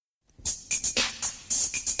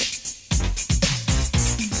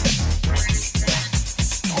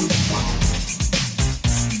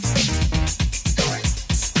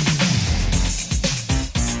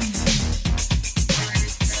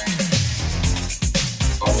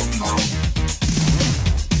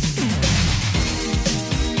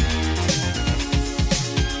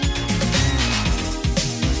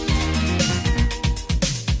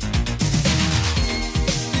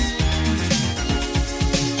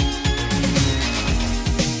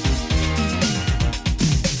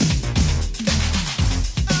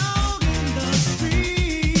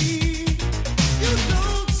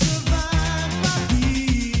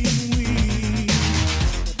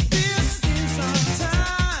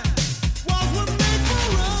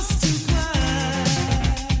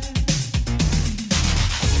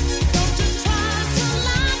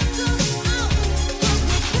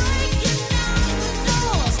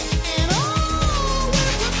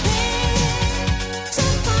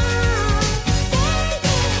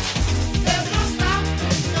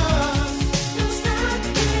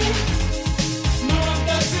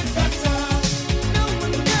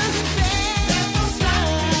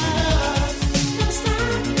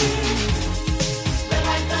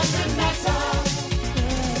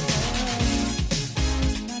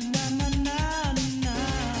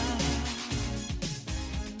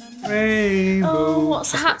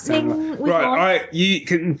What's happening with Right, you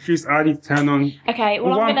can introduce. I need to turn on. Okay,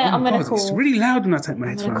 well, I'm gonna call. It's really loud when I take my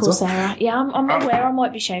I'm headphones gonna call off. Sarah. Yeah, I'm aware I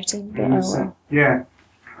might be shouting, but Yeah,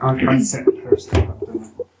 I set the first up.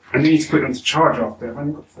 I need to put it onto charge after. I've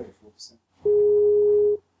only got 34%.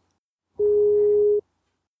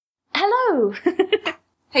 Hello.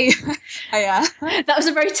 Hey, hiya. That was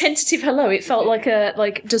a very tentative hello. It felt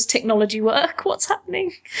like does technology work? What's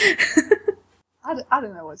happening? I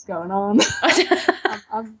don't know what's going on.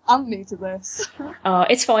 I'm new to this. Oh,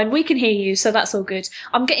 it's fine. We can hear you, so that's all good.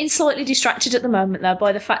 I'm getting slightly distracted at the moment, though,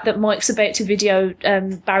 by the fact that Mike's about to video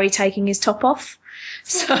Barry taking his top off.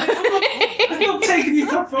 So I'm not taking his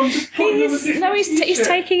top off. He's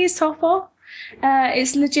taking his top off.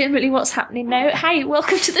 It's legitimately what's happening now. Hey,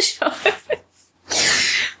 welcome to the show.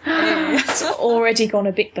 It's already gone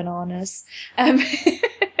a bit bananas.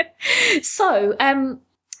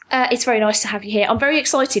 It's very nice to have you here. I'm very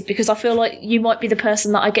excited because I feel like you might be the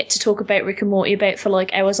person that I get to talk about Rick and Morty about for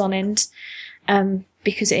like hours on end.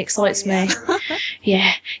 Because it excites me.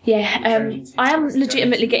 Yeah. I am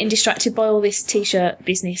legitimately getting distracted by all this t-shirt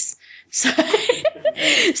business. So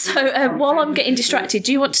while I'm getting distracted,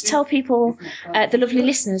 do you want to tell people, the lovely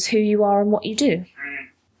listeners, who you are and what you do?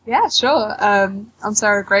 Yeah, sure. I'm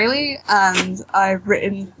Sarah Grayley, and I've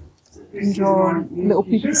written and drawn Little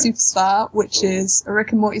People Superstar, which is a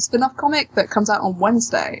Rick and Morty spin-off comic that comes out on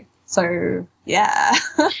Wednesday. So, yeah,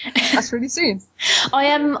 that's really soon.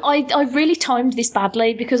 I really timed this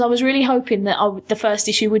badly because I was really hoping that the first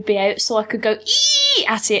issue would be out so I could go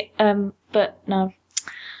at it, but no.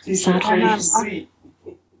 Sadly.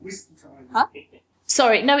 Huh?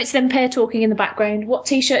 Sorry, no, it's them pair talking in the background. What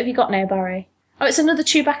t-shirt have you got now, Barry? Oh, it's another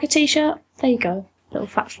Chewbacca t-shirt. There you go. Little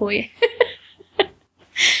fact for you.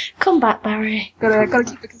 Come back, Barry. Gotta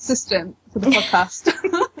keep it consistent for the podcast.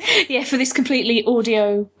 Yeah, for this completely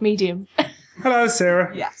audio medium. Hello,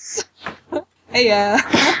 Sarah. Yes. Hey,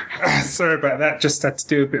 Sorry about that. Just had to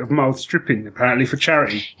do a bit of mild stripping, apparently, for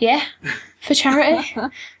charity. Yeah, for charity.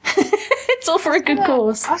 It's all for a good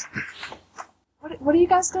cause. What are you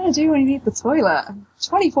guys going to do when you need the toilet?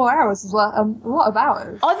 24 hours is a lot of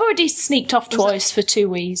hours. I've already sneaked off twice for 2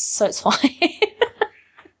 weeks, so it's fine.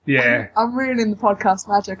 Yeah. I'm ruining the podcast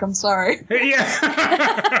magic, I'm sorry.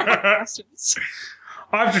 Yeah. Questions.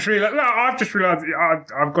 I've just realised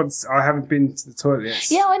I haven't been to the toilet yet.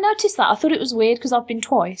 Yeah, I noticed that. I thought it was weird because I've been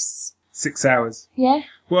twice. 6 hours. Yeah?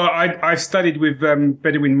 Well, I've studied with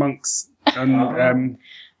Bedouin monks and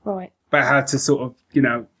right. about how to sort of,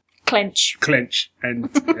 clench and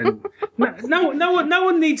no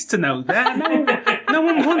one needs to know that. No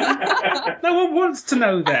one wants to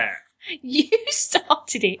know that. You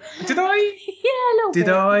started it. Did I? Yeah, a little bit. Did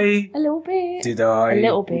I? A little bit. Did I? A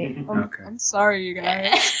little bit. Okay. I'm sorry, you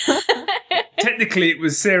guys. Technically, it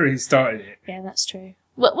was Sarah who started it. Yeah, that's true.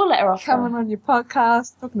 We'll let her off. Coming on your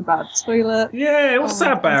podcast, talking about the toilet. Yeah, what's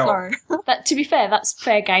that about? I'm sorry. To be fair, that's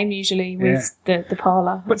fair game usually with the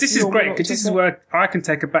parlour. But this is great because this is where I can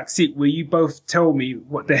take a back seat where you both tell me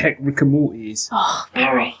what the heck Rick and Morty is. Oh,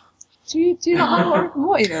 Barry. Do you not know what Rick and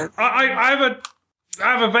Morty is? I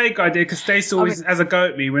have a vague idea because Stacey always has a go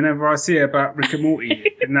at me whenever I see about Rick and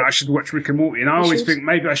Morty and that I should watch Rick and Morty. And I always think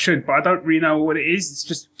maybe I should, but I don't really know what it is. It's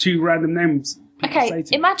just two random names. Okay,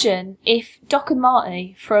 imagine if Doc and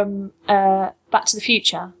Marty from Back to the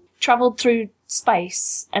Future travelled through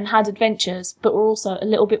space and had adventures, but were also a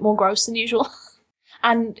little bit more gross than usual.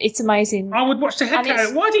 And it's amazing. I would watch the heck out of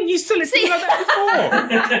it. Why didn't you sell it to me like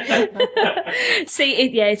that before? See,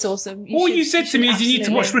 it's awesome. All you said to me is you need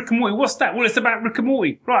to watch Rick and Morty. What's that? Well, it's about Rick and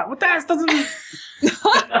Morty. Right, well, that doesn't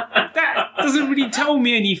really tell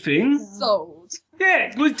me anything. Sold.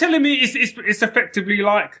 Yeah, well, telling me it's effectively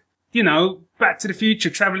like, Back to the Future,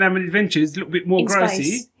 travelling having adventures, a little bit more in grossy.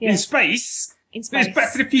 Space, yeah. In space. In space. It's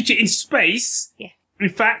Back to the Future in space. Yeah. In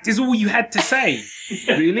fact, is all you had to say.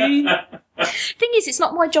 Really? Thing is, it's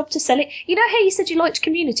not my job to sell it. You know how you said you liked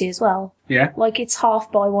Community as well? Yeah. Like, it's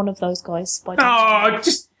half by one of those guys. I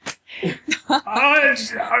just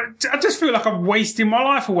feel like I'm wasting my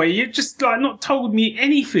life away. You've just not told me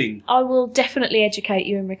anything. I will definitely educate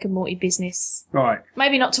you in Rick and Morty business. Right.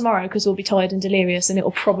 Maybe not tomorrow because we'll be tired and delirious and it'll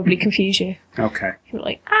probably confuse you. Okay. You're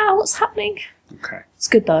like, what's happening? Okay. It's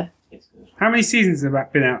good though. How many seasons have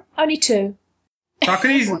that been out? Only 2. So I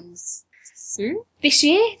can easily... Soon? This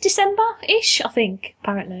year? December-ish, I think,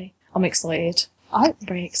 apparently. I'm excited. I'm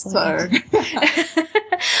very excited. So.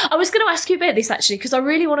 I was going to ask you about this, actually, because I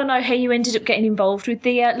really want to know how you ended up getting involved with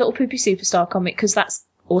the Little Poopy Superstar comic, because that's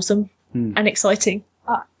awesome and exciting.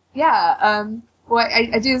 Well,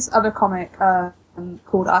 I do this other comic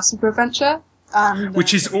called Our Super Adventure. And,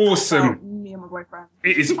 which is awesome. Me and my boyfriend.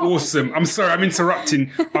 It is awesome. I'm sorry, I'm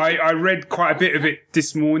interrupting. I read quite a bit of it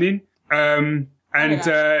this morning,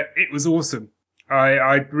 it was awesome.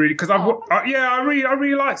 I really, because I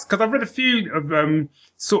really liked, because I've read a few of there were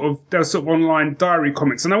sort of online diary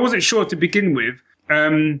comics, and I wasn't sure to begin with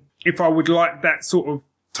if I would like that sort of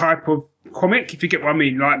type of comic, if you get what I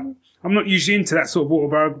mean. Like, I'm not usually into that sort of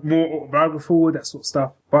more autobiographical, that sort of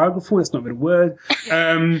stuff. Biographical, that's not even a word.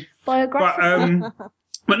 Biographical.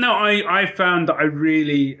 But no, I found that I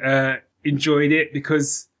really enjoyed it,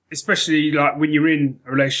 because especially like when you're in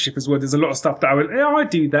a relationship as well, there's a lot of stuff that I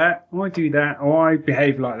do that, or I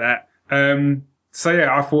behave like that. So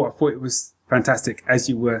yeah, I thought it was fantastic, as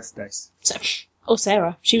you were, Stace. Or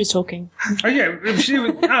Sarah, she was talking. Oh yeah, she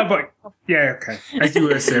was. But yeah, okay, as you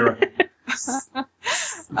were, Sarah.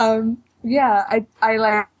 Yeah, I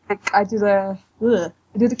did a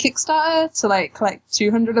Kickstarter to like collect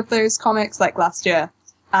 200 of those comics like last year,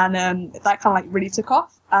 and that kind of like really took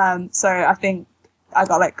off. So I think I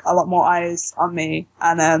got like a lot more eyes on me,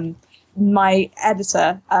 and my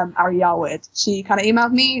editor, Ari Yarwood, she kind of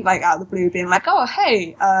emailed me like out of the blue, being like, "Oh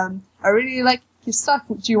hey, I really like your stuff.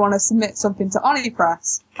 Do you want to submit something to Oni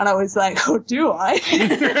Press?" And I was like, "Oh, do I?"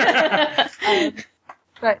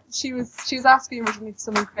 But she was asking originally for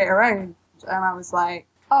someone to create her own, and I was like,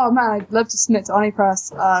 "Oh man, I'd love to submit to Oni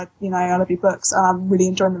Press. I love your books, and I'm really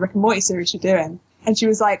enjoying the Rick and Morty series you're doing." And she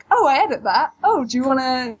was like, "Oh, I edit that. Oh, do you want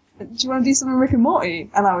to do something Rick and Morty?"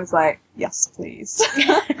 And I was like, "Yes, please." So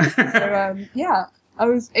yeah,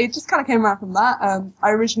 it just kind of came around from that. I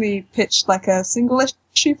originally pitched like a single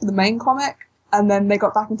issue for the main comic, and then they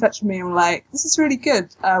got back in touch with me and were like, "This is really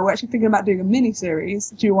good. We're actually thinking about doing a mini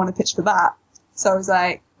series. Do you want to pitch for that?" So I was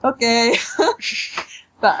like, "Okay."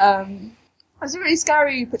 But it was really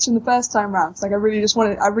scary pitching the first time round, because like I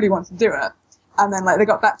really wanted to do it. And then like they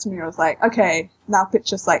got back to me and I was like, "Okay, now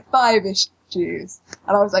pitch us like 5 issues."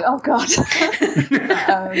 And I was like, "Oh god."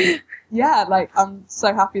 Yeah, like I'm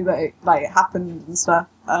so happy that it happened and stuff.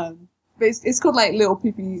 But it's called like Little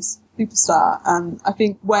Poopy's Superstar, and I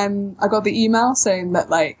think when I got the email saying that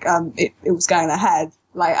like it was going ahead,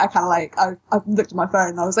 like I kind of like I looked at my phone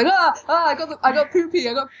and I was like, I got poopy,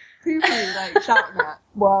 like shouting it.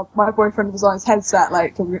 Well, my boyfriend was on his headset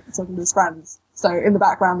like talking to his friends, so in the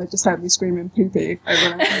background they just heard me screaming poopy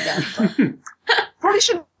over and over again. Probably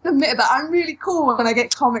shouldn't admit that I'm really cool when I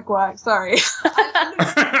get comic work. Sorry.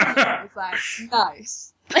 I was like,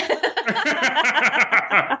 nice.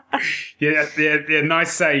 yeah,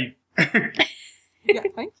 nice save. Yeah,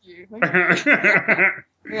 thank you.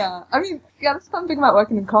 Yeah, I mean, yeah, that's the fun thing about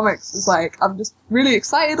working in comics is like I'm just really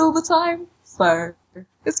excited all the time. So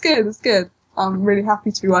it's good. I'm really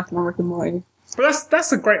happy to be working on Rick and Morty. But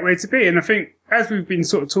that's a great way to be, and I think as we've been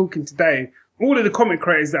sort of talking today, all of the comic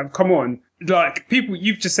creators that have come on, like people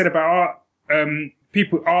you've just said about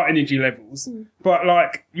our energy levels, but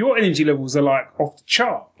like your energy levels are like off the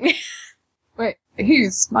chart. Wait,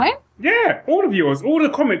 whose? Mine? Yeah, all of yours, all the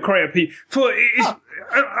comic creator people.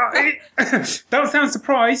 Don't sound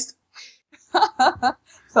surprised.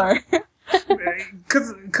 Sorry.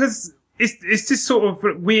 Because it's this sort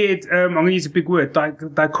of weird. I'm going to use a big word,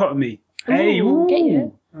 dichotomy. Hey, ooh, get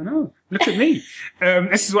you. I know. Look at me.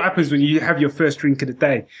 This is what happens when you have your first drink of the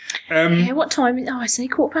day. Yeah, what time? Oh, it's only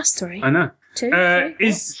 3:15. I know. 2, 3,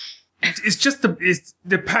 It's just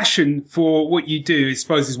the passion for what you do, I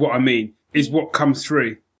suppose, is what I mean, is what comes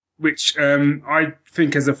through, which I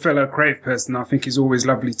think as a fellow creative person, I think is always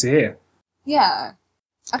lovely to hear. Yeah.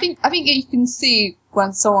 I think you can see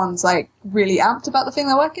when someone's like really amped about the thing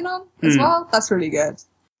they're working on as well. That's really good.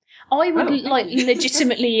 I would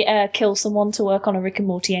legitimately kill someone to work on a Rick and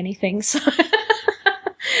Morty anything. So,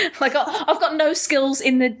 like, I've got no skills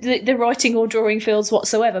in the writing or drawing fields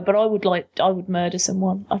whatsoever. But I would murder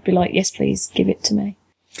someone. I'd be like, yes, please, give it to me.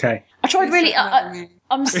 Okay. I tried really. I'm.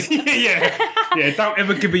 yeah. Don't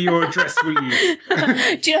ever give her your address, will you?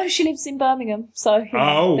 Do you know she lives in Birmingham? So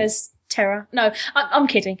there's terror. No, I'm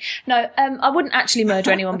kidding. No, I wouldn't actually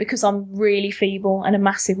murder anyone because I'm really feeble and a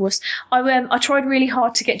massive wuss. I tried really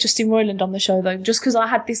hard to get Justin Roiland on the show though, just because I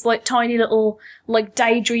had this like tiny little like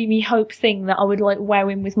daydreamy hope thing that I would like wow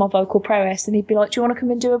him with my vocal prowess, and he'd be like, "Do you want to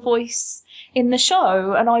come and do a voice in the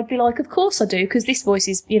show?" And I'd be like, "Of course I do," because this voice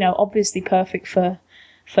is, obviously perfect for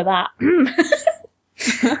that.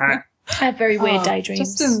 I have very weird daydreams.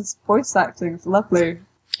 Justin's voice acting is lovely,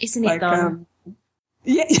 isn't it? Though.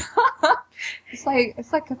 Yeah, it's like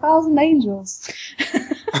 1,000 angels.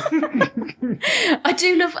 I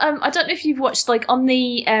do love. I don't know if you've watched like on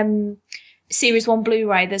the Series 1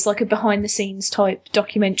 Blu-ray. There's like a behind-the-scenes type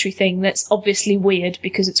documentary thing that's obviously weird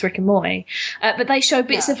because it's Rick and Morty. But they show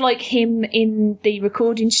bits of like him in the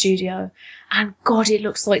recording studio, And God, it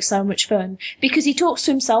looks like so much fun because he talks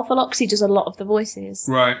to himself a lot because he does a lot of the voices.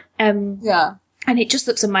 Right. Yeah. And it just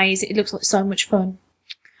looks amazing. It looks like so much fun.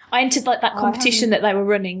 I entered like that competition that they were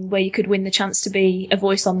running where you could win the chance to be a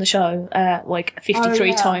voice on the show, like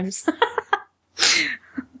 53 times. I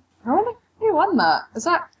wonder who won that. Is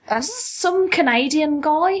that some Canadian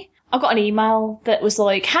guy? I got an email that was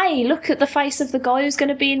like, hey, look at the face of the guy who's going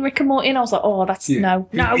to be in Rick and Morty. And I was like, oh, that's no.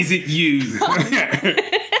 Is it you?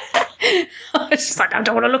 I was just like, I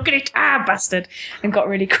don't want to look at it. Ah, bastard. And got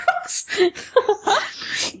really cross.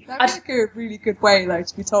 That'd be a really good way, though,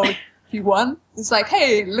 to be told if you won. It's like,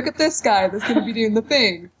 hey, look at this guy that's going to be doing the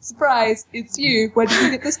thing. Surprise, it's you. Where did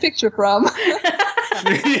you get this picture from?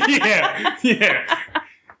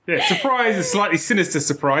 Yeah, surprise, a slightly sinister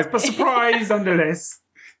surprise, but surprise nonetheless.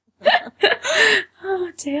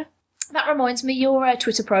 Oh, dear. That reminds me, your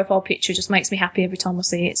Twitter profile picture just makes me happy every time I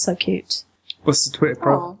see it. It's so cute. What's the Twitter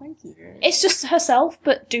profile? Oh, thank you. It's just herself,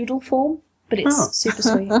 but doodle form. But it's super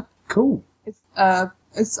sweet. Cool. I'm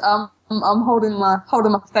holding my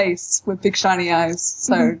face with big shiny eyes,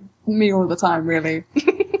 so me all the time, really.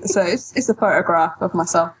 So it's a photograph of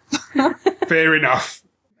myself. Fair enough.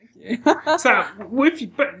 Thank you. So,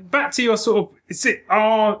 but back to your sort of, is it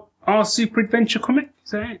our Super Adventure comic?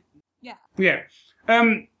 Is that it? Yeah. Yeah.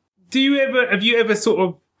 Have you ever sort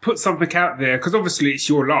of put something out there? Because obviously it's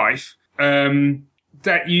your life.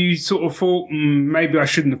 That you sort of thought, maybe I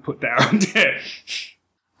shouldn't have put that out there.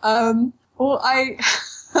 Well,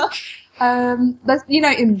 there's,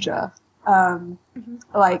 Imgur.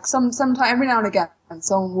 Like sometimes every now and again,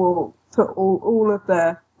 someone will put all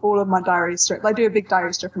of my diary strip. I do a big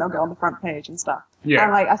diary strip and I'll get on the front page and stuff. Yeah.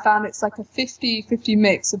 And I found it's like a 50-50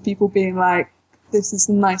 mix of people being like, this is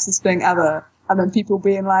the nicest thing ever. And then people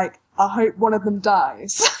being like, I hope one of them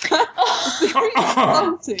dies.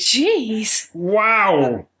 Jeez.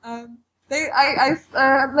 Wow. Loads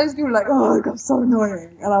of people were like, oh, God, so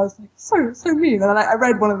annoying. And I was like, so mean. And then I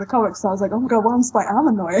read one of the comics and I was like, oh my God, what if I am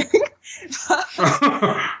annoying?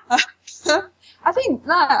 I think,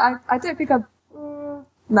 I don't think I've,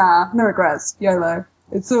 no regrets. YOLO.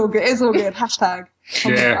 It's all good. Hashtag.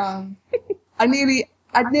 Yeah. I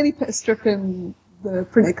nearly put a strip in the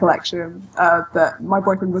printed collection, that my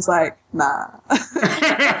boyfriend was like, nah. So,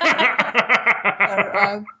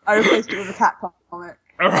 I replaced it with a cat comic.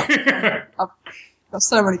 I've got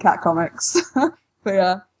so many cat comics. But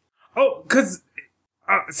yeah. Oh, because,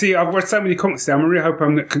 see, I've watched so many comics now. I really hope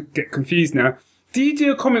I'm not get confused now. Do you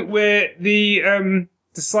do a comic where the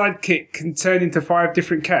sidekick can turn into 5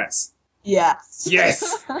 different cats? Yes.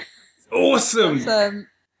 Yes. Awesome. That's,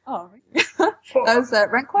 that was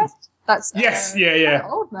RentQuest? That's yes, yeah.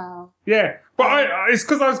 Old now. Yeah, but it's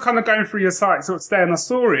because I was kind of going through your site sort of today and I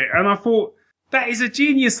saw it and I thought that is a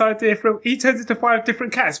genius idea. He turns into 5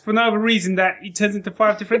 different cats for no other reason that he turns into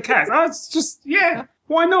 5 different cats. I was just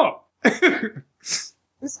why not? It's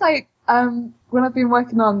like when I've been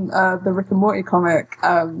working on the Rick and Morty comic,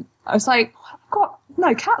 I was like, I've got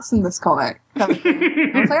no cats in this comic. Kind of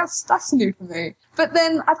thing. I was like, that's new for me. But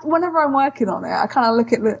then whenever I'm working on it, I kind of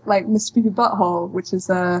look at like Mr. Poopy Butthole, which is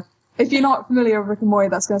if you're not familiar with Rick and Morty,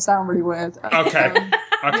 that's going to sound really weird. Okay.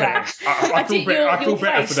 Yeah. I feel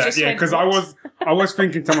better for that. Yeah, because I was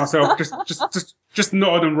thinking to myself, just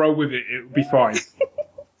nod and roll with it. It will be fine.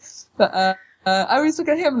 But I always look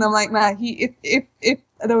at him and I'm like, nah. If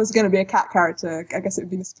there was going to be a cat character, I guess it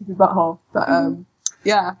would be Mr. Poopy Butthole. But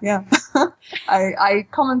yeah. I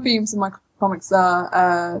common themes in my comics are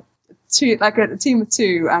a team of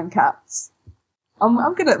 2 and cats.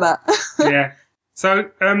 I'm good at that. Yeah. So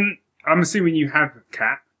I'm assuming you have a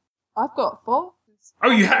cat. I've got 4. Oh,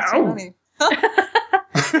 you have? Oh.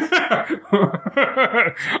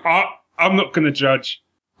 I'm not going to judge.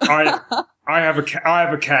 I have a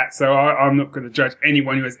cat, so I'm not going to judge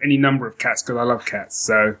anyone who has any number of cats because I love cats.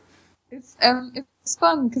 So it's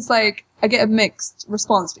fun because like I get a mixed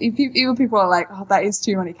response. Either people are like, "Oh, that is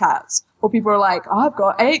too many cats," or people are like, "Oh, I've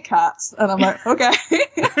got 8 cats," and I'm like, "Okay."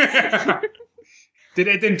 Did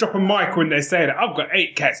they then drop a mic when they say that? I've got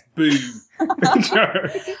 8 cats. Boom.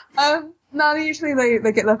 No, usually they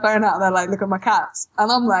get their phone out and they're like, look at my cats. And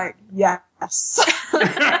I'm like, yes.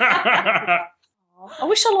 I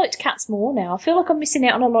wish I liked cats more now. I feel like I'm missing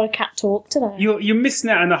out on a lot of cat talk today. You're missing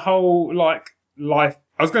out on a whole, like, life.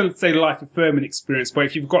 I was going to say life affirming experience, but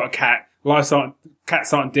if you've got a cat,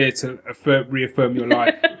 cats aren't there to reaffirm your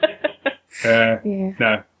life. Yeah.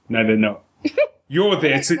 No, they're not. You're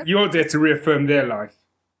there to reaffirm their life.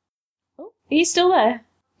 Oh, are you still there?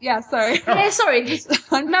 Yeah, sorry. Yeah, sorry. No, it's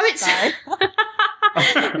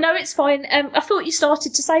no, it's fine. I thought you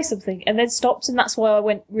started to say something and then stopped, and that's why I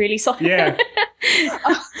went really silent. Yeah.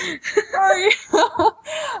 Sorry.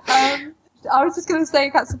 I was just going to say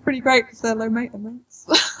cats are pretty great because they're low maintenance.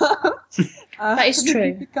 That is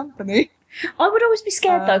true. Good company. I would always be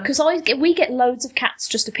scared though, because we get loads of cats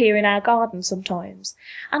just appear in our garden sometimes,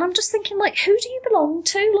 and I'm just thinking, like, who do you belong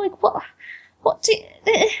to? Like, what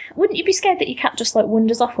wouldn't you be scared that your cat just like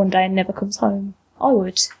wanders off one day and never comes home? I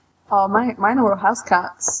would. Oh, mine are all house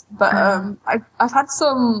cats, but I've had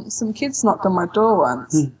some kids knocked on my door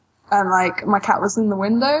once, and like my cat was in the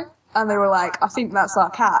window, and they were like, "I think that's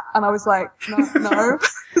our cat," and I was like, "No,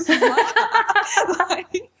 this is my cat."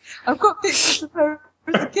 Like, I've got pictures of her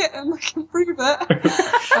as a kitten, I can prove it.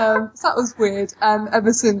 So that was weird, and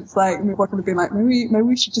ever since, like, my boyfriend have been like, maybe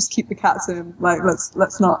we should just keep the cats in, like,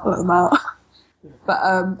 let's not let them out. But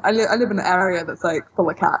I live in an area that's like full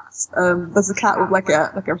of cats. There's a cat with like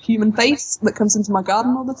a human face that comes into my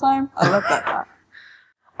garden all the time. I love that cat.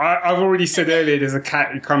 I've already said earlier there's a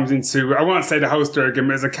cat who comes into, I won't say the whole story again,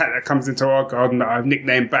 but there's a cat that comes into our garden that I've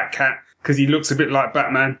nicknamed Batcat because he looks a bit like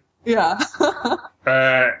Batman. Yeah.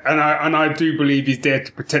 And I do believe he's there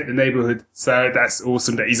to protect the neighbourhood. So that's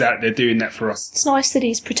awesome that he's out there doing that for us. It's nice that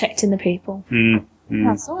he's protecting the people.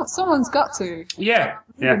 Yeah, someone's got to. Yeah.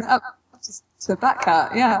 Up to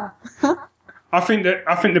Batcat, yeah. I think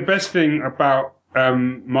the best thing about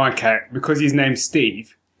my cat, because his name's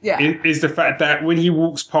Steve, is the fact that when he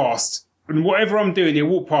walks past, and whatever I'm doing, he'll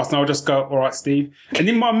walk past and I'll just go, "All right, Steve." And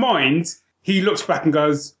in my mind, he looks back and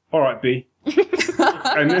goes, "All right, B."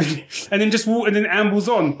 and then just walk and then ambles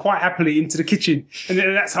on quite happily into the kitchen. And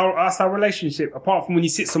then that's our relationship. Apart from when he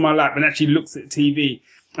sits on my lap and actually looks at the TV,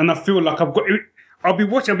 and I feel like I'll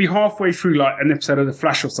be halfway through like an episode of The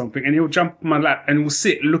Flash or something, and he'll jump on my lap and we'll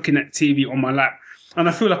sit looking at TV on my lap. And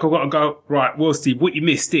I feel like I've got to go, "Right, well, Steve, what you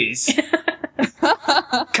missed is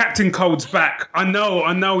Captain Cold's back. I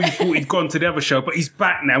know you thought he'd gone to the other show, but he's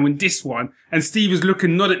back now in this one." And Steve is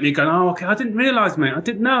looking, nodding at me, going, "Oh, okay, I didn't realise, mate. I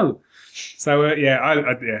didn't know." So,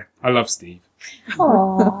 I love Steve.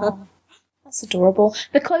 Aww. That's adorable.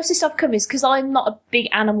 The closest I've come is, because I'm not a big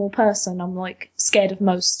animal person, I'm like scared of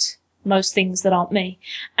most things that aren't me.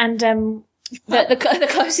 And the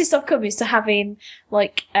closest I've come is to having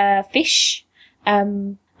like fish.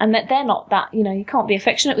 And that they're not that, you can't be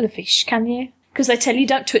affectionate with a fish, can you? Because they tell you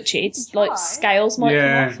don't touch it. It's like scales might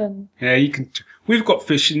come off. And yeah, you can. We've got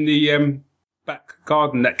fish in the back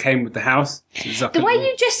garden that came with the house. Like the way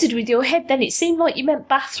you gestured with your head, then it seemed like you meant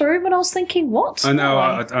bathroom, and I was thinking, what? I know.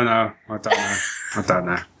 I don't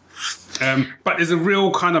know. But there's a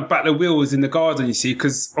real kind of battle of wills in the garden, you see,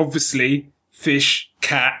 because obviously fish,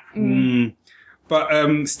 cat.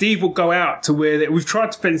 But Steve will go out to where we've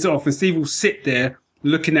tried to fence it off, and Steve will sit there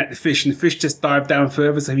looking at the fish, and the fish just dive down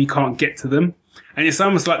further so he can't get to them. And it's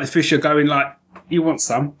almost like the fish are going like, "You want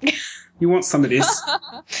some? You want some of this?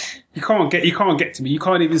 You can't get to me. You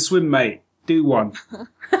can't even swim, mate. Do one."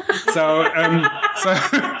 So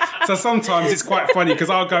sometimes it's quite funny because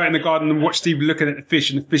I'll go out in the garden and watch Steve looking at the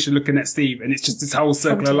fish, and the fish are looking at Steve, and it's just this whole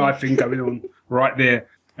circle of life thing going on right there.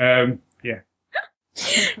 Yeah.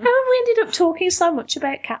 How have we ended up talking so much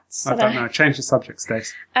about cats? I don't know. Change the subject,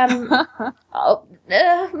 Stace.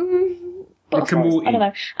 Rick and Morty. I don't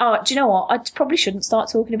know. Oh, do you know what? I probably shouldn't start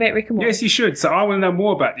talking about Rick and Morty. Yes, you should. So I want to know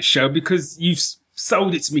more about this show because you've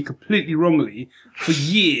sold it to me completely wrongly for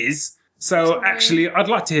years. So actually, I'd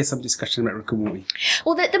like to hear some discussion about Rick and Morty.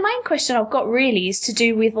 Well, the main question I've got really is to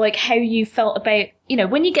do with like how you felt about,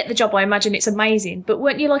 when you get the job, I imagine it's amazing, but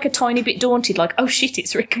weren't you like a tiny bit daunted, like, "Oh shit,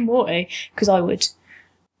 it's Rick and Morty"? Because I would.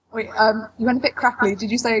 Wait, you went a bit crackly.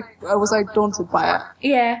 Did you say, was I daunted by it?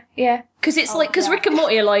 Yeah. Because it's because Rick and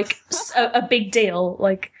Morty are like a big deal.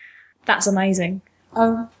 Like, that's amazing.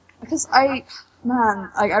 Because I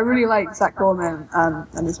really like Zach Gorman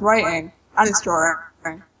and his writing and his drawing.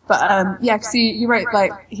 But because he wrote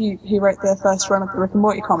he wrote the first run of the Rick and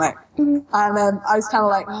Morty comic, and I was kind of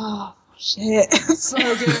like, "Oh shit, it's so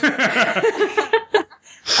good."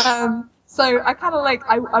 So I kind of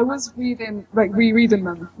I was rereading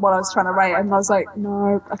them while I was trying to write, and I was like,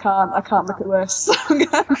 "No, I can't look at this."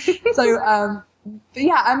 So but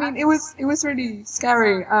yeah, I mean, it was really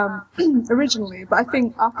scary originally, but I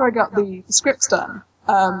think after I got the scripts done,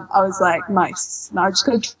 I was like, "Nice, now I just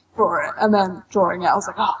gotta draw it." And then drawing it, I was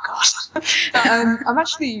like, "Oh god." But, I'm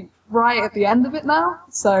actually right at the end of it now,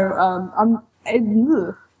 so I'm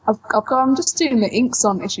just doing the inks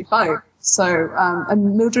on issue 5. So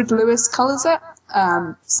and Mildred Lewis colours it.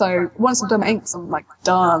 So once I've done inks, I'm like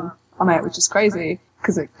done on it, which is crazy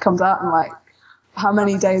because it comes out in like how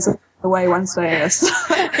many days away Wednesday is.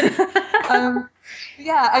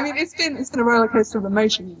 Yeah, I mean it's been a roller coaster of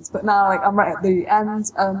emotions, but now I'm right at the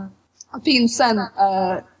end. I've been sent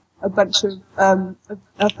a bunch of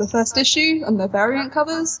the first issue and the variant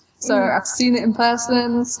covers. So I've seen it in person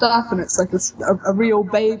and stuff, and it's like a real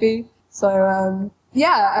baby. So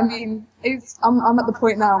yeah, I mean, I'm at the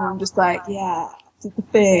point now where I'm just like, yeah, did the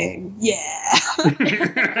thing, yeah.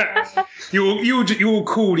 You're all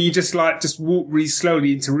cool. You just walk really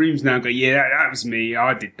slowly into rooms now and go, yeah, that was me.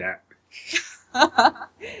 I did that.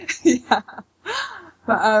 Yeah.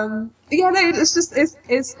 But yeah, no, it's just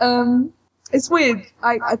it's weird.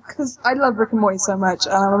 Because I love Rick and Morty so much,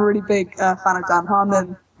 and I'm a really big fan of Dan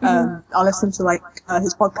Harmon. I listen to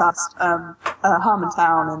his podcast,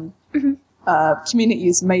 Harmontown, and Community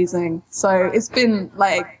is amazing. So it's been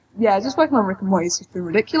just working on Rick and Morty has just been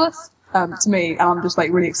ridiculous to me, and I'm just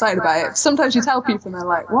really excited about it. Sometimes you tell people and they're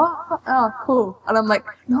like, "What? Oh, cool," and I'm like,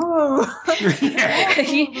 "No,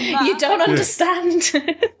 you don't understand."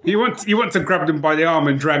 You want to grab them by the arm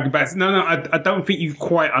and drag them back. No, I don't think you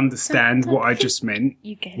quite understand what I just meant.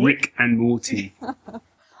 You get it. Rick and Morty.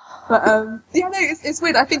 But yeah, no, it's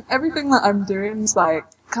weird. I think everything that I'm doing is I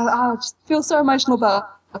just feel so emotional about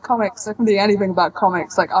comics. I can do anything about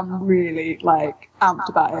comics. I'm really amped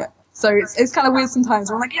about it. So it's kind of weird sometimes.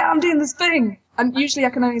 Where I'm like, yeah, I'm doing this thing, and usually I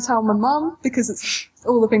can only tell my mum because it's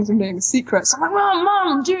all the things I'm doing is secret. So I'm like, Mum,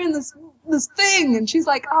 I'm doing this thing, and she's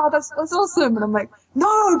like, oh, that's awesome, and I'm like,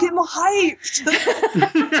 no, get more hyped.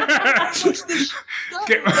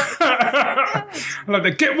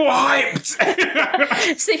 Get more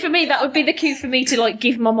hyped. See, for me, that would be the cue for me to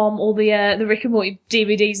give my mom all the Rick and Morty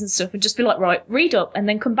DVDs and stuff, and just be like, right, read up, and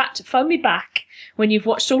then phone me back when you've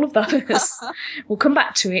watched all of those. We'll come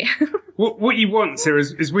back to it. What you want, Sarah,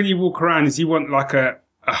 is when you walk around, is you want a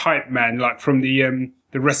hype man, from the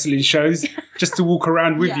wrestling shows, just to walk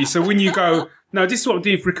around with you. So when you go, no, this is what I'm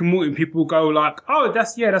doing for Rick and Morty, and people will go oh,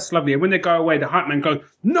 that's lovely. And when they go away, the hype man goes,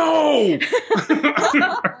 no!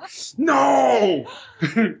 No!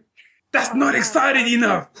 That's not exciting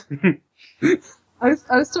enough! I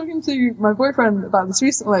was talking to my boyfriend about this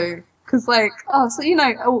recently, because all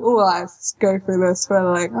guys go through this where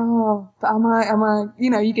they're like, oh, but am I,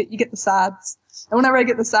 you get the sads. And whenever I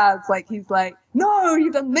get the sads, he's like, no,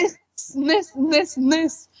 you've done this, and this, and this, and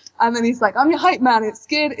this. And then he's like, I'm your hype man, it's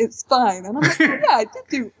good, it's fine. And I'm like, oh, yeah, I did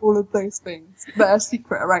do all of those things that are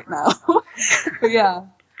secret right now. But yeah,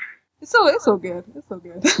 it's all good. It's all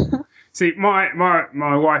good. See, my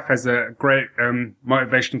wife has a great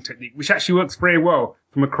motivational technique, which actually works very well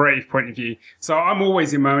from a creative point of view. So I'm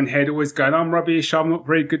always in my own head, always going, I'm rubbish, I'm not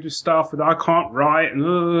very good with stuff, and I can't write,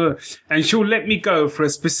 and she'll let me go for a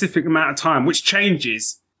specific amount of time, which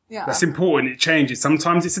changes. Yeah. That's important. It changes.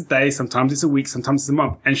 Sometimes it's a day, sometimes it's a week, sometimes it's a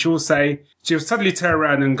month. And she'll suddenly turn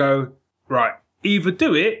around and go, right, either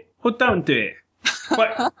do it or don't do it.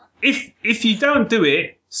 But if you don't do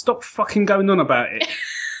it, stop fucking going on about it.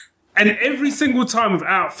 And every single time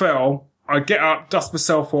without fail, I get up, dust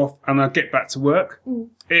myself off, and I get back to work.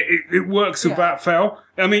 It works without fail.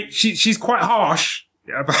 I mean, she's quite harsh,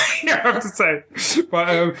 I have to say. But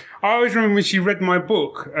I always remember when she read my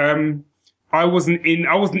book, I wasn't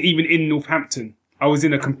even in Northampton. I was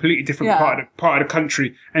in a completely different part of the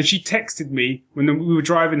country. And she texted me when we were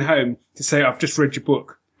driving home to say, I've just read your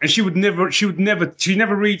book. And she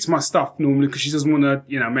never reads my stuff normally because she doesn't want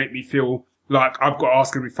to, make me feel like I've got to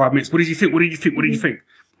ask her every 5 minutes, what did you think? What did you think? What did you think?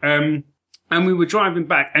 And we were driving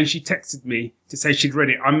back and she texted me to say she'd read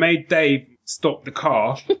it. I made Dave stop the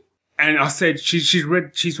car and I said, she's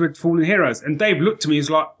read Fallen Heroes. And Dave looked at me and was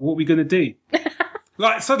like, what are we going to do?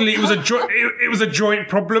 Suddenly it was a joint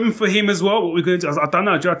problem for him as well. What we're going to do? I was like, I don't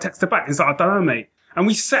know. Do I text her back? He's like, I don't know, mate. And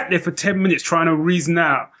we sat there for 10 minutes trying to reason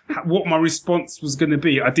out what my response was going to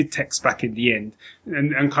be. I did text back in the end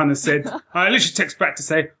and kind of said, I literally text back to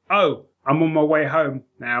say, oh, I'm on my way home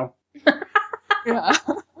now. Yeah.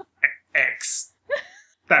 X.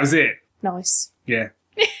 That was it. Nice. Yeah.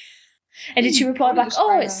 And did she reply back,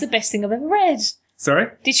 oh, it's the best thing I've ever read? Sorry?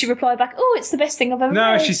 Did she reply back, oh, it's the best thing I've ever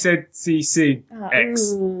read? No, she said CC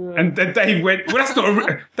X. And then Dave went, well, that's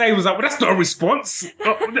not Dave was like, well, that's not a response.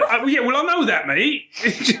 Yeah, well, I know that, mate. Do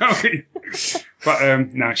you know what I mean?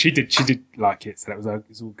 But, no, she did like it, so it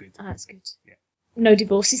was all good. Oh, that's good. Yeah. No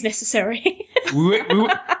divorce is necessary. we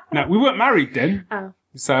weren't married then. Oh.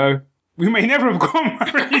 So we may never have gone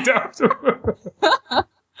married after.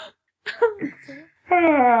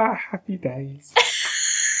 Happy days.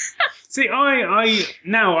 See, I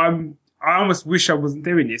almost wish I wasn't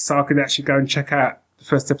doing it so I could actually go and check out the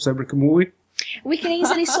first episode of Rick and Morty. We can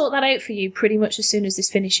easily sort that out for you pretty much as soon as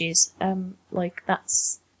this finishes.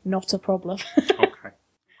 That's not a problem. Okay.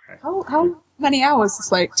 How many hours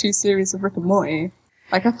is 2 series of Rick and Morty?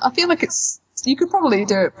 I feel like it's you could probably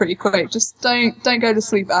do it pretty quick. Just don't go to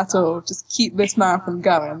sleep at all. Just keep this marathon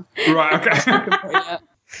going. Right, okay. You can complete it.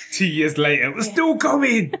 2 years later, we're still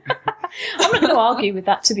going. I'm not going to argue with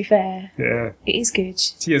that, to be fair. Yeah. It is good.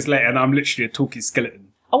 2 years later, and I'm literally a talking skeleton.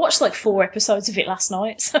 I watched like 4 episodes of it last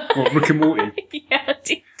night. So. What, Rick and Morty? Yeah, I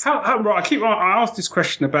did. Right, I asked this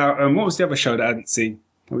question about, what was the other show that I hadn't seen?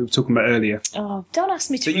 That we were talking about earlier. Oh, don't ask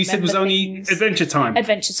me to That you said was only things. Adventure Time.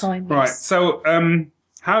 Adventure Time, yes. Right, so,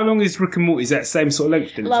 how long is Rick and Morty? Is that same sort of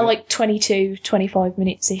length? Then, is it? Like 22, 25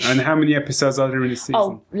 minutes-ish. And how many episodes are there in a season?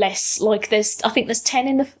 Oh, less. Like, I think there's 10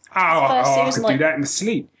 in the first I season. could do Like, that in my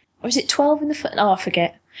sleep. or is it 12 in the first? Oh, I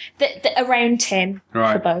forget. Around 10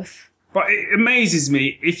 Right. for both. But it amazes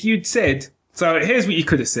me if you'd said, so here's what you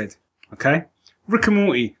could have said, okay? Rick and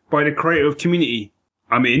Morty by the creator of Community.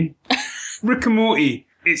 I'm in. Rick and Morty,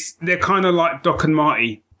 they're kind of like Doc and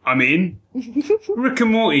Marty. I'm in. Rick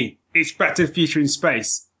and Morty, it's Back to the Future in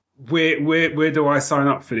space. Where do I sign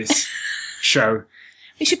up for this show?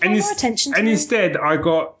 You should pay more attention to And it. instead, I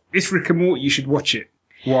got, it's Rick and Morty, you should watch it.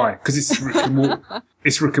 Why? Because it's Rick and Morty.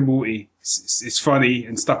 It's Rick and Morty. It's funny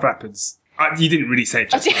and stuff happens. You didn't really say it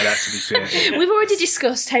just like that, to be fair. We've already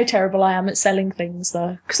discussed how terrible I am at selling things,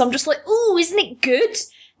 though. Because I'm just like, ooh, isn't it good?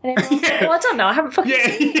 And everyone's like, well, I don't know, I haven't fucking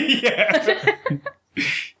seen it. Yeah.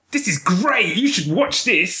 This is great. You should watch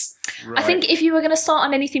this. Right. I think if you were going to start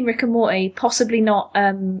on anything Rick and Morty, possibly not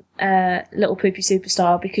Little Poopy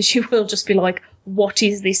Superstar, because you will just be like, what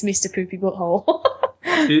is this Mr. Poopy Butthole?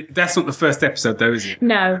 That's not the first episode, though, is it?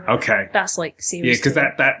 No. Okay. That's like Yeah, serious. because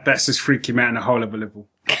that's just freaking me out on a whole other level.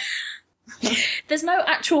 There's no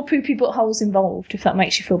actual poopy buttholes involved, if that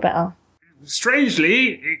makes you feel better.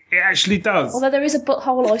 Strangely, it actually does. Although there is a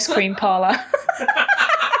butthole ice cream parlour.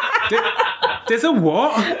 There's a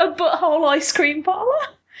what? A butthole ice cream parlour?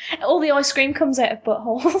 All the ice cream comes out of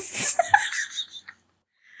buttholes.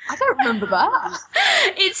 I don't remember that.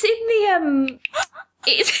 It's in the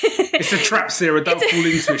It's a trap, Sarah. Don't fall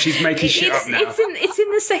into it. She's making shit up now. It's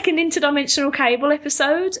in the second interdimensional cable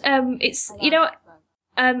episode. It's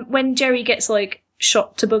when Jerry gets like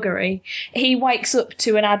shot to buggery, he wakes up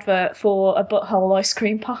to an advert for a butthole ice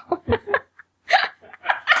cream parlour.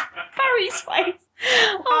 Barry's face.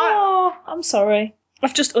 Oh, I'm sorry.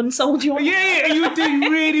 I've just unsold you. Yeah, you were doing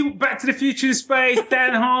really Back to the Future in space,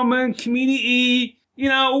 Dan Harmon, Community,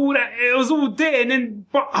 all that. It was all there, and then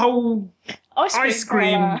butthole ice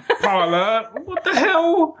cream parlour. What the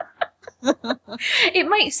hell? It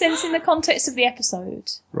makes sense in the context of the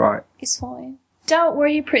episode. Right. It's fine. Don't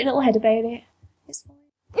worry your pretty little head about it. It's fine.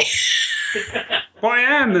 But I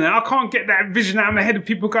am, and I can't get that vision out of my head of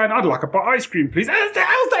people going, I'd like a butt ice cream, please. How's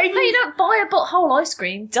that even? No, you don't buy a butthole ice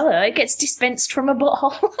cream. Duh, it gets dispensed from a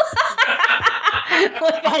butthole.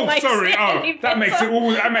 That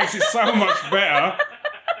makes it so much better.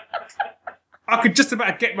 I could just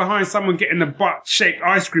about get behind someone getting a butt-shaped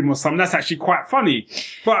ice cream or something. That's actually quite funny.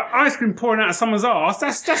 But ice cream pouring out of someone's arse,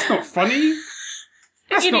 that's not funny.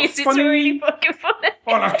 That's not It's funny. really fucking funny.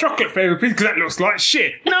 I'll have chocolate flavour, please, because that looks like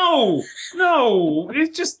shit. No!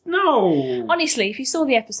 It's just, no. Honestly, if you saw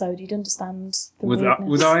the episode, you'd understand the Would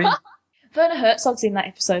weirdness. I? Werner Herzog's in that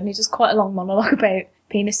episode, and he does quite a long monologue about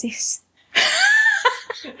penises.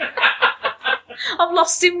 I've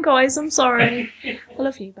lost him, guys. I'm sorry. I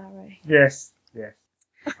love you, Barry. Yes.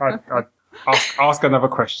 I'd ask another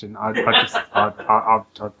question. I'm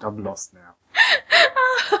lost now.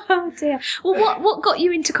 Oh dear. Well, what got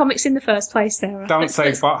you into comics in the first place, Sarah? Don't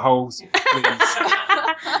say buttholes, please.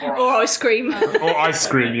 Or ice cream. Or ice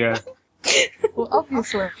cream, yeah. Well,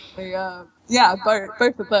 obviously,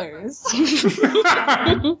 both of those.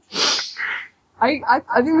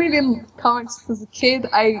 I've been reading comics as a kid.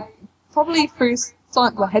 I probably through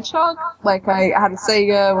Sonic the Hedgehog. Like, I had a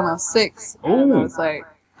Sega when I was 6. And I was like,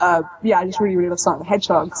 I just really, really love Sonic the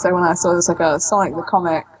Hedgehog. So when I saw this, like, a Sonic the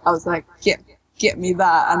comic, I was like, get me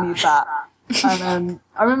that. I need that. And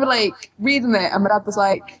I remember, like, reading it, and my dad was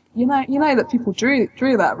like, you know that people drew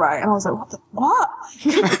that, right? And I was like, what?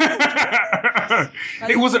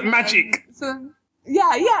 It wasn't magic. So,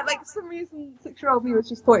 yeah, like, for some reason, 6-year-old me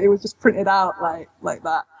thought it was just printed out like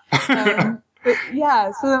that. But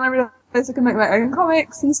yeah, so then I realized I could make my own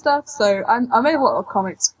comics and stuff. So I made a lot of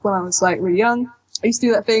comics when I was, like, really young. I used to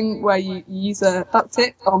do that thing where you use a duct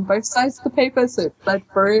tape on both sides of the paper so it bled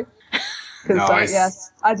through. Nice.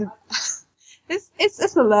 Yes, I did.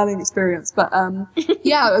 It's a learning experience, but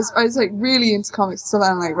yeah, I was like really into comics, so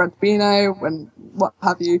then like Red Beano and what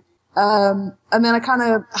have you. And then I kind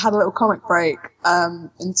of had a little comic break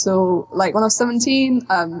until like when I was 17.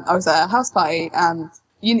 I was at a house party, and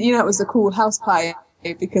you know it was a cool house party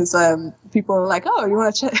because people were like, "Oh, you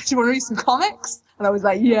want to do you want to read some comics?" And I was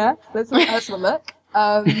like, "Yeah, let's have a look."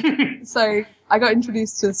 So I got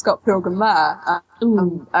introduced to Scott Pilgrim there.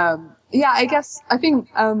 Yeah, I think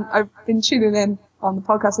I've been tuning in on the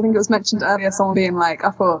podcast. I think it was mentioned earlier, someone being like,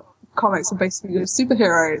 I thought comics were basically just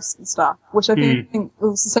superheroes and stuff, which I think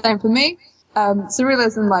was the same for me. So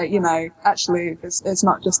realizing, like, actually it's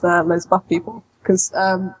not just loads of buff people, because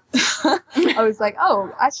I was like,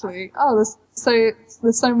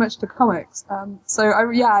 there's so much to comics. So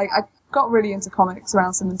I got really into comics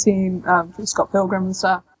around 17 through Scott Pilgrim and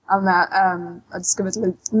stuff, and that I discovered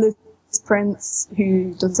Liz Prince,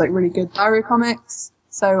 who does like really good diary comics.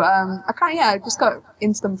 So I just got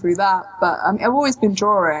into them through that. But I've always been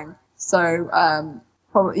drawing, so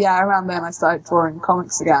probably around then I started drawing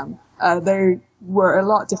comics again. They were a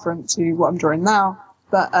lot different to what I'm drawing now,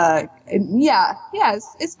 but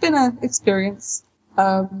it's been an experience.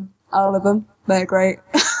 I love them; they're great.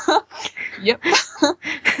 Yep.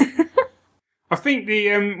 I think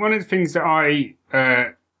the one of the things that I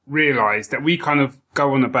realised that we kind of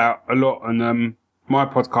go on about a lot on my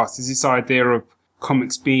podcast is this idea of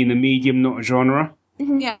comics being a medium, not a genre.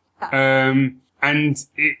 Yeah. And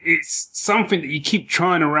it's something that you keep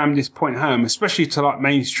trying to ram this point home, especially to like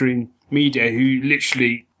mainstream media who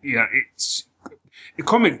literally, it's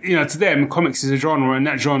comic, to them, comics is a genre, and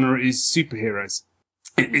that genre is superheroes.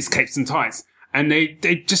 It's capes and tights. And they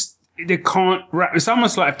can't wrap. It's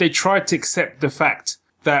almost like if they tried to accept the fact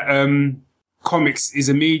that comics is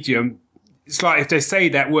a medium, it's like if they say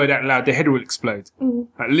that word out loud, their head will explode.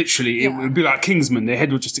 Like, literally, it would be like Kingsman. Their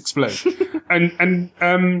head would just explode. and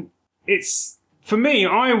it's, for me,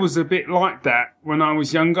 I was a bit like that when I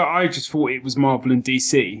was younger. I just thought it was Marvel and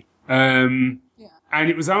DC. And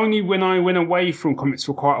it was only when I went away from comics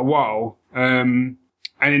for quite a while, and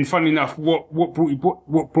then, funnily enough, what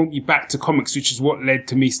brought you back to comics, which is what led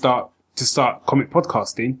to me start comic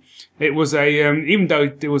podcasting. It was even though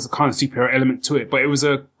there was a kind of superhero element to it, but it was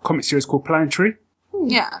a comic series called Planetary.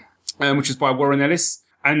 Yeah. Which was by Warren Ellis.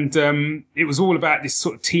 And, it was all about this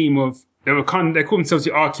sort of team of, they called themselves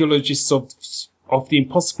the archaeologists of the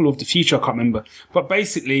impossible, of the future. I can't remember. But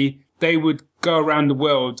basically, they would go around the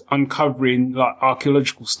world uncovering like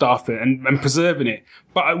archaeological stuff and preserving it.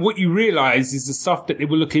 But what you realize is the stuff that they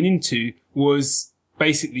were looking into was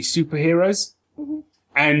basically superheroes.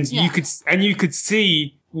 And you could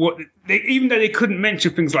see even though they couldn't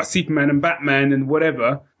mention things like Superman and Batman and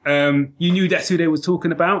whatever, you knew that's who they were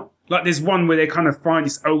talking about. Like there's one where they kind of find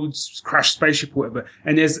this old crashed spaceship or whatever,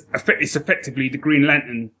 and it's effectively the Green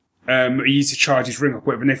Lantern, he used to charge his ring up,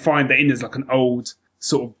 whatever, and they find that in there's like an old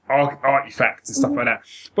sort of artifacts and stuff like that.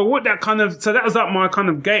 But what that so that was like my kind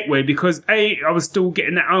of gateway, because I was still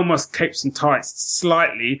getting that almost capes and tights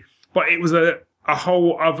slightly, but it was a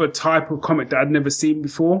whole other type of comic that I'd never seen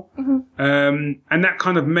before. And that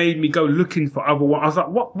kind of made me go looking for other ones. I was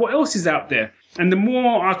like, what else is out there? And the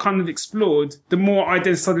more I kind of explored, the more I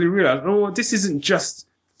then suddenly realized, this isn't just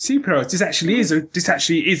superheroes. This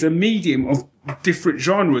actually is a medium of different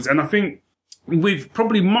genres. And I think with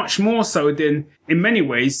probably much more so than in many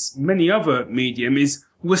ways, many other medium is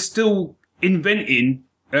we're still inventing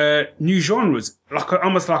new genres,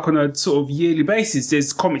 almost like on a sort of yearly basis.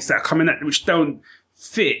 There's comics that are coming out which don't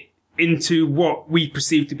fit into what we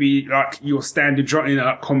perceive to be like your standard genre,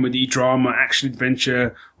 like comedy, drama, action,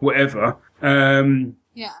 adventure, whatever.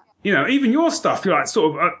 Even your stuff, you're like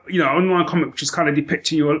sort of, online comic, which is kind of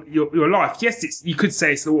depicting your life. Yes, you could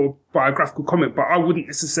say it's a autobiographical comic, but I wouldn't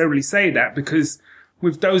necessarily say that, because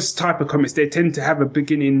with those type of comics, they tend to have a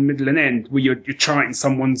beginning, middle, and end where you're charting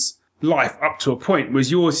someone's life up to a point, whereas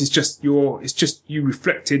yours is just you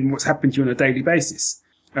reflecting what's happened to you on a daily basis.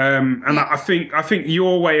 I think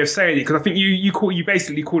your way of saying it, because I think you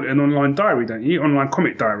basically call it an online diary, don't you? Online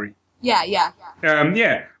comic diary. Yeah.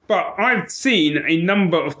 But I've seen a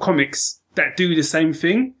number of comics that do the same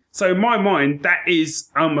thing. So in my mind, that is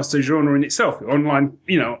almost a genre in itself. Online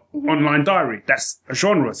diary. That's a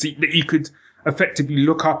genre that you could effectively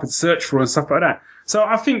look up and search for and stuff like that. So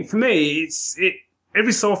I think for me,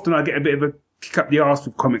 every so often I get a bit of a kick up the arse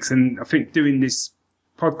with comics, and I think doing this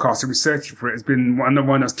podcast and researching for it has been another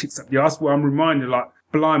one that's kicked up the arse, where I'm reminded, like,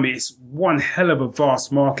 blimey, it's one hell of a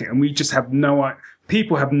vast market, and we just have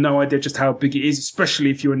people have no idea just how big it is,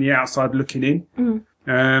 especially if you're on the outside looking in.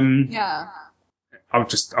 I'll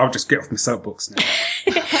just get off my soapbox now.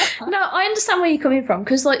 No, I understand where you're coming from,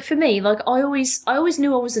 because, like, for me, like, I always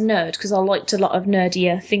knew I was a nerd, because I liked a lot of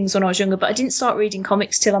nerdier things when I was younger, but I didn't start reading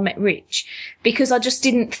comics till I met Rich, because I just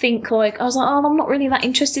didn't think, like, I was like, I'm not really that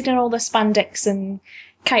interested in all the spandex and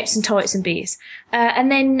Capes and Tights and Beers.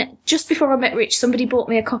 And then just before I met Rich, somebody bought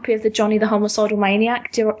me a copy of the Johnny the Homicidal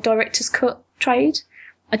Maniac director's cut trade.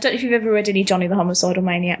 I don't know if you've ever read any Johnny the Homicidal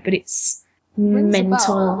Maniac, but it's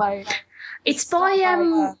mental. It's by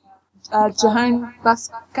Johann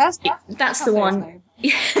Vasquez. That's the one.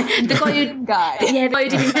 The guy who did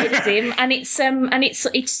Invaders him, and it's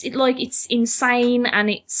insane and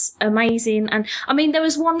it's amazing. And I mean, there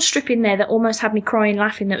was one strip in there that almost had me crying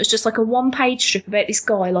laughing. That was just like a 1-page strip about this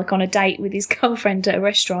guy like on a date with his girlfriend at a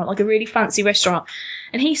restaurant, like a really fancy restaurant,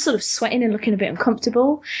 and he's sort of sweating and looking a bit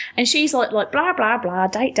uncomfortable, and she's like blah blah blah,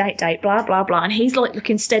 date blah blah blah, and he's like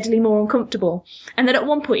looking steadily more uncomfortable. And then at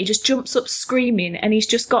one point he just jumps up screaming, and he's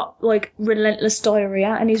just got like relentless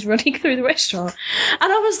diarrhea, and he's running through the restaurant. And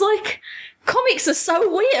I was like, comics are so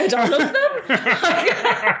weird. I love them.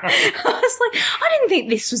 I was like, I didn't think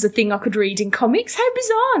this was a thing I could read in comics. How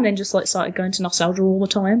bizarre. And then just like started going to nostalgia all the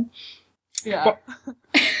time. Yeah.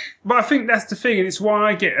 But I think that's the thing, and it's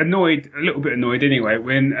why I get annoyed, a little bit annoyed anyway,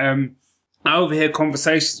 when I overhear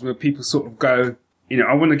conversations where people sort of go, you know,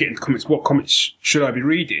 I want to get into comics. What comics should I be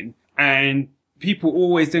reading? And people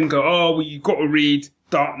always then go, oh, well, you've got to read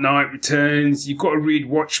Dark Knight Returns, you've got to read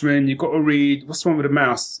Watchmen, you've got to read, what's the one with the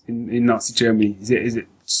mouse in Nazi Germany? Is it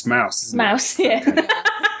just Mouse? Isn't Mouse, it? Yeah.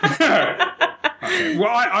 Okay. Well,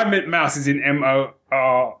 I meant mouse as in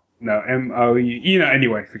M-O-U, you know,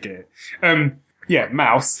 anyway, forget it. Yeah,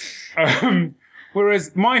 mouse.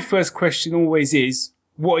 Whereas my first question always is,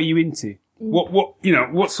 what are you into?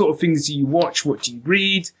 What sort of things do you watch? What do you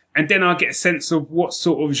read? And then I get a sense of what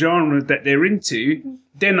sort of genre that they're into.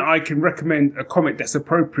 Then I can recommend a comic that's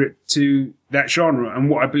appropriate to that genre and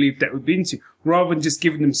what I believe that would be into, rather than just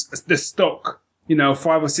giving them the stock, 5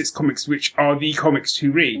 or 6 comics which are the comics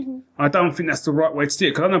to read. I don't think that's the right way to do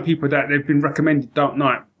it, because I know people that they've been recommended Dark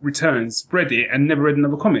Knight Returns, read it, and never read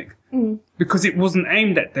another comic. Because it wasn't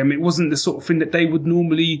aimed at them. It wasn't the sort of thing that they would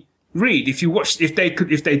normally read. If they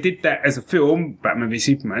did that as a film, Batman v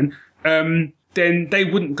Superman, then they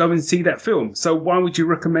wouldn't go and see that film. So why would you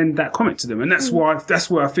recommend that comic to them? And that's where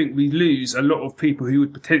I think we lose a lot of people who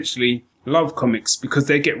would potentially love comics, because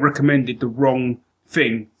they get recommended the wrong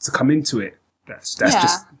thing to come into it.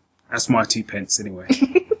 That's my 2 pence anyway.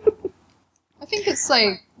 I think it's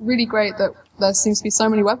like really great that there seems to be so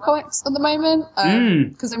many webcomics at the moment.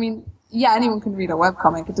 Because anyone can read a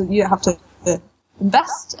webcomic. You don't have to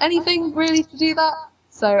invest anything really to do that.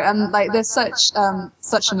 So, there's such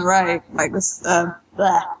an array, like this,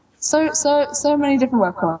 so many different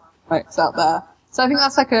webcomics out there. So I think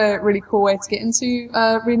that's like a really cool way to get into,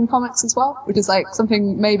 reading comics as well, which is like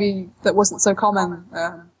something maybe that wasn't so common.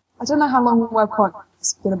 I don't know how long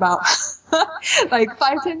webcomics have been about, like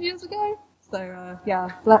 5-10 years ago. So,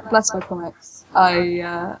 bless webcomics.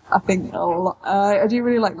 I think I do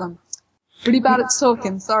really like them. Really bad at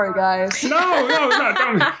talking, sorry guys.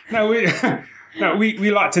 No,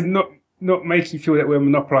 we like to not make you feel that we're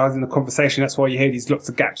monopolising the conversation. That's why you hear these lots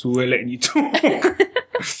of gaps where we're letting you talk.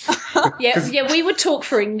 Yeah, we would talk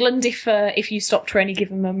for England if you stopped for any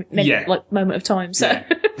given moment of time. So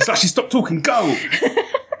it's actually stop talking, go.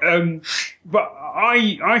 But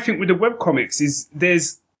I think with the webcomics it's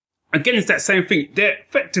that same thing.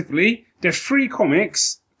 They're free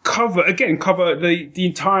comics, cover the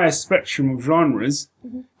entire spectrum of genres.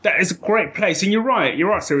 That is a great place. And you're right,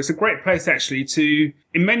 Sarah. It's a great place actually to,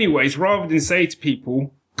 in many ways, rather than say to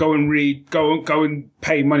people, go and read, go and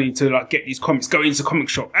pay money to like get these comics, go into a comic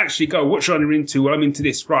shop. Actually go, what genre are you into? Well, I'm into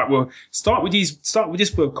this. Right, well, start with this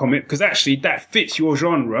webcomic, because actually that fits your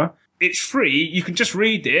genre. It's free. You can just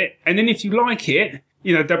read it. And then if you like it,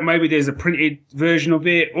 that maybe there's a printed version of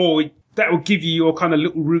it, or that will give you your kind of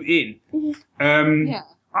little route in.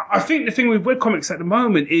 I think the thing with webcomics at the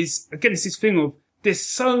moment is, again, it's this thing of, there's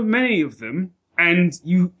so many of them, and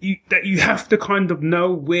you have to kind of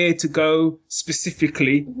know where to go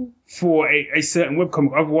specifically for a certain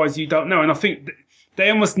webcomic. Otherwise, you don't know. And I think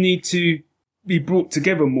they almost need to be brought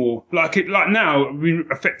together more. Like now,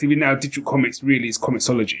 effectively now, digital comics really is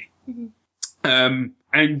Comixology. And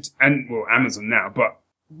Amazon now, but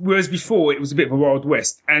whereas before it was a bit of a Wild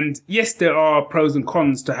West. And yes, there are pros and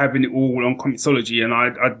cons to having it all on Comixology, and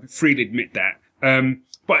I'd freely admit that.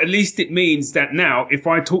 But at least it means that now, if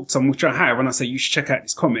I talk to someone, which I have, and I say, you should check out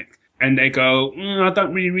this comic, and they go, I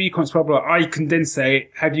don't really read comics, blah, blah, I can then say,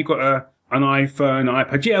 have you got an iPhone,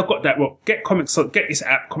 iPad? Yeah, I've got that. Well, get this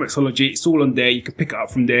app, Comixology. It's all on there. You can pick it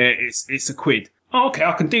up from there. It's £1. Oh, okay,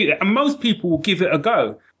 I can do that. And most people will give it a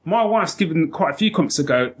go. My wife's given quite a few comics a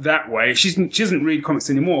go that way. She doesn't read comics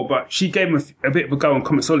anymore, but she gave them a bit of a go on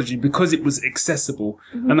Comixology because it was accessible.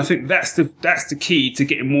 And I think that's the key to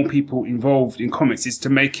getting more people involved in comics, is to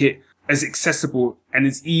make it as accessible and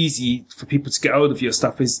as easy for people to get hold of your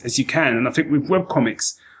stuff as you can. And I think with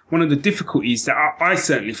webcomics, one of the difficulties that I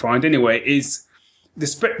certainly find anyway is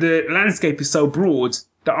the landscape is so broad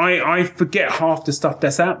that I forget half the stuff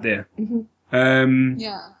that's out there.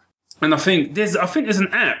 Yeah. And I think there's an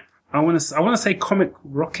app. I want to say Comic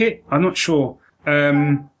Rocket. I'm not sure. I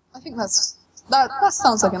think that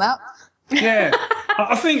sounds like an app. Yeah,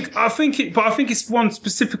 I think it's one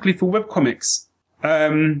specifically for webcomics.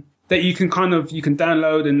 That you can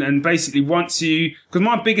download and basically because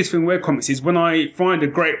my biggest thing with webcomics is when I find a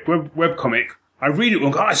great webcomic, I read it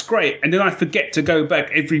and go, oh, it's great. And then I forget to go back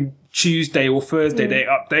every Tuesday or Thursday that it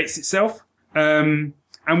updates itself.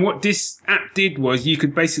 And what this app did was you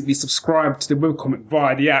could basically subscribe to the webcomic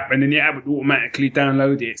via the app, and then the app would automatically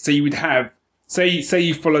download it. So you would have, say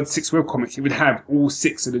you followed 6 webcomics, you would have all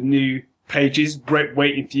 6 of the new pages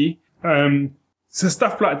waiting for you. So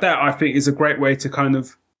stuff like that, I think, is a great way to kind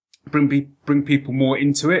of bring people more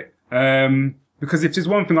into it. Because if there's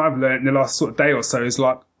one thing I've learned in the last sort of day or so is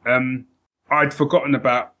like, I'd forgotten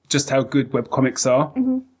about just how good webcomics are.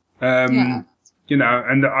 You know,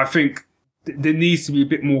 and I think there needs to be a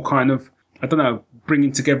bit more kind of, I don't know,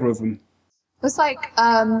 bringing together of them. It's like,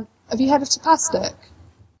 have you heard of Tapastic?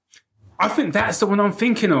 I think that's the one I'm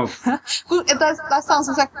thinking of. Well, that sounds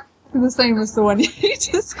exactly the same as the one you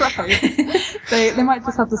described. They might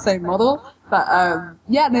just have the same model, but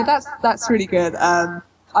yeah, no, that's really good. I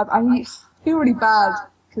feel really bad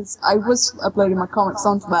because I was uploading my comics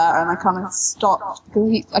onto there and I kind of stopped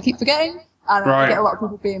because I keep forgetting. And I get a lot of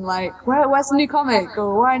people being like, where's the new comic?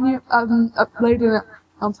 Or why aren't you uploading it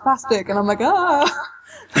onto Plastic? And I'm like,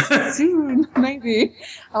 soon, maybe.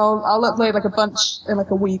 I'll upload like a bunch in like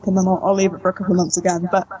a week and then I'll leave it for a couple of months again.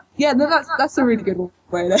 But yeah, no, that's a really good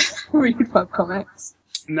way to read webcomics.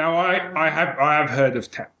 Now, I have heard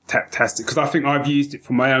of Taptastic because I think I've used it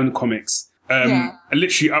for my own comics. I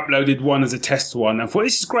literally uploaded one as a test one. I thought,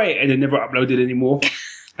 this is great, and then never uploaded anymore.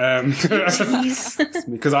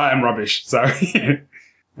 Because I am rubbish. So,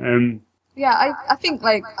 yeah, I think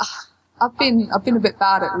like I've been a bit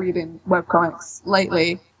bad at reading webcomics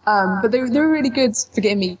lately. But they were really good for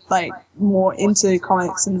getting me like more into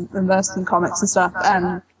comics and invested in comics and stuff.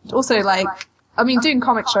 And also like, I mean, doing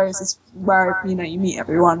comic shows is where, you know, you meet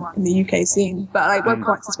everyone in the UK scene. But like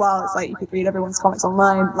webcomics as well, it's like you could read everyone's comics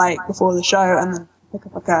online like before the show and then pick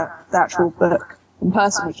up like the actual book in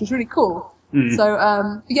person, which was really cool.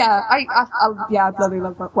 So, yeah, I'd bloody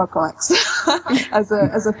love webcomics as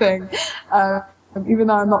a thing. Even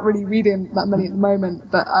though I'm not really reading that many at the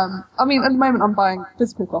moment, but, I mean, at the moment I'm buying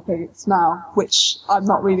physical copies now, which I'm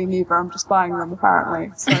not reading either, I'm just buying them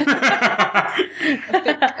apparently. So, a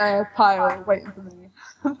thick, pile waiting for me.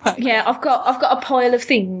 Yeah, I've got a pile of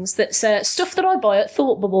things that's stuff that I buy at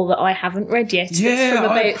Thought Bubble that I haven't read yet. Yeah,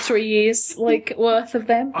 from about 3 years worth of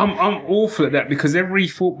them. I'm awful at that because every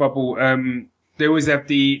Thought Bubble, they always have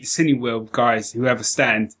the Cineworld guys who have a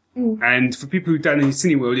stand. And for people who don't know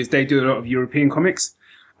Cineworld, is they do a lot of European comics.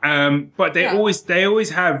 But they always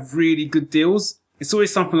have really good deals. It's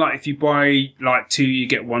always something like if you buy like 2, you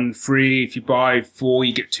get 1 free. If you buy 4,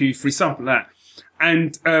 you get 2 free, something like that.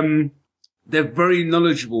 And they're very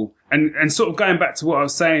knowledgeable. And sort of going back to what I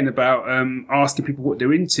was saying about asking people what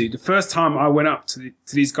they're into. The first time I went up to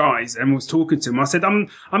these guys and was talking to them, I said, I'm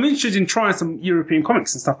interested in trying some European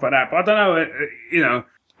comics and stuff like that, but I don't know,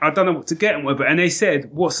 I don't know what to get them with it. And they said,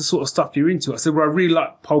 what's the sort of stuff you're into? I said, well, I really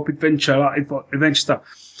like pulp adventure, I like adventure stuff.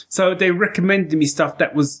 So they recommended me stuff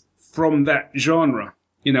that was from that genre,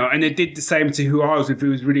 you know, and they did the same to who I was with, who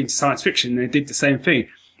was really into science fiction. They did the same thing.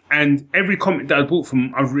 And every comic that I bought from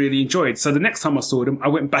them, I really enjoyed. So the next time I saw them, I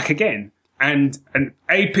went back again and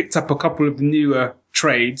picked up a couple of the newer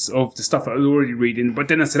trades of the stuff that I was already reading. But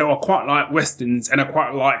then I said, I quite like Westerns and I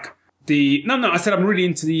quite like I said, I'm really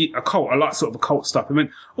into the occult. I like sort of occult stuff. I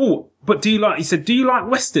went, but he said, do you like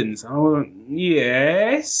Westerns? I went,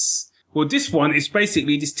 yes. Well, this one is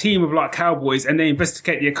basically this team of like cowboys and they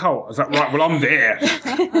investigate the occult. I was like, right, well, I'm there.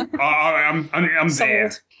 I'm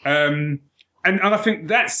there. And I think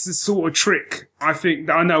that's the sort of trick I think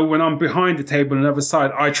that I know when I'm behind the table on the other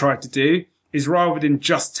side, I try to do is rather than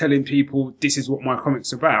just telling people this is what my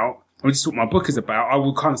comic's about or this is what my book is about, I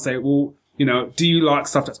will kind of say, well, you know, do you like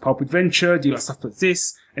stuff that's pulp adventure? Do you like stuff like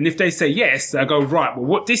this? And if they say yes, I go, right, well,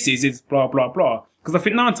 what this is blah, blah, blah. Because I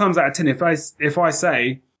think 9 times out of 10, if I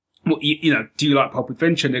say, well, you know, do you like pulp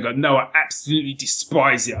adventure? And they go, no, I absolutely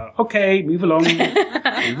despise it. Okay, move along. Move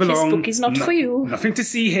along. This book is not for you. Nothing to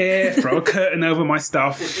see here. Throw a curtain over my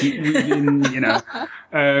stuff. Keep moving, you know.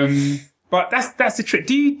 But that's the trick.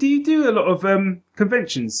 Do you do a lot of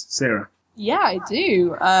conventions, Sarah? Yeah, I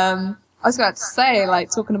do. I was about to say,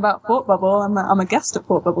 like, talking about Thought Bubble, I'm a guest at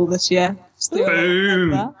Thought Bubble this year. Just doing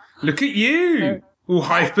Boom! Look at you! All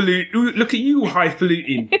highfalutin. Look at you, all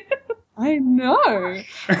highfalutin. I know.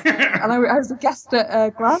 And I was a guest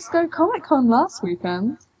at Glasgow Comic Con last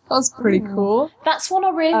weekend. That was pretty cool. That's one I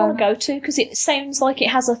really want to go to because it sounds like it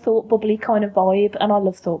has a Thought Bubbly kind of vibe, and I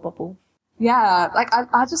love Thought Bubble. Yeah, like I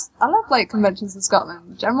love like conventions in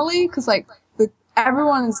Scotland generally because like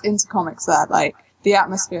everyone is into comics there. Like the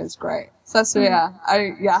atmosphere is great. So yeah.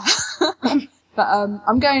 But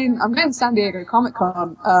I'm going to San Diego Comic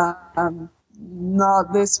Con.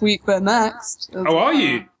 Not this week, but next. Oh, are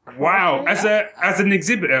you? Wow. As an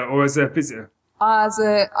exhibitor or as a visitor?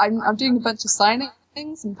 I'm doing a bunch of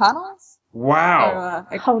signings and panels. Wow.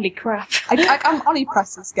 So, Holy crap. I'm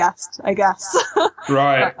Onipress's guest, I guess.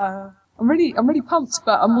 Right. But, I'm really pumped,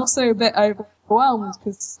 but I'm also a bit overwhelmed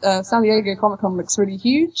because San Diego Comic Con looks really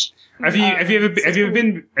huge. Have you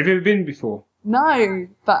ever been before? No,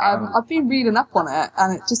 but I've been reading up on it,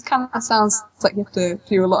 and it just kind of sounds like you have to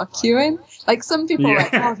do a lot of queuing. Like some people are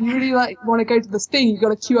like, oh, if you really like want to go to this thing, you got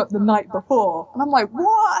to queue up the night before, and I'm like,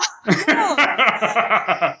 what?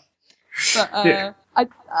 But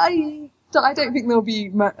I don't think there'll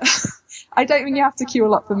be I don't think you have to queue a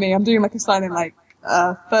lot for me. I'm doing like a signing like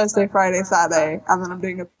Thursday, Friday, Saturday, and then I'm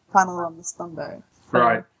doing a panel on the Sunday. So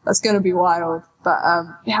right. That's going to be wild. But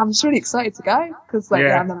yeah, I'm just really excited to go because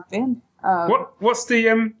I've never been. What's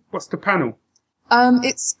the panel? I think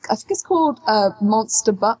it's called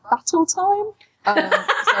Monster Battle Time.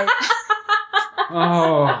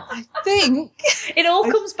 I think it all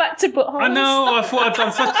comes back to buttholes. I know. I thought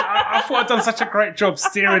I'd done such a great job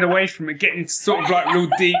steering away from it, getting sort of like real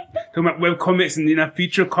deep, talking about web comics and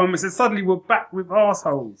future comics, and suddenly we're back with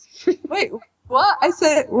arseholes. Wait, what? I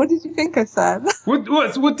said. What did you think I said?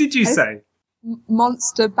 What did you say?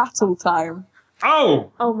 Monster Battle Time.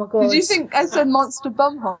 Oh my god! Did you think I said Monster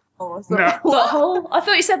Bumhole? No. Butthole? I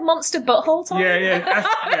thought you said Monster Butthole Time.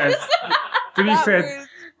 Yeah. To be fair.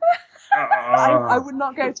 I would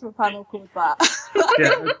not go to a panel called that.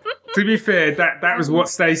 Yeah. To be fair, that was what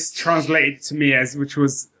Stace translated to me as, which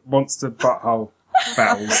was Monster Butthole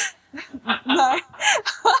Battles. No.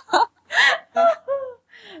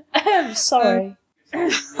 Sorry.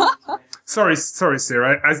 Sorry,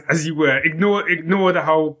 Sarah. As you were, ignore the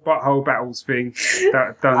whole butthole battles thing.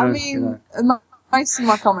 Most of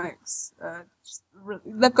my comics,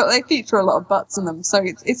 they feature a lot of butts in them, so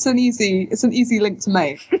it's an easy link to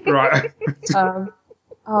make. Right.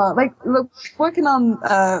 Working on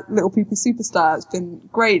Little Poopy Superstar has been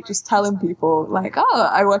great. Just telling people like, oh,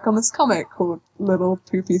 I work on this comic called Little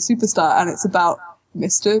Poopy Superstar, and it's about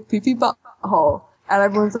Mr. Poopy Butthole, and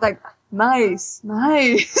everyone's like, nice.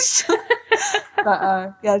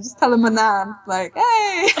 But just tell them my nan, like,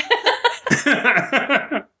 hey.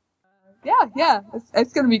 Yeah,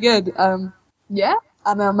 it's gonna be good. And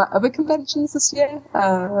I'm at other conventions this year.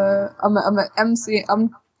 I'm at MC.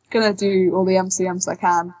 I'm gonna do all the MCMs I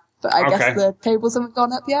can, but I guess the tables haven't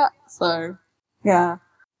gone up yet. So, yeah.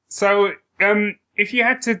 So, if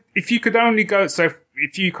you could only go, so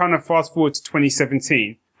if you kind of fast forward to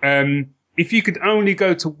 2017, if you could only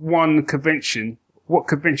go to one convention, what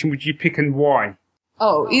convention would you pick and why?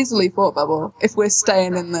 Oh, easily Thought Bubble, if we're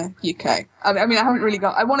staying in the UK. I mean, I haven't really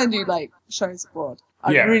I want to do, like, shows abroad.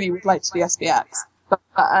 I really would like to do SBX. But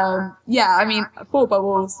I mean, Thought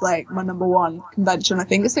Bubble is, like, my number one convention, I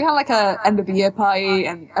think. It's kind of like a end-of-the-year party,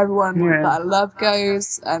 and everyone that I love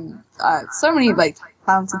goes, and so many, like,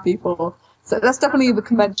 talented people. So that's definitely the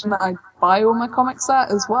convention that I buy all my comics at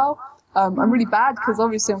as well. I'm really bad, because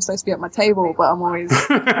obviously I'm supposed to be at my table, but I'm always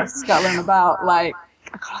scuttling about, like,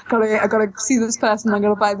 I gotta see this person, I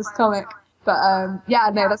gotta buy this comic. But,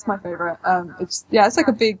 that's my favorite. It's like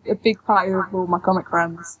a big party with all my comic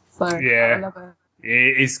friends. So, I love it.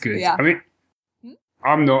 It is good. Yeah. I mean,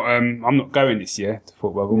 I'm not going this year to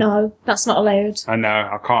Thought Bubble. No, that's not allowed. I know,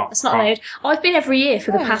 I can't. That's not allowed. I've been every year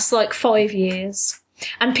for the past, 5 years.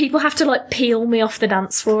 And people have to, peel me off the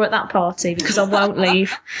dance floor at that party because I won't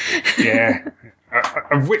leave. Yeah.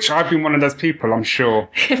 Of which I've been one of those people, I'm sure.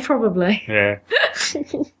 Probably. Yeah.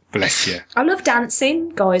 Bless you. I love dancing,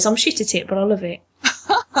 guys. I'm shit at it, but I love it.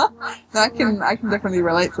 No, I can definitely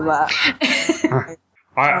relate to that.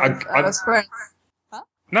 I was friends. Huh?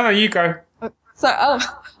 No, you go. So,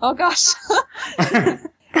 oh gosh. I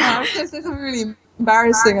was going to say something really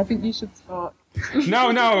embarrassing. I think you should talk.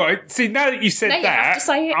 No. See, now that you said you that, have to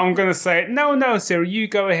say it. I'm going to say it. No, Sarah, you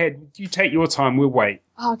go ahead. You take your time. We'll wait.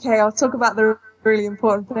 Okay, I'll talk about the really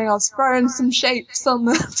important thing. I was throwing some shapes on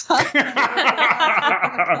the time.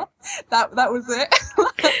 that was it.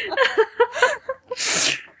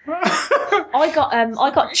 I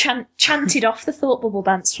got chanted off the Thought Bubble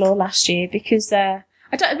dance floor last year because I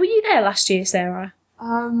don't. Were you there last year, Sarah?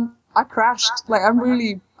 I crashed. Like, I'm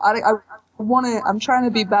trying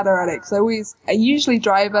to be better at it because I usually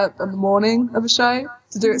drive up in the morning of a show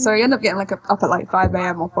to do it. So I end up getting like up at like 5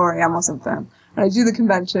 a.m. or 4 a.m. or something. And I do the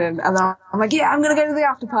convention and then I'm like, yeah, I'm going to go to the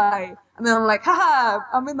after party. And then I'm like, haha,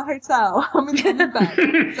 I'm in the hotel. I'm in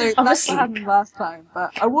bed. So that's what happened last time.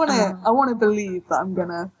 But I want to believe that I'm going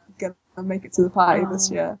to make it to the party this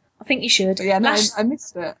year. I think you should. But yeah, no, I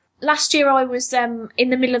missed it. Last year I was in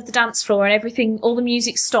the middle of the dance floor and all the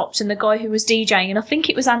music stopped and the guy who was DJing, and I think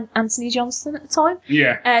it was Anthony Johnson at the time,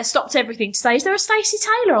 stopped everything to say, is there a Stacey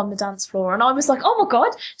Taylor on the dance floor? And I was like, oh my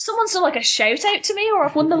God, someone's done like a shout out to me or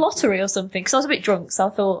I've won the lottery or something, because I was a bit drunk, so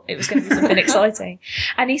I thought it was going to be something exciting.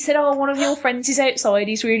 And he said, oh, one of your friends is outside,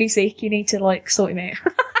 he's really sick, you need to like sort him out.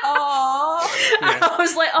 Aww. I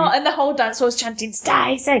was like, oh, and the whole dance I was chanting,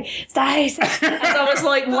 Stacey, Stacey. And I was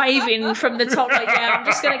like waving from the top, like, yeah, I'm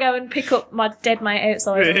just going to go and pick up my dead mate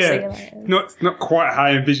outside and see you later. Not quite how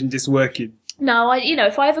I envisioned this working. No,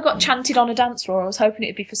 if I ever got chanted on a dance floor, I was hoping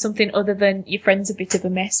it'd be for something other than your friend's a bit of a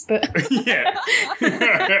mess, but... Yeah.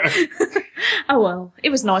 Oh well, it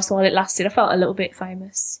was nice while it lasted. I felt a little bit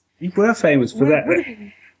famous. You were famous for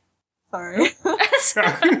that. Sorry.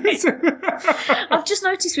 I've just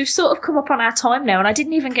noticed we've sort of come up on our time now, and I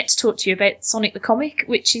didn't even get to talk to you about Sonic the Comic,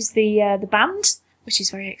 which is the band, which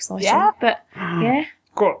is very exciting. Yeah. But, yeah.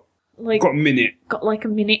 Got a minute. Got like a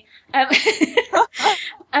minute. Well,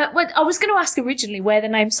 I was going to ask originally where the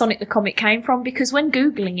name Sonic the Comic came from, because when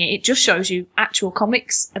Googling it, it just shows you actual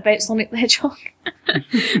comics about Sonic the Hedgehog.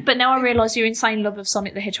 But now I realise your insane love of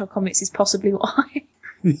Sonic the Hedgehog comics is possibly why.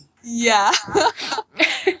 Yeah.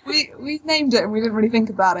 we named it and we didn't really think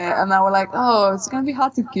about it, and now we're like, oh, it's going to be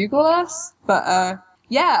hard to Google us. But,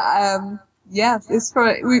 it's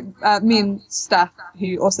for, me and Steph,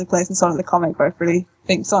 who also plays in Sonic the Comic, both really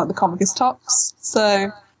think Sonic the Comic is tops.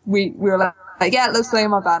 So we were like, yeah, let's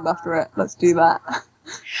name our band after it. Let's do that.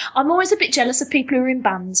 I'm always a bit jealous of people who are in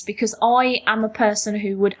bands, because I am a person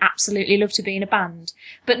who would absolutely love to be in a band.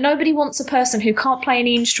 But nobody wants a person who can't play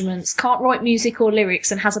any instruments, can't write music or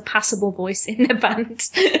lyrics, and has a passable voice in their band.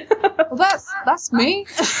 Well, that's me.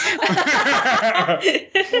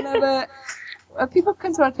 People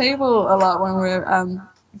come to our table a lot when we're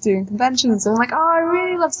doing conventions, and I'm like, oh, I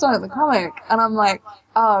really love Sonic the Comic. And I'm like,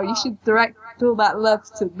 oh, you should direct all that love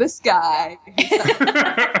to this guy.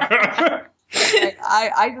 Like,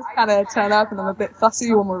 I just kind of turn up and I'm a bit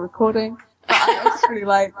fussy when we're recording. But I just really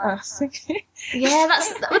like singing. Yeah, that's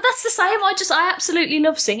the same. I absolutely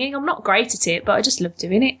love singing. I'm not great at it, but I just love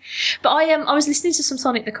doing it. But I was listening to some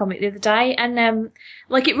Sonic the Comic the other day, and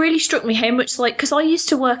it really struck me how much, because I used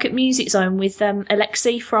to work at Music Zone with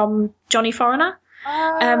Alexi from Johnny Foreigner.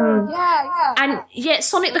 Yeah. And yeah,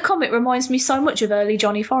 Sonic the Comic reminds me so much of early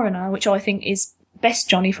Johnny Foreigner, which I think is best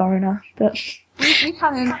Johnny Foreigner. But we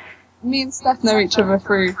kind of. Me and Steph know each other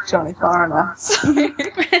through Johnny Foreigner. So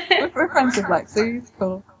we're friends with Lexi. It's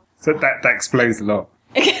cool. So that explains a lot.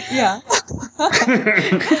 Yeah.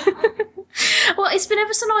 Well, it's been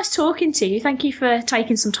ever so nice talking to you. Thank you for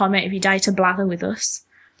taking some time out of your day to blather with us.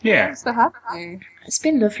 Yeah. Thanks for having me. It's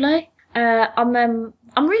been lovely. I'm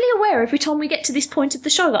really aware every time we get to this point of the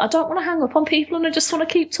show that I don't want to hang up on people and I just want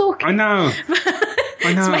to keep talking. I know.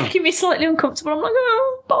 It's making me slightly uncomfortable. I'm like,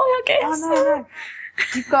 oh, bye, I guess. Oh, no.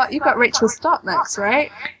 You've got Rachel Stott next,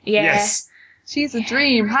 right? Yeah. Yes. She's a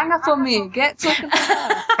dream. Hang up on me. Get talking to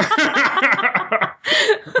her.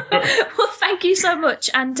 Well, thank you so much,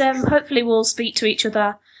 and hopefully we'll speak to each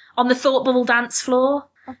other on the Thought Bubble dance floor.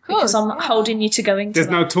 Of course. Because I'm holding you to going to There's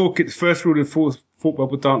that. no talking. The first rule of the Thought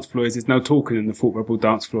Bubble dance floor is there's no talking in the Thought Bubble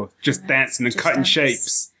dance floor. Just dancing and Just cutting dance.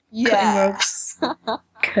 shapes. Yeah.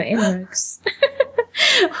 Cutting rugs.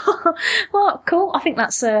 Well, cool. I think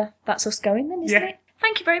that's us going then, isn't it?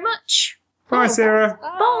 Thank you very much. Bye, Sarah.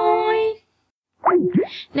 Bye.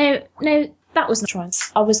 Now, that was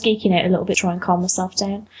I was geeking out a little bit, trying to calm myself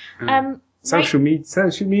down. Social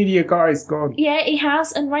media guy's gone. Yeah, he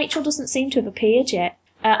has, and Rachel doesn't seem to have appeared yet.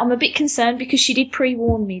 I'm a bit concerned because she did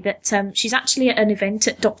pre-warn me that she's actually at an event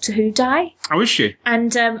at Doctor Who Day. Oh, is she?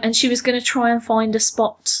 And she was going to try and find a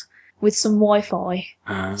spot with some Wi-Fi.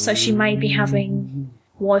 So she may be having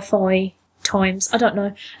Wi-Fi times. I don't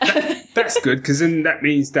know. That's good, because then that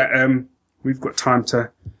means that we've got time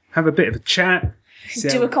to have a bit of a chat.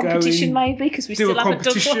 Do a competition maybe, because we still haven't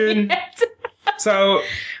done one yet. So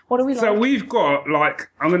what do we So like? we've got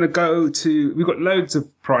we've got loads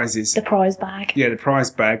of prizes. The prize bag. Yeah, the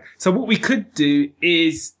prize bag. So what we could do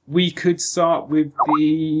is we could start with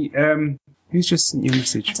the who's just sent you a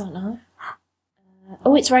message? I don't know.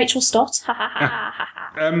 Oh, it's Rachel Stott. Ha ha ha ha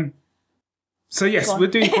ha. So yes, Go on. we're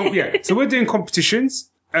doing so we're doing competitions.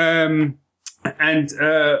 And what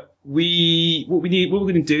we're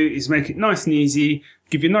going to do is make it nice and easy.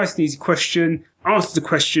 Give you a nice and easy question. Answer the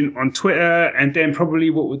question on Twitter, and then probably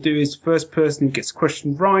what we'll do is the first person who gets the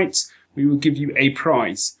question right, we will give you a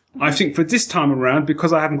prize. I think for this time around,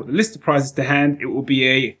 because I haven't got the list of prizes to hand, it will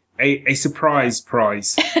be a surprise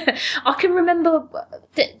prize. I can remember.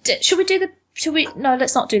 Should we do the? Should we? No,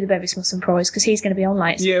 let's not do the Bevis Musson prize because he's going to be on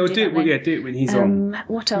late. So Yeah, we'll do do that it. Well, then. yeah, do it when he's on.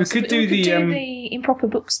 What else? could do the, the Improper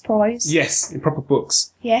Books prize. Yes, in proper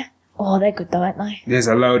books. Yeah. Oh, they're good though, aren't they? There's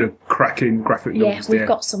a load of cracking graphic Yeah, novels we've there.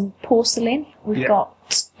 got some porcelain. We've Yeah. got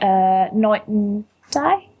Night and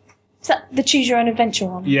Day. Is that the Choose Your Own Adventure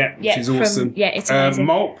one? Yeah, which is awesome. Yeah, it's amazing.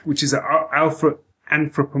 Mulp, which is an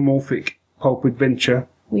anthropomorphic pulp adventure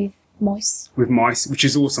With mice. with mice, which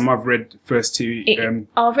is awesome. I've read the first two.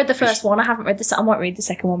 I've read the first one. I haven't read I might read the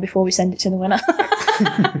second one before we send it to the winner.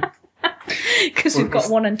 Because we've got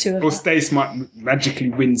 1 and 2 of or them. Stace might magically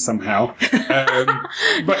win somehow.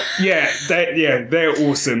 But yeah, they're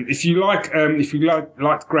awesome. If you liked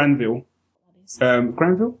Granville,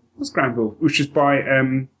 Granville? What's Granville? Which is by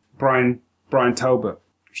Brian Talbot,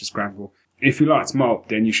 which is Granville. If you liked Mulp,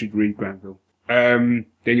 then you should read Granville. Then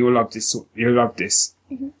you'll love this. You'll love this.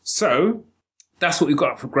 Mm-hmm. So that's what we've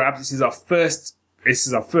got up for grabs. This is our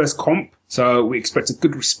first comp. So we expect a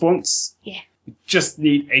good response. Yeah. We just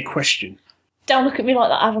need a question. Don't look at me like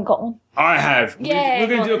that. I haven't got one. I have. Yeah, We're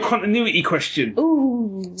going to go do a continuity question.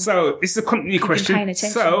 Ooh. So this is a continuity Keep question. paying attention.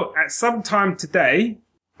 So at some time today,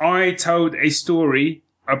 I told a story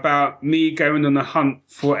about me going on a hunt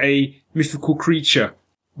for a mythical creature.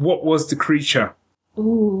 What was the creature?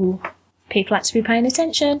 Ooh. People like to be paying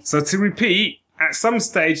attention. So to repeat, at some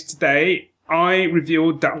stage today, I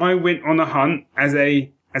revealed that I went on a hunt as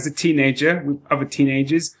a teenager with other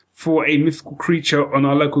teenagers for a mythical creature on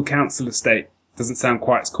our local council estate. Doesn't sound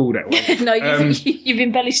quite as cool that way. No, you've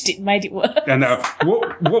embellished it and made it worse. I know.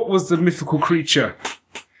 What was the mythical creature?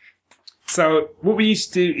 So what we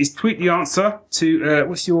used to do is tweet the answer to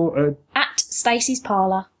what's your At Stacey's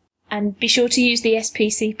Parlour. And be sure to use the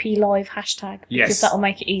SPCP Live hashtag. Yes. Because that'll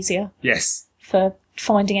make it easier yes. for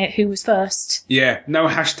finding out who was first. Yeah, no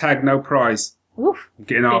hashtag, no prize. Oof. I'm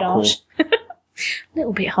getting Bit hardcore, harsh.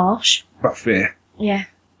 Little bit harsh. but fair. Yeah.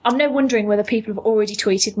 I'm now wondering whether people have already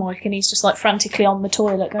tweeted Mike and he's just like frantically on the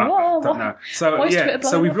toilet going, I oh, don't what? know. So Why is yeah, Twitter so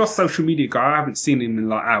blowing we've up? lost social media guy. I haven't seen him in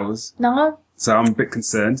like hours, No. so I'm a bit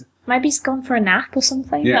concerned. Maybe he's gone for a nap or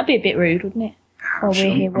something. Yeah. That'd be a bit rude, wouldn't it? While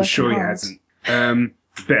we're here I'm sure he working hard. hasn't.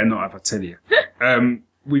 Better not have, I tell you.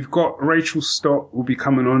 We've got Rachel Stott will be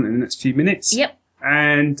coming on in the next few minutes. Yep.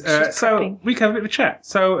 And She's so prepping. we can have a bit of a chat.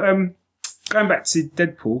 So going back to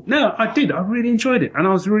Deadpool, no, I did. I really enjoyed it, and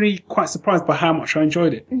I was really quite surprised by how much I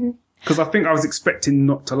enjoyed it. Because I think I was expecting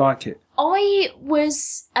not to like it. I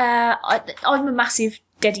was, I'm a massive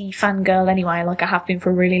Deddy fangirl anyway, like I have been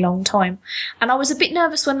for a really long time. And I was a bit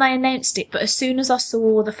nervous when they announced it, but as soon as I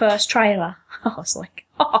saw the first trailer, I was like,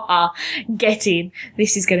 ha ha ha, get in.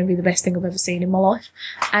 This is going to be the best thing I've ever seen in my life.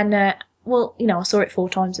 And, well, you know, I saw it 4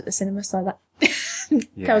 times at the cinema, so that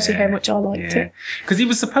tells you how much I liked it. Because they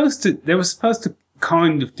were supposed to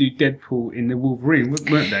kind of do Deadpool in the Wolverine,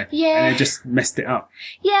 weren't they? Yeah. And they just messed it up.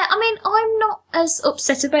 Yeah, I mean, I'm not as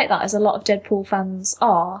upset about that as a lot of Deadpool fans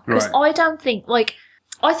are. Because Right. I don't think, like,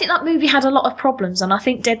 I think that movie had a lot of problems, and I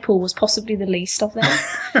think Deadpool was possibly the least of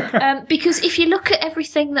them. Because if you look at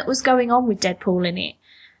everything that was going on with Deadpool in it,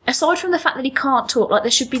 aside from the fact that he can't talk, like,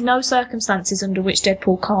 there should be no circumstances under which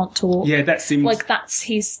Deadpool can't talk. Yeah, that seems... Like, that's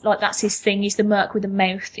his thing. He's the merc with the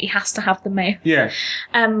mouth. He has to have the mouth. Yeah.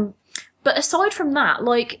 But aside from that,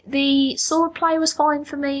 like, the sword play was fine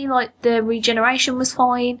for me, like, the regeneration was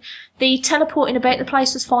fine, the teleporting about the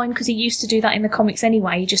place was fine, because he used to do that in the comics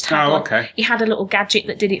anyway, he just had, he had a little gadget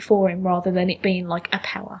that did it for him, rather than it being, like, a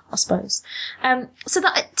power, I suppose. So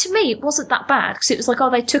that, to me, it wasn't that bad, because it was like,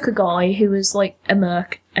 oh, they took a guy who was, like, a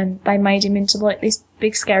merc, and they made him into, like, this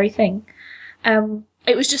big scary thing.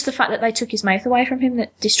 It was just the fact that they took his mouth away from him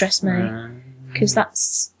that distressed me, because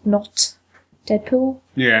that's not Deadpool.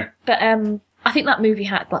 Yeah. But I think that movie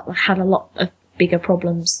had a lot of bigger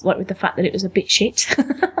problems, like with the fact that it was a bit shit.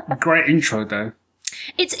 Great intro, though.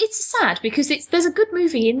 It's sad because there's a good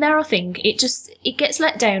movie in there. I think it gets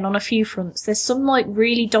let down on a few fronts. There's some like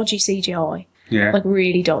really dodgy CGI, Yeah. like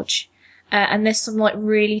really dodge, and there's some like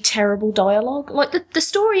really terrible dialogue. Like the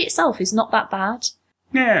story itself is not that bad,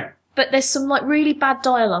 Yeah. but there's some like really bad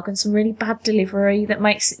dialogue and some really bad delivery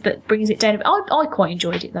that brings it down. I quite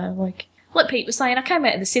enjoyed it though. Like Pete was saying, I came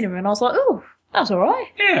out of the cinema and I was like, oh, That was all right.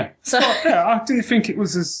 Yeah. So Yeah, I didn't think it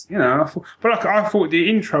was as, I thought the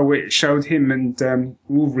intro where it showed him and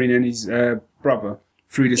Wolverine and his brother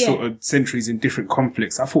through the sort of centuries in different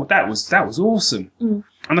conflicts. I thought that was awesome. Mm.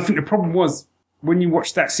 And I think the problem was when you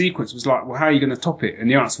watched that sequence was like, well, how are you going to top it? And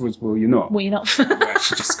the answer was, well, you're not. well, you're not. We're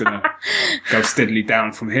actually just going to go steadily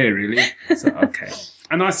down from here, really. So, okay.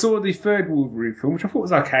 And I saw the third Wolverine film, which I thought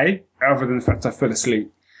was okay, other than the fact I fell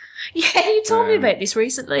asleep. Yeah, you told me about this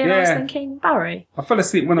recently, and I was yeah. thinking, Barry. I fell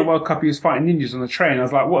asleep when I woke up. He was fighting ninjas on the train. I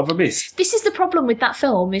was like, what have I missed? This is the problem with that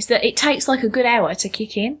film, is that it takes like a good hour to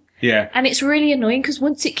kick in. Yeah. And it's really annoying because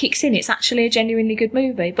once it kicks in, it's actually a genuinely good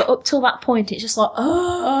movie. But up till that point, it's just like,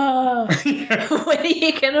 oh, when are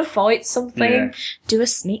you going to fight something? Yeah. Do a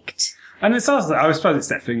sneaked. And it's also, I suppose it's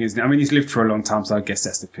that thing, isn't it? I mean, he's lived for a long time, so I guess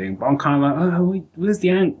that's the thing. But I'm kind of like, oh, what's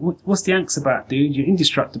the angst about, dude? You're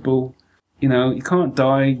indestructible. You know, you can't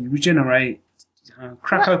die. You regenerate.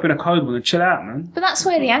 Crack open a cold one and chill out, man. But that's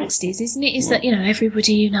where the angst is, isn't it? Is that,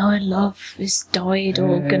 everybody you know and love has died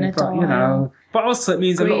or gonna but, die. But also it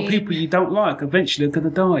means a lot of Green. people you don't like eventually are going to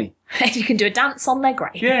die. And you can do a dance on their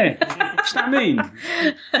grave. Yeah. Do you know what I mean?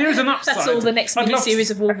 There is an upside. That's all the next I'd love mini-series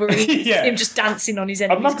to- of Wolverine. Yeah. Him just dancing on his I'd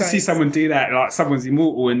enemy's love to see graves. someone do that, like someone's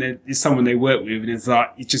immortal and there's someone they work with and it's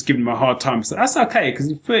like, you're just giving them a hard time. So that's okay, because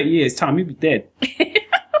in 30 years' time, you'll be dead.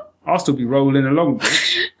 I'll still be rolling along,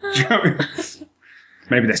 bitch. Do you know what I mean?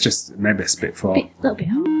 Maybe that's a bit far. A little bit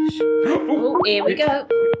harsh. Oh, here we go.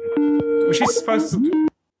 Was she supposed to...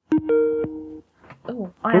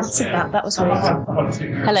 Oh, I answered that. That was weird. Hello.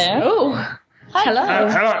 Oh, hello.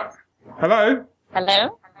 hello? Hello?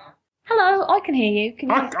 Hello. Hello, I can hear you. Can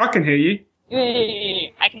you? I can hear you.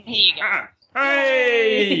 I can hear you guys.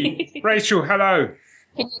 Hey! Rachel, hello.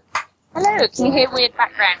 Hello. Can you hear weird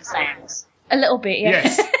background sounds? A little bit, yeah.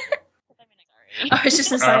 Yes. I was just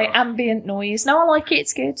going to say ambient noise. No, I like it.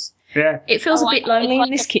 It's good. Yeah. It feels Oh, a bit it's lonely like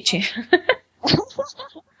in this kitchen.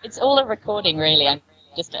 It's all a recording, really. I'm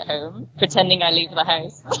just at home pretending I leave the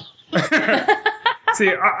house. See,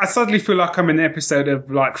 I suddenly feel like I'm in an episode of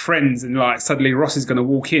like Friends, and like suddenly Ross is going to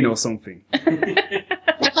walk in or something.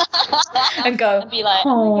 And go, And be like,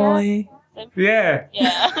 oh my hi. God. Yeah.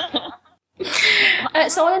 Yeah.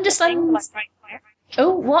 So I understand. Like right there.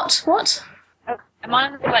 Oh, what? What? Oh, am I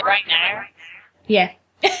on the like right now? Yeah.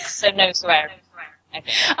 So no swearing. Okay.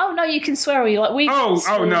 Oh no, you can swear all you like. We've Oh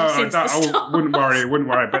sworn no, since the start. wouldn't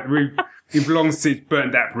worry. But we've long since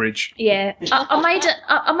burnt that bridge. Yeah,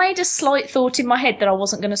 I made a slight thought in my head that I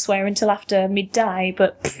wasn't going to swear until after midday,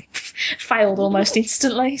 but failed almost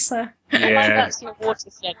instantly. So I like Yeah. that's your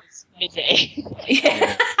watershed midday.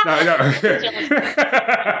 yeah, No.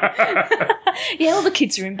 yeah. All the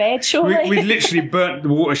kids are in bed, surely. we literally burnt the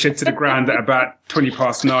watershed to the ground at about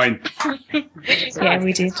 9:20. Which is Yeah, nice,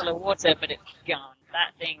 we 'cause did. It's full of water, but it's gone.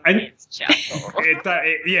 That thing And- is charcoal.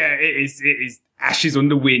 It is ashes on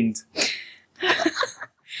the wind.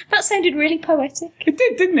 That sounded really poetic. It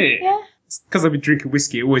did, didn't it? Yeah. Because I've been drinking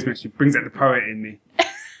whiskey, it always brings out the poet in me.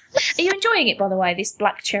 Are you enjoying it, by the way? This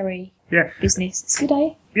black cherry Yeah. business. It's good,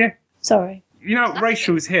 eh? Yeah. Sorry, You know,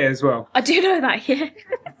 Rachel's here as well. I do know that. Yeah.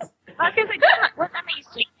 I was going to say, won't that make you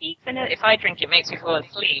sleepy? 'Cause I know if I drink, it makes me fall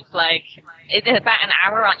asleep. Like, in about an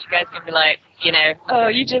hour, aren't you guys going to be like, oh,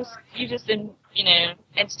 you just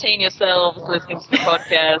entertain yourselves listening to the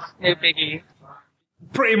podcast, no biggie.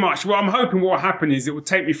 Pretty much. Well, I'm hoping what will happen is it will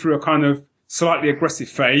take me through a kind of slightly aggressive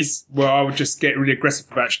phase where I will just get really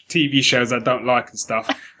aggressive about TV shows I don't like and stuff.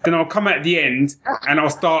 Then I'll come at the end and I'll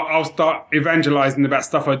start evangelizing about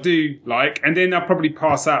stuff I do like, and then I'll probably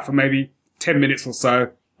pass out for maybe 10 minutes or so,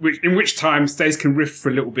 in which time Stace can riff for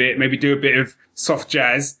a little bit, maybe do a bit of soft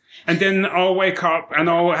jazz. And then I'll wake up and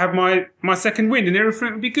I'll have my second wind and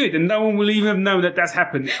everything will be good. And no one will even know that that's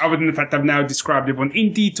happened, other than the fact I've now described everyone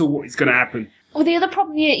in detail what is going to happen. Well, the other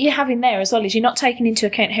problem you're having there as well is you're not taking into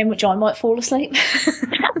account how much I might fall asleep.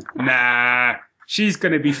 Nah, she's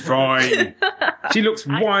going to be fine. She looks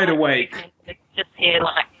wide awake. Just hear,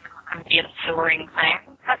 like, ambient soaring sound.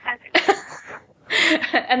 That sounds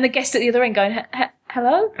good. And the guest at the other end going,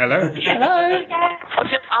 hello? Hello? Hello? Yeah.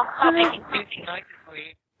 I'll start making soothing noises for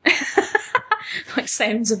you. Like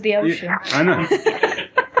sounds of the ocean. Yeah, I know.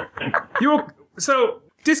 So,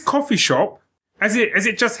 this coffee shop, has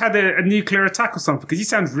it just had a nuclear attack or something? Because you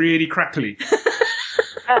sound really crackly.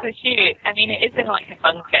 Oh, shoot. I mean, it is in, like, a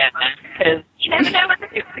bunker, because you never know when the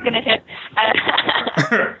nukes are going to hit.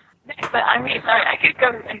 But I'm really sorry. I could go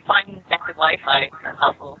and find better Wi-Fi. That's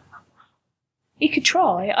helpful. You could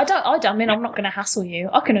try. I mean, I'm not going to hassle you.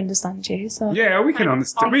 I can understand you, so. Yeah, we can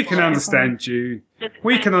understand. We can understand you.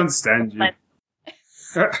 We can understand you.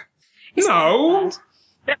 It's No.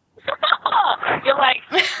 not You're like,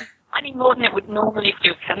 slightly more than it would normally if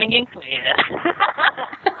you were coming in clear.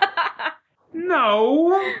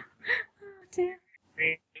 No. Oh, dear.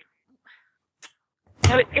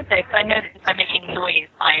 No, it's good though, because I know that if I'm making noise,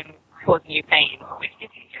 I'm causing you pain, which is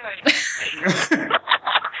good.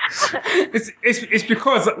 It's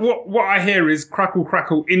because what I hear is crackle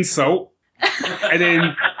crackle insult, and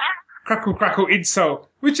then crackle crackle insult,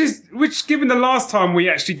 which given the last time we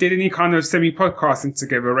actually did any kind of semi podcasting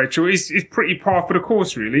together, Rachel, is pretty par for the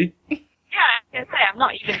course, really. Yeah, I was gonna say, I'm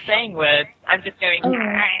not even saying words. I'm just going. Oh.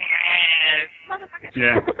 Motherfucker.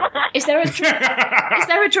 Yeah. Is there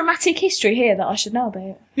a dramatic history here that I should know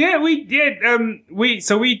about? Yeah,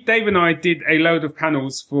 Dave and I did a load of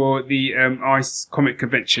panels for the ICE comic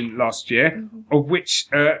convention last year, of which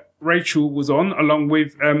Rachel was on, along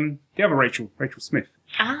with the other Rachel Smith.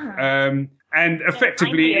 And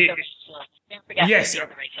effectively, Don't forget yes, the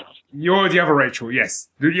other Rachel. you're the other Rachel. Yes,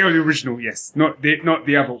 you're the original. Yes, not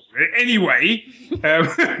the other. Anyway,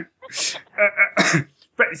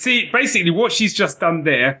 but see, basically, what she's just done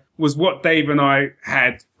there was what Dave and I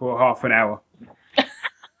had for half an hour.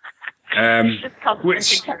 Just constant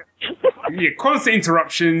Which- interruptions. Yeah, constant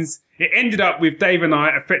interruptions. It ended up with Dave and I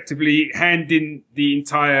effectively handing the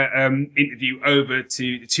entire interview over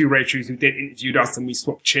to the two Rachels who then interviewed us, and we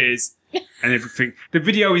swapped chairs and everything. The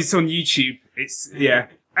video is on YouTube. Yeah.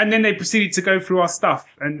 And then they proceeded to go through our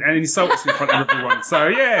stuff and insult us in front of everyone. So,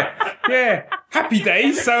 yeah. Happy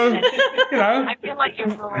days. So, you know. I feel like you're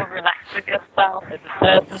more relaxed with yourself as a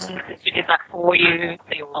person since we did that for you.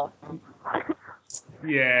 So you're welcome.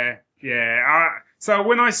 Yeah. So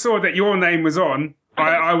when I saw that your name was on,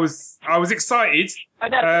 I was excited. I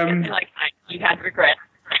know, like you had regret.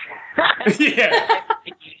 Yeah. A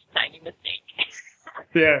huge tiny mistake.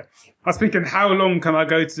 Yeah. I was thinking, how long can I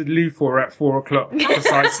go to the loo for at 4:00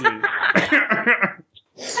 precisely?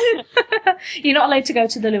 You're not allowed to go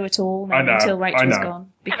to the loo at all now I know, until Rachel's I know.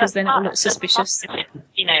 gone, because then it will look suspicious.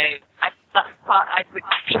 You know, that's part I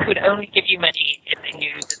think would only give you money if they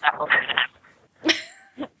knew that wasn't going to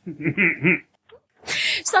happen.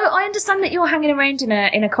 So I understand that you're hanging around in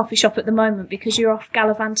a coffee shop at the moment because you're off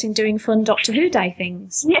gallivanting doing fun Doctor Who Day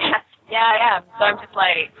things. Yeah, I am. So I'm just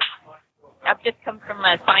like, I've just come from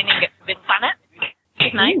signing at Forbidden Planet.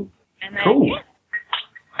 It's nice. And then, Cool. yeah.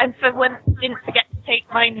 And for once, didn't forget to take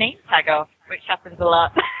my name tag off, which happens a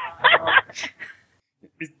lot.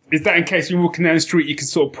 Is that in case you're walking down the street, you can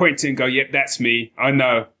sort of point to it and go, yep, that's me. I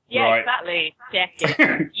know. Yeah, right. exactly. Check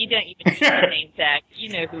it. You don't even need a name tag. You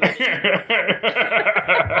know who it is.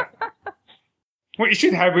 What you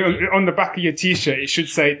should have on the back of your T-shirt, it should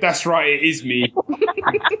say, that's right, it is me.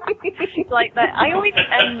 Like that. I always,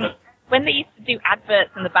 when they used to do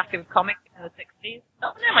adverts in the back of comics in the 60s.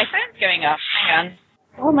 Oh no, my phone's going off. Hang on.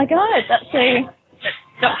 Oh my god, that's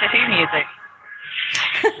Doctor Who music.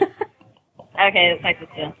 Okay, that's my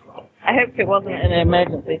sister. I hope it wasn't an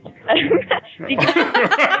emergency.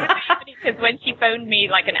 Because when she phoned me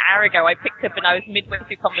like an hour ago, I picked up and I was midway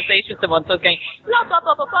through conversation with someone, so I was going, blah, blah,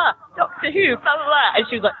 blah, blah, blah, Doctor Who, blah, blah, blah. And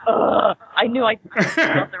she was like, ugh, I knew I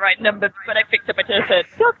got the right number, but I picked up and just said,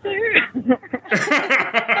 Doctor Who.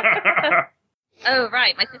 Oh,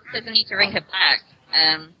 right, my sister says I need to ring her back.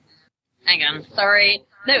 Hang on, sorry.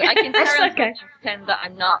 No, I can That's carry on okay. and pretend that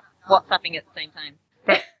I'm not WhatsApping at the same time.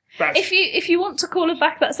 If you want to call her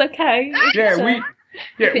back, that's okay. If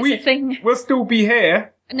it's a thing. We'll still be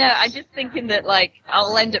here. No, I'm just thinking that, like,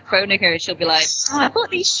 I'll end up phoning her and she'll be like, oh, I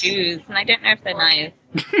bought these shoes and I don't know if they're nice.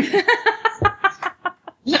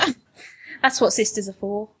 That's what sisters are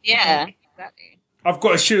for. Yeah, exactly. I've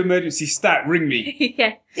got a shoe emergency stat, ring me.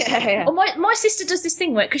 Yeah. Yeah. Well, my sister does this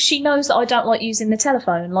thing where, because she knows that I don't like using the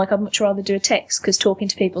telephone, like I'd much rather do a text because talking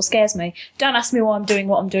to people scares me. Don't ask me why I'm doing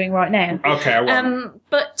what I'm doing right now. Okay, I won't.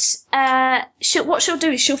 But what she'll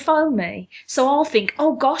do is she'll phone me, so I'll think,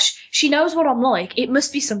 oh gosh, she knows what I'm like. It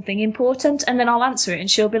must be something important, and then I'll answer it,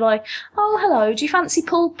 and she'll be like, oh hello, do you fancy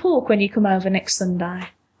pulled pork when you come over next Sunday?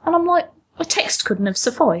 And I'm like, a text couldn't have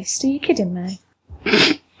sufficed. Are you kidding me?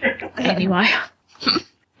 Anyway.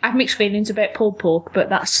 I have mixed feelings about pulled pork, but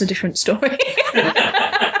that's a different story.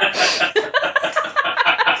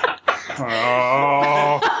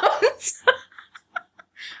 Oh.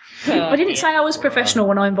 I didn't say I was professional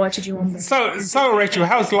when I invited you on. So Rachel,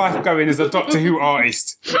 how's life going as a Doctor Who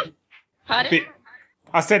artist? Pardon?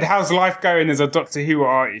 I said, how's life going as a Doctor Who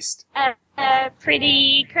artist?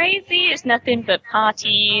 Pretty crazy. It's nothing but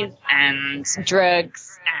parties and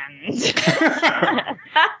drugs and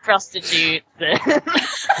prostitutes. Yeah,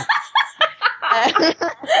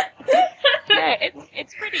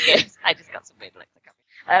 it's pretty good. I just got some weird looks.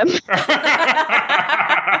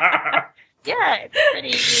 Yeah,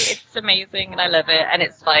 it's amazing and I love it. And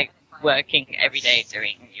it's like working every day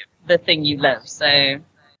doing the thing you love. So,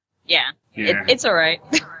 yeah. It's all right.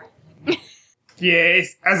 Yeah,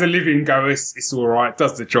 as a living go, it's all right.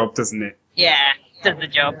 Does the job, doesn't it? Yeah, does the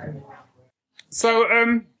job. So,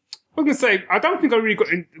 I'm going to say, I don't think I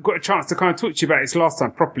really got a chance to kind of talk to you about this last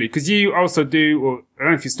time properly, because you also do, or I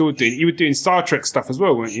don't know if you're still doing, you were doing Star Trek stuff as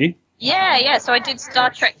well, weren't you? Yeah. So I did Star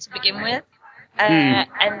Trek to begin with. And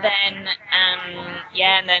then,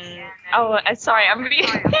 sorry, I'm really,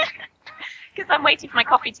 because I'm waiting for my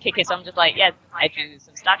coffee to kick in, so I'm just like, yeah, I drew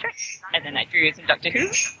some Star Trek, and then I drew some Doctor Who,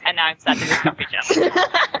 and now I'm starting this coffee shop.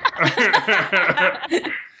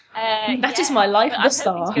 That is my life, the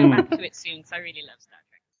Star. I'm hoping to go back to it soon, because I really love Star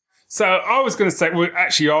Trek. So I was going to say, well,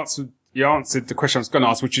 actually you answered the question I was going to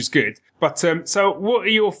ask, which is good. But, so what are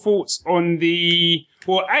your thoughts on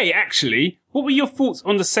what were your thoughts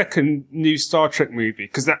on the second new Star Trek movie?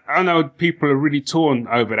 Because I know people are really torn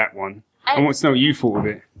over that one. I want to know what you thought of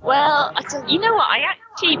it. Well, you know what? I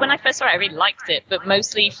actually, when I first saw it, I really liked it, but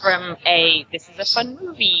mostly from this is a fun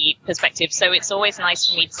movie perspective. So it's always nice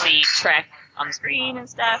for me to see Trek on screen and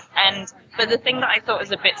stuff. But the thing that I thought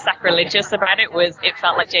was a bit sacrilegious about it was it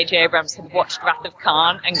felt like J.J. Abrams had watched Wrath of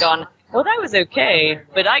Khan and gone, well, that was okay,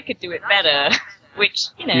 but I could do it better, which,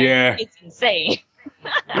 it's insane.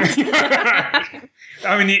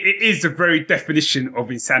 I mean, it is the very definition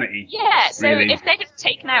of insanity. Yeah, so really. If they'd have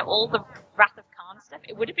taken out all the Wrath of Khan stuff,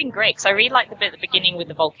 it would have been great, because I really liked the bit at the beginning with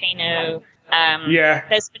the volcano.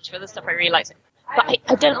 There's a bunch of other stuff I really liked. But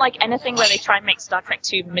I don't like anything where they try and make Star Trek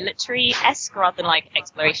too military-esque rather than, like,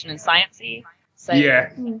 exploration and science-y. So,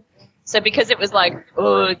 So because it was like,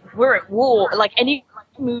 oh, we're at war, like any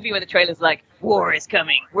movie where the trailer's like, war is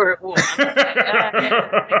coming, we're at war.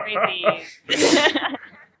 Crazy.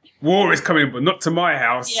 War is coming, but not to my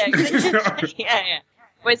house. Yeah.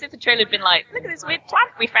 Whereas if the trailer had been like, look at this weird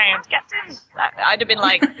plant we found, Captain, I'd have been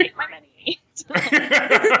like, take my money.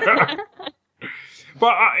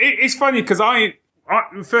 But it's funny because the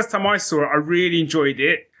first time I saw it, I really enjoyed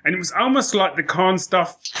it. And it was almost like the Khan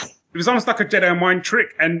stuff. It was almost like a Jedi mind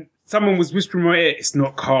trick. And someone was whispering in my ear, it's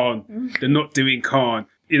not Khan. They're not doing Khan.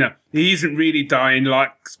 He isn't really dying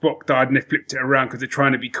like Spock died and they flipped it around because they're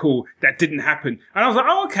trying to be cool. That didn't happen. And I was like,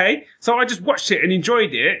 oh, okay. So I just watched it and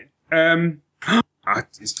enjoyed it.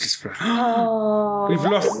 It's just we've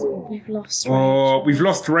lost Rachel. We've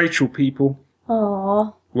lost Rachel, people.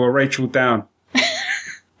 Oh. Well, Rachel down.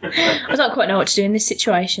 I don't quite know what to do in this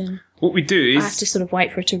situation. What we do is I have to sort of wait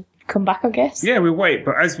for her to come back, I guess. Yeah, we wait,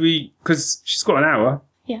 but because she's got an hour.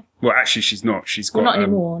 Yeah. Well, actually, she's not. She's got not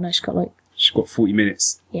anymore. No, she's got 40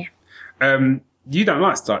 minutes. Yeah. You don't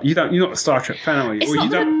like You're not a Star Trek fan, are you? It's not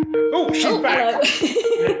don't. Oh, she's back.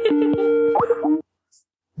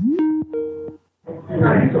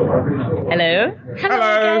 Hello.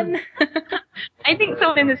 Hello again. I think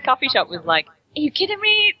someone in this coffee shop was like, are you kidding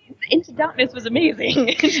me? Into Darkness was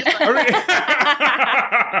amazing.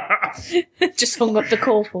 Just hung up the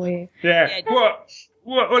call for you. Yeah. Well,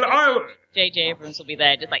 J.J. Abrams will be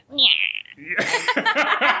there, just like,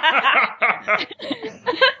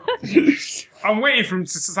 I'm waiting for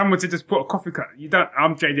someone to just put a coffee cup.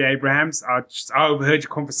 I'm J.J. Abrams. I overheard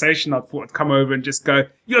your conversation. I thought I'd come over and just go,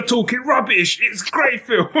 you're talking rubbish. It's a great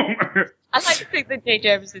film. I like to think that J.J.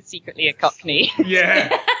 Abrams is secretly a Cockney.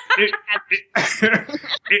 Yeah.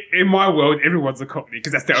 In my world, everyone's a Cockney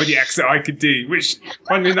because that's the only accent I could do, which,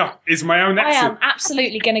 funnily enough, is my own accent. I am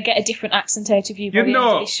absolutely going to get a different accent out of you by the end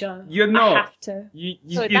of this show. You're not. I have to.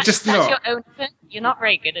 You're just not. That's your own accent? You're not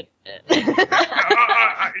very good at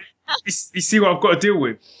it. You see what I've got to deal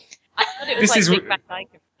with? I thought it was Dick Van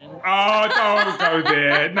Dyke. Oh, don't go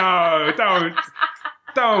there. No, don't.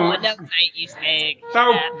 Oh, don't bite you, Snake.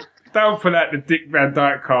 Don't pull out the Dick Van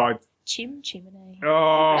Dyke card. Chim chimney.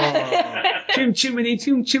 Oh. Chim chimney,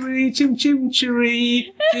 chim chimney, chim chim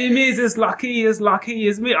chimney. Jim is as lucky as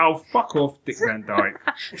me. Oh, fuck off, Dick Van Dyke.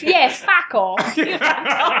 Yeah, fuck off.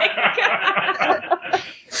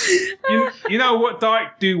 You know what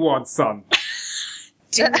Dyke do want, son?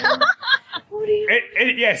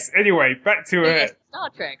 Yes, anyway, back to Star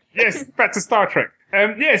Trek. Yes, back to Star Trek.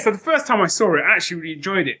 So the first time I saw it, I actually really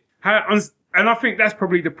enjoyed it. And I think that's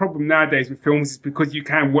probably the problem nowadays with films is because you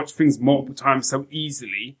can watch things multiple times so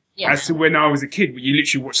easily. Yeah. As to when I was a kid, where you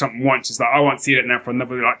literally watch something once, it's like, I won't see that now for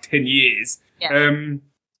another 10 years. Yeah.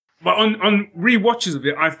 But on rewatches of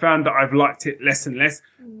it, I found that I've liked it less and less,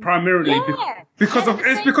 primarily because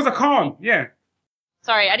I can't. Yeah.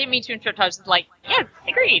 Sorry, I didn't mean to interrupt. I was just like, yeah,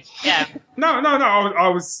 agreed. Yeah. No. I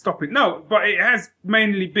was stopping. No, but it has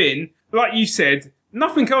mainly been, like you said,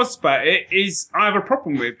 nothing else about it is I have a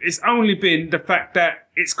problem with. It's only been the fact that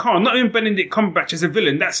it's Khan, not even Benedict Cumberbatch as a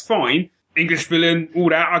villain. That's fine. English villain, all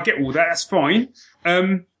that. I get all that. That's fine.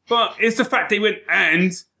 But it's the fact they went,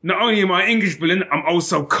 and not only am I English villain, I'm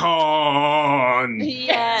also Khan.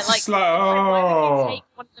 Yeah, like, It's like, why would you oh. take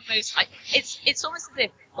one of the most, like, it's almost as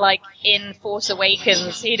if, like, in Force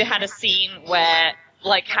Awakens, he'd had a scene where,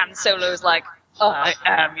 like, Han Solo was like, I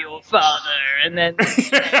am your father, and then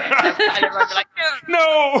Kylo Ren be like, no.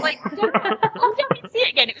 No! Like, don't need to see it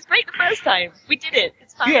again. It was great the first time. We did it.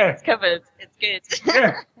 It's fine. Yeah. It's covered. It's good.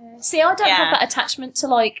 Yeah. See, I don't have Yeah. that attachment to,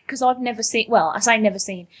 like, because I've never seen, well, I say never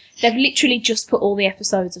seen, they've literally just put all the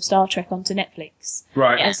episodes of Star Trek onto Netflix.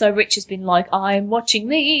 Right. And so Rich has been like, I'm watching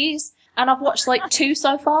these. And I've watched, like, 2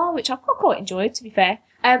 so far, which I've quite enjoyed, to be fair.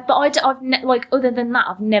 But like, other than that,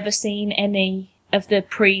 I've never seen any of the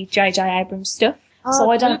pre-J.J. Abrams stuff.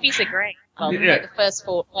 So I The don't... movies are great. Well, Yeah. like the first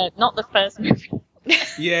 4, not the first movie.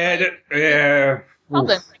 Yeah. Yeah.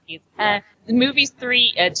 Hold Oof. on, please. The movies 2,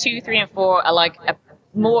 3, and 4 are like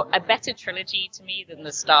a better trilogy to me than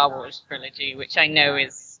the Star Wars trilogy, which I know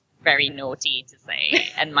is very naughty to say,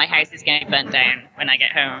 and my house is going to burn down when I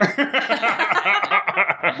get home.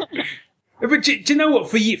 But do you know what?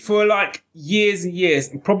 For like years and years,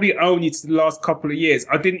 and probably only to the last couple of years,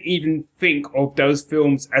 I didn't even think of those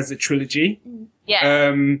films as a trilogy.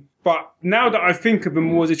 Yeah. But now that I think of them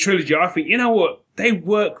more as a trilogy, I think, you know what? They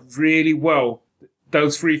work really well,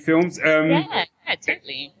 those 3 films. Yeah,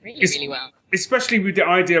 totally. Really well. Especially with the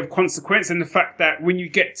idea of consequence and the fact that when you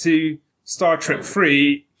get to Star Trek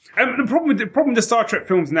 3, the problem with the Star Trek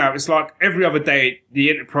films now, it's like every other day the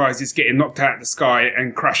Enterprise is getting knocked out of the sky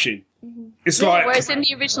and crashing. It's like, Whereas in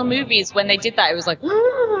the original movies, when they did that, it was like,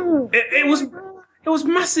 it was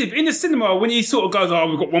massive in the cinema when he sort of goes, oh,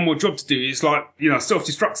 we've got one more job to do. It's like,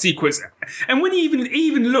 self-destruct sequence. And when he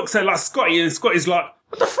even looks at like Scotty, and Scotty's like,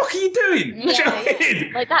 what the fuck are you doing? Put your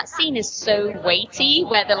head. like that scene is so weighty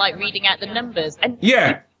where they're like reading out the numbers. And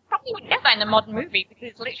Yeah. probably wouldn't get that in a modern movie because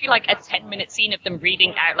it's literally like a 10-minute scene of them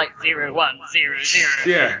reading out like 0, 1, 0, 0.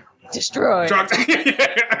 Yeah. Destroy.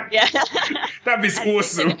 yeah. Yeah. That'd be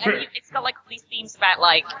awesome. And it's got like all these themes about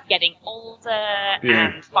like getting older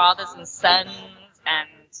Yeah. and fathers and sons and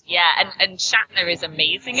Shatner is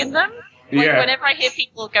amazing in them. Like Yeah. whenever I hear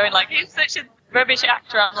people going like, he's such a rubbish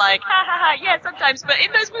actor, I'm like, ha ha ha, yeah, sometimes, but in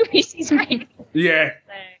those movies he's amazing. Yeah.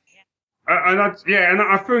 So, And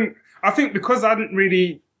I think because I didn't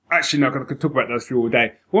really, actually no, I could talk about those 3 all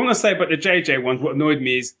day. What I'm going to say about the JJ ones, what annoyed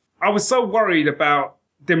me is I was so worried about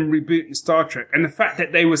them rebooting Star Trek and the fact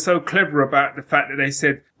that they were so clever about the fact that they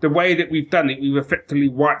said the way that we've done it, we've effectively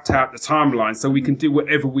wiped out the timeline so we can do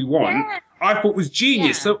whatever we want. Yeah. I thought was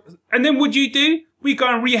genius. Yeah. So, and then what do? We go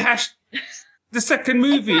and rehash the second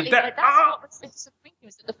movie. Exactly, like, that's what was disappointing,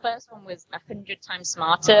 was that the first one was 100 times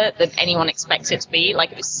smarter than anyone expected it to be.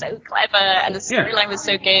 Like, it was so clever, and the storyline was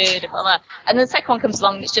so good, and blah, blah. And then the second one comes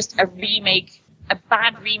along, and it's just a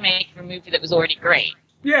bad remake of a movie that was already great.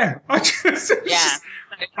 Yeah. I just, Yeah.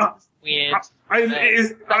 So it's weird. I Like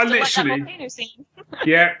literally. that volcano scene.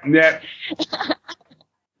 Yeah.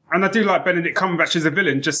 And I do like Benedict Cumberbatch as a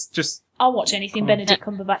villain, just I'll watch anything Benedict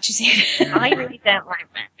Cumberbatch is in. I really don't like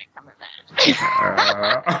Benedict Cumberbatch.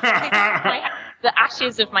 The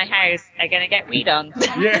ashes of my house are going to get weed on.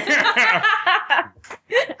 yeah.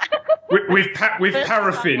 with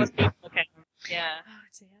paraffin. Okay. Yeah.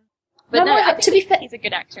 Oh, But No, I to think be fair- he's a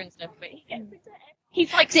good actor and stuff, but he gets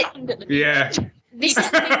he's like sand at the beach. Yeah. This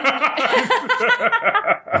is the thing.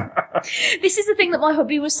 This is the thing that my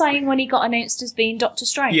hubby was saying when he got announced as being Doctor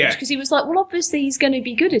Strange. Yeah. Because he was like, well, obviously he's going to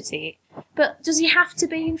be good at it, but does he have to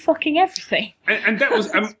be in fucking everything? and that was,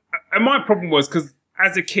 and my problem was because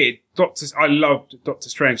as a kid, I loved Doctor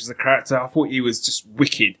Strange as a character. I thought he was just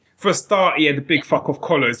wicked. For a start, he had the big fuck off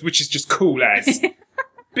collars, which is just cool as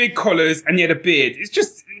big collars, and he had a beard. It's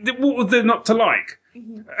just, what was there not to like?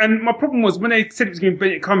 Mm-hmm. And my problem was when they said it was going to be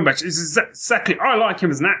Benedict Cumberbatch, it's exactly, I like him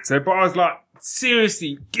as an actor, but I was like,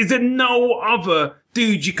 seriously, is there no other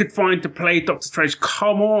dude you could find to play Doctor Strange?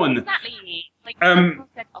 Come on. Exactly. Like, someone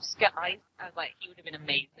said Oscar Isaac, I was like, he would have been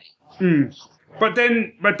amazing. But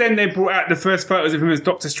then they brought out the first photos of him as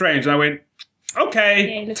Doctor Strange, and I went, okay,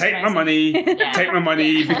 Yeah, he looks take my amazing. money, take my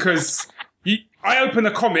money, because I open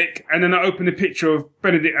a comic and then I open a picture of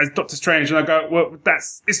Benedict as Doctor Strange, and I go, well,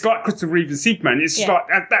 it's like Christopher Reeve as Superman. It's just like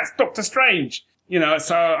that's Doctor Strange,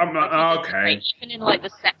 So I'm like, oh, okay. Like, even in like the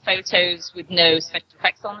set photos with no special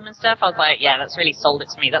effects on them and stuff, I was like, yeah, that's really sold it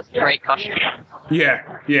to me. That's a great costume. Yeah.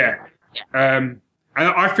 And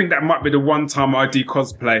I think that might be the one time I do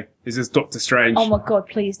cosplay is as Doctor Strange. Oh my god,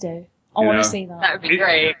 please do. I want to see that. That would be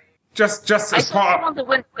great. Just I as saw part. someone that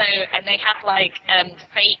went though, and they had like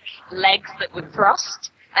fake legs that were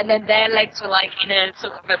crossed, and then their legs were like in a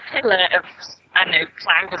sort of a pillar of I don't know,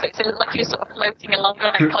 cloud of it. So it looked like you were sort of floating along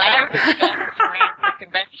on a cloud around the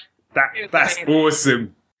convention. That's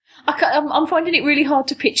awesome. I'm finding it really hard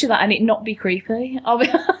to picture that and it not be creepy. I'll be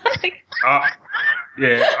like,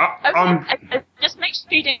 just make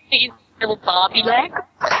sure you don't use little Barbie leg.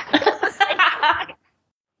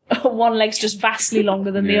 one leg's just vastly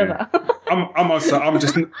longer than the other. I'm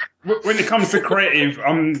just when it comes to creative,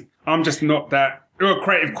 I'm just not that.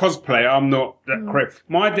 Creative cosplay, I'm not that creative.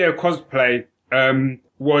 My idea of cosplay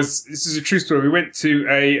was, this is a true story. We went to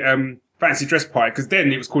a fancy dress party, because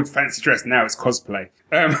then it was called fancy dress, now it's cosplay.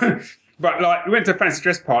 But like, we went to a fancy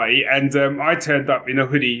dress party, and I turned up in a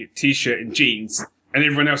hoodie, t-shirt, and jeans, and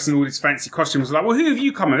everyone else in all these fancy costumes was like, "Well, who have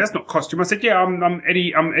you come in? That's not costume." I said, "Yeah, I'm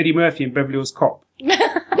Eddie Murphy in Beverly Hills Cop."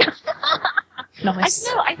 Nice.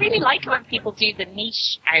 I really like when people do the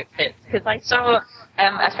niche outfits, because I saw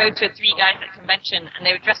a photo of 3 guys at a convention and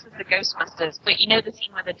they were dressed as the Ghostbusters, but you know the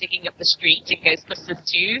scene where they're digging up the street in Ghostbusters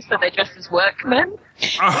 2, so they're dressed as workmen?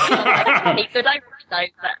 That's really good, I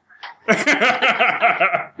recognise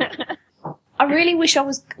that. I really wish I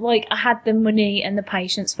was, like, I had the money and the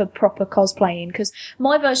patience for proper cosplaying, because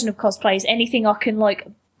my version of cosplay is anything I can, like,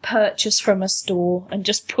 purchase from a store and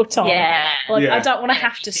just put on. Yeah. Like, Yeah. I don't want to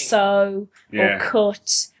have to sew Yeah. or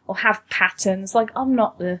cut or have patterns. Like, I'm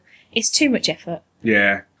not it's too much effort.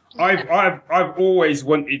 Yeah, I've always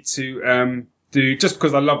wanted to do, just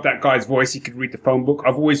because I love that guy's voice. He could read the phone book.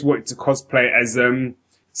 I've always wanted to cosplay as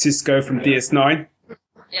Cisco from DS9.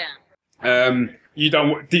 Yeah. You don't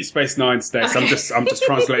want Deep Space Nine, Stace. I'm just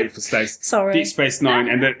translating for Stace. Sorry. Deep Space Nine,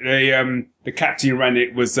 and the captain who ran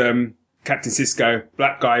it was Captain Cisco,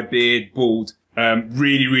 black guy, beard, bald,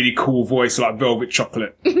 really really cool voice, like velvet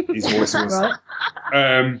chocolate. His voice was.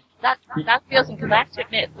 Right. That feels, because I have to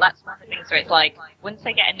admit, that's one of the things where it's like, once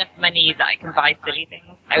I get enough money that I can buy silly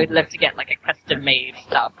things, I would love to get like a custom made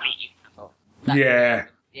Starfleet. Yeah.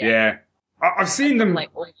 I've seen them.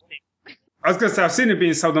 Like, all things. I was gonna say I've seen them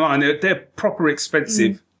being sold online. They're proper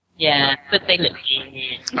expensive. Yeah, but they look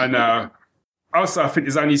good. I know. Also, I think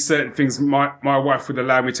there's only certain things my wife would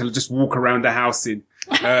allow me to just walk around the house in.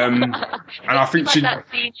 And I think like that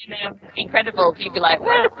scene, Incredible. You'd be like,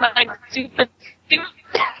 "Where's my super suit?"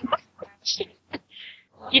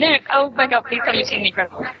 Oh my god! Please tell me you've seen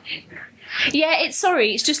Incredible. Yeah, it's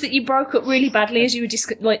just that you broke up really badly as you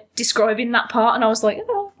were describing that part, and I was like,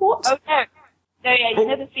 oh, what? Oh no. No, yeah, you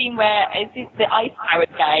know the scene where it's the ice-powered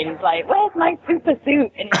guy, and he's like, "Where's my super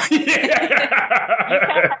suit?" And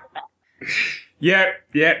yeah,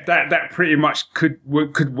 that pretty much could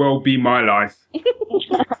well be my life.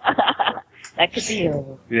 That could be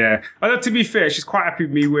you. Yeah. Although, to be fair, she's quite happy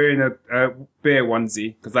with me wearing a bear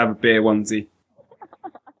onesie, because I have a bear onesie.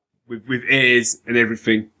 With ears and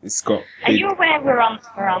everything. It's got... Are you aware we're on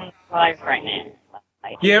live right now?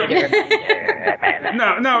 Yeah.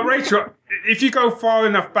 No, Rachel, if you go far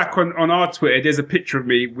enough back on our Twitter, there's a picture of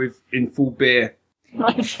me in full bear.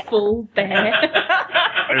 My full bear.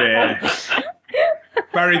 Yeah.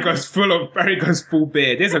 Barry goes full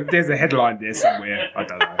bear. There's a headline there somewhere. I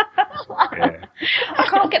don't know. Yeah. I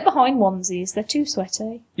can't get behind onesies. They're too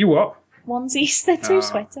sweaty. You what? Onesies, they're too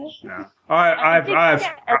sweaty. No. I did get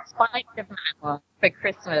a Spider-Man one for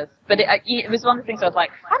Christmas, but it was one of the things I was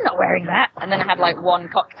like, I'm not wearing that. And then I had like one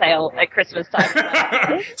cocktail at Christmas time. Like,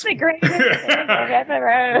 this is the greatest thing I've ever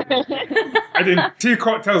heard. And then 2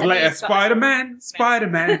 cocktails later, Spider-Man.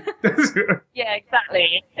 Yeah,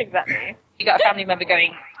 exactly. You got a family member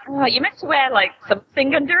going, "Oh, you meant to wear like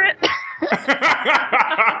something under it."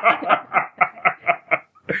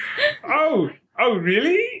 Oh,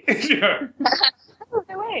 really? Yeah. Oh,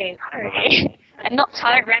 no way. Sorry. And not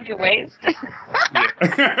tie it around your waist.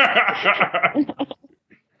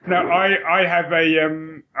 No, I have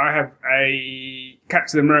a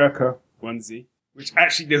Captain America onesie, which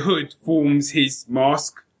actually the hood forms his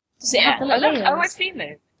mask. Does it have the little ears? I've seen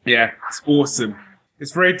this. Yeah, it's awesome.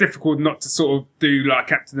 It's very difficult not to sort of do like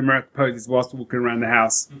Captain America poses whilst walking around the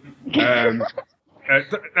house.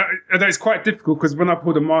 Although it's quite difficult because when I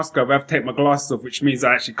pull the mask off, I have to take my glasses off, which means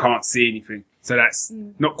I actually can't see anything. So that's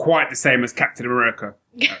not quite the same as Captain America,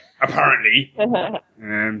 apparently.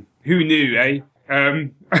 Who knew, eh?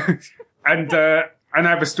 And I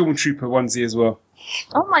have a Stormtrooper onesie as well.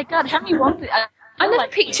 Oh my god, how many ones? I never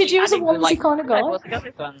pictured you as a onesie kind of guy. I've also got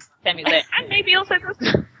this one. Tammy's there. And maybe also this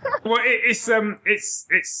one. Well, it's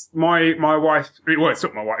my wife. Well, it's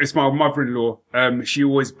not my wife. It's my mother-in-law. She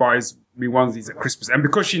always buys me onesies at Christmas, and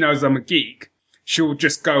because she knows I'm a geek, she'll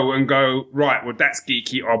just go, right, well, that's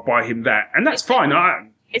geeky, I'll buy him that, and that's fine.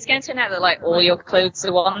 It's going to turn out that like all your clothes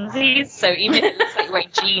are onesies, so even if it looks like you're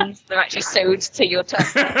wearing jeans, they're actually sewed to your toe.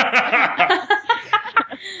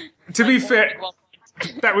 To be Like, fair, all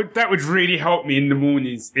that would really help me in the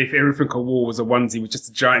mornings if everything I wore was a onesie with just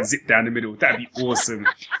a giant zip down the middle. That'd be awesome.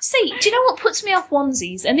 See, do you know what puts me off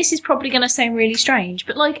onesies? And this is probably going to sound really strange,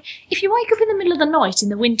 but like, if you wake up in the middle of the night in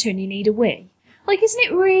the winter and you need a wee, like, isn't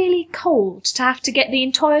it really cold to have to get the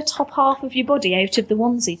entire top half of your body out of the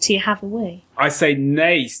onesie till you have a wee? I say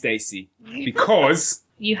nay, Stacey, because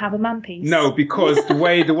You have a man piece. no, because the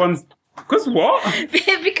way the ones. Because what?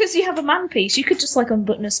 Because you have a man piece, you could just like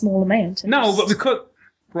unbutton a small amount. And No, just... but because.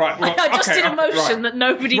 Right, I just okay, did a motion right. that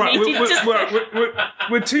nobody Right, needed to say.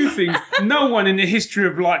 we're two things. No one in the history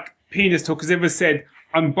of like penis talk has ever said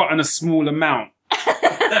unbutton a small amount.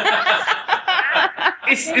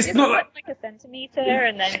 it's not like a centimetre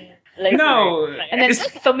and then no, And then it's,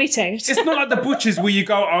 thumb it out. it's not like the butchers where you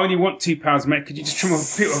go, I only want £2, mate. Could you just trim a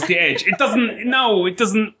bit off the edge? It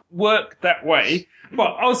doesn't work that way.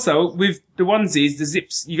 But also with the onesies, the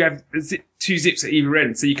zips, you have two zips at either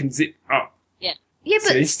end, so you can zip up. Yeah,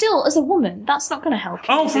 but See? still, as a woman, that's not going to help you.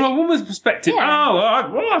 Oh, is from it? a woman's perspective. Yeah. Oh,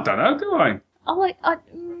 I don't know, do I?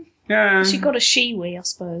 Yeah. She got a she-wee, I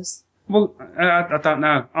suppose. Well, I don't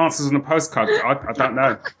know. Answers on a postcard. I don't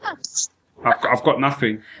know. I've got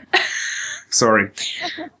nothing. Sorry.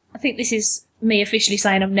 I think this is me officially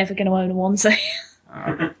saying I'm never going to own a onesie.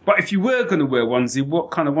 But if you were going to wear a onesie,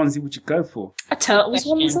 what kind of onesie would you go for? A Turtles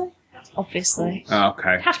Question. onesie? Obviously. Oh,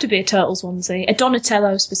 okay. It'd have to be a Turtles onesie. A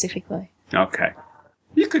Donatello specifically. Okay.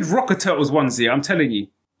 You could rock a Turtles onesie, I'm telling you.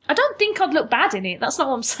 I don't think I'd look bad in it. That's not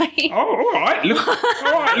what I'm saying. Oh, all right. Look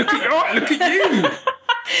at you.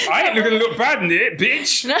 I ain't going to look bad in it,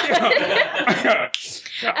 bitch.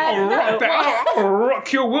 I'll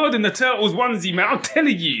rock your world in the Turtles onesie, man. I'm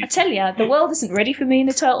telling you. I tell you, the world isn't ready for me in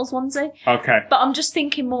a Turtles onesie. Okay. But I'm just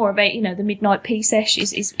thinking more about, the midnight pea-sesh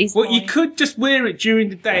is Well, you my- could just wear it during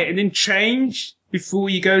the day and then change before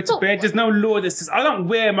you go to But- bed. There's no law that says I don't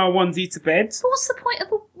wear my onesie to bed. But what's the point of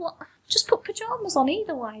what? Just put pyjamas on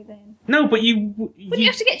either way then. No, but you Wouldn't you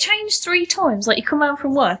have to get changed 3 times? Like you come home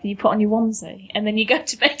from work and you put on your onesie, and then you go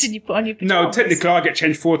to bed and you put on your pyjamas. no, technically I get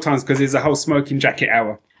changed 4 times because there's a whole smoking jacket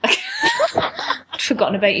hour, I'd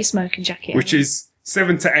forgotten about your smoking jacket. which is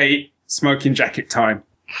 7 to 8 smoking jacket time.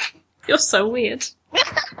 You're so weird.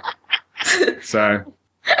 So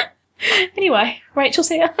Anyway, Rachel's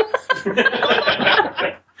here.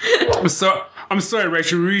 I'm sorry,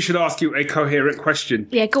 Rachel. We should ask you a coherent question.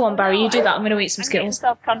 Yeah, go on, Barry. You do that. I'm going to eat some I'm getting Skittles.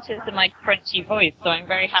 self-conscious of my crunchy voice, so I'm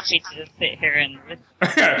very happy to just sit here and listen.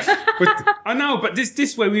 But, I know, but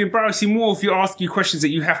this way we embarrass you more if you ask you questions that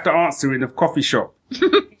you have to answer in a coffee shop.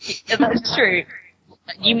 Yeah, that's true.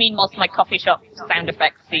 You mean most of my coffee shop sound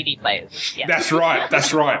effects CD players? Yeah. That's right.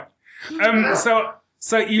 That's right.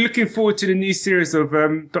 So you're looking forward to the new series of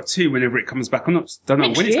Doctor Who whenever it comes back? Don't know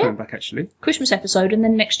Next when it's year. coming back actually. Christmas episode, and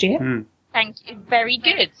then next year. Thank you. Very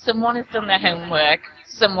good. Someone has done their homework.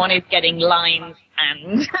 Someone is getting lines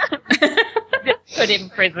and put in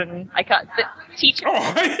prison. I can't. The teacher.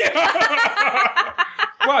 Oh, yeah.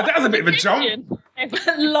 Wow, that was a bit of a jump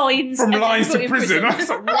Lines. from and lines put to in prison. I was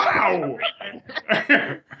like, wow.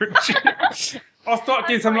 I'll start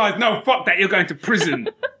getting some lines. No, fuck that. You're going to prison.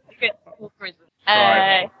 Good school prison.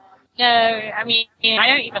 Right. No, I mean, I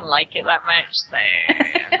don't even like it that much, so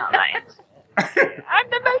I'm not that into it. I'm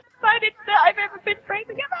the most excited that I've ever been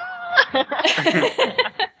praising it.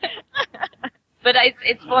 But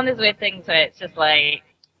it's one of those weird things where it's just like,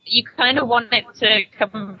 you kind of want it to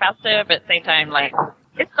come faster, but at the same time, like,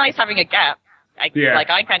 it's nice having a gap. I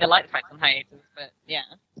kind of like the fact I'm hiatus, but yeah.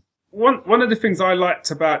 One of the things I liked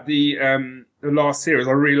about the last series,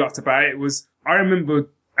 I really liked about it was I remember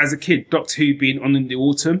as a kid Doctor Who being on in the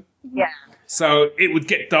autumn. Yeah. So it would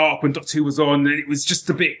get dark when Doctor Who was on, and it was just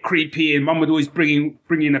a bit creepy. And Mum would always bring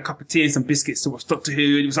in a cup of tea and some biscuits to watch Doctor Who.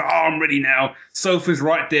 And it was like, oh, I'm ready now. Sofa's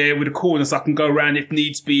right there with a corner, so I can go around if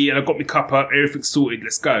needs be. And I got my cup up, everything's sorted.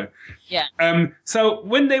 Let's go. Yeah. So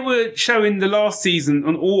when they were showing the last season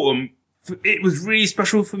on autumn, it was really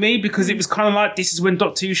special for me because it was kind of like this is when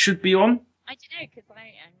Doctor Who should be on. I don't know, because I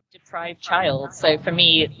am a deprived child. So for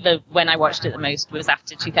me, when I watched it the most was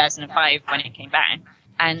after 2005 when it came back.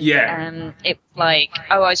 And it was like,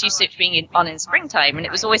 I was used to it being on in springtime, and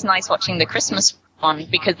it was always nice watching the Christmas one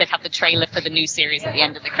because they'd have the trailer for the new series at the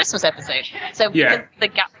end of the Christmas episode. So because the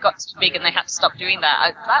gap got too big and they had to stop doing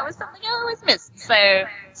that, that was something I always missed.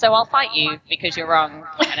 So I'll fight you because you're wrong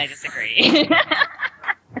and I disagree.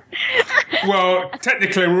 Well,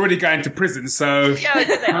 technically, we're already going to prison, so. Yeah, I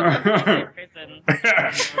did that.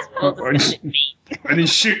 Prison. And he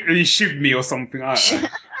shoot me or something. I don't know.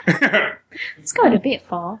 It's going a bit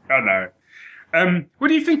far. I know. What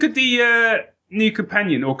do you think of the new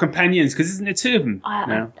companion or companions? Because isn't there 2 of them? I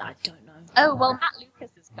now? don't know. Oh, well, Matt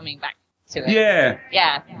Lucas is coming back to it. Yeah.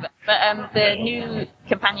 Yeah, but the new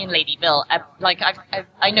companion lady, Bill,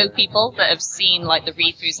 I know people that have seen like the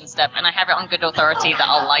read-throughs and stuff, and I have it on good authority that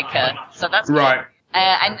I'll like her. So that's good. Right.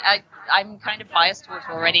 And I'm kind of biased towards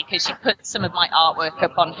her already because she put some of my artwork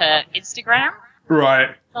up on her Instagram.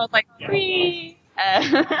 Right. So I was like, whee!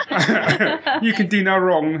 You can do no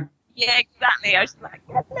wrong. Yeah, exactly. I was just like,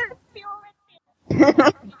 let's be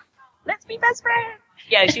already. Let's be best friends.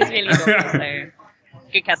 Yeah, she's really adorable, so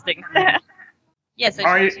good casting. Yeah,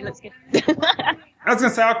 so she looks good. I was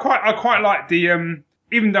gonna say I quite like the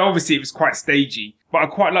even though obviously it was quite stagey, but I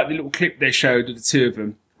quite like the little clip they showed of the two of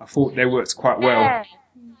them. I thought they worked quite well. Yeah.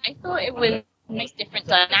 I thought it was a nice different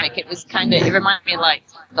dynamic. It was kind of, it reminded me of like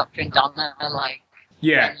Doctor and Donna, like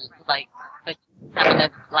having a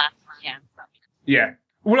laugh. Yeah. Yeah.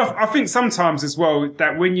 Well, I think sometimes as well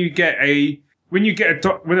that when a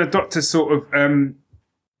doctor sort of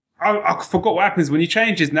I forgot what happens when he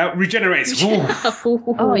changes now. Regenerates.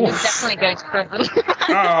 Oh, you're definitely going to prison.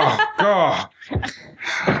 Oh, God.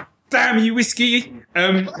 Damn you, whiskey.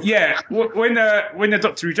 Yeah, when the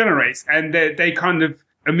doctor regenerates and they kind of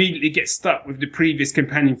immediately get stuck with the previous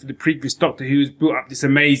companion for the previous doctor who's built up this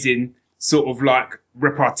amazing sort of like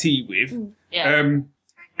repartee with. Yeah.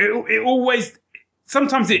 It always,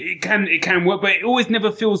 sometimes it can work, but it always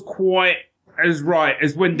never feels quite as right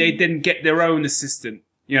as when they then get their own assistant.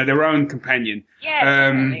 You know, their own companion. Yeah,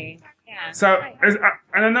 definitely. Yeah. So,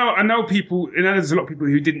 and I know people, and there's a lot of people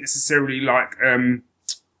who didn't necessarily like, I've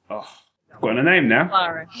forgotten her name now.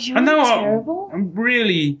 Clara. You're terrible. I'm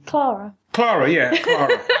really... Clara, yeah,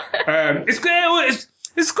 Clara. It's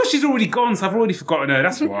because she's already gone, so I've already forgotten her,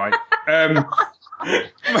 that's why.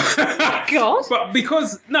 God. But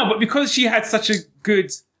because she had such a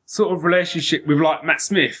good sort of relationship with, like, Matt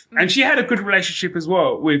Smith, and she had a good relationship as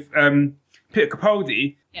well with Peter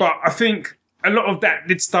Capaldi, but I think a lot of that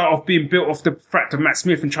did start off being built off the fact of Matt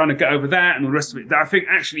Smith and trying to get over that and all the rest of it. That I think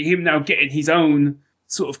actually him now getting his own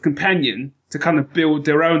sort of companion to kind of build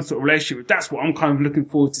their own sort of relationship, that's what I'm kind of looking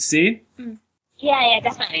forward to seeing. Yeah,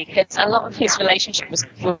 definitely. Because a lot of his relationship with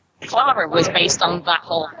Clara was based on that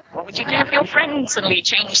whole, what would you do if your friend suddenly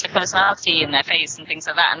changed the personality in their face and things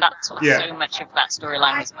like that, and that's what so much of that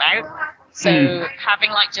storyline was about. So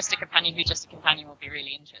having like just a companion who's just a companion will be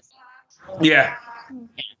really interesting. Yeah.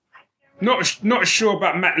 Not sure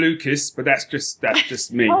about Matt Lucas, but that's just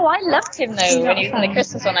me. Oh, I loved him though when he was in the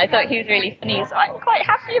Christmas one. I thought he was really funny, so I'm quite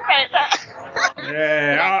happy about that.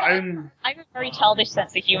 Yeah, I have a very childish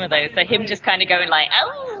sense of humour though, so him just kind of going like,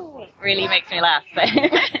 "Oh," really makes me laugh. So.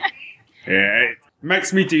 Yeah, it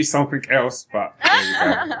makes me do something else, but there you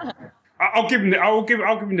go. I'll give him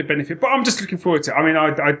the benefit, but I'm just looking forward to it. I mean, I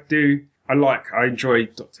enjoy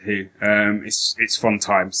Doctor Who. It's fun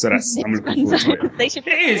time, so I'm looking forward to it. They should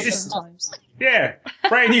it is. It's fun times. Yeah,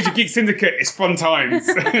 Brand New to Geek Syndicate. It's fun times.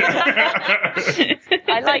 I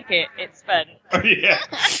like it. It's fun. Oh, yeah.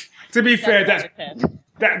 To be fair, that's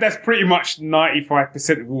pretty much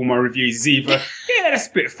 95% of all my reviews. Is either that's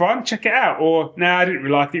a bit of fun, check it out, or I didn't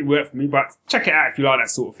really like it. It worked for me, but check it out if you like that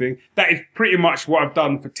sort of thing. That is pretty much what I've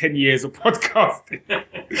done for 10 years of podcasting.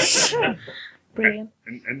 Brilliant.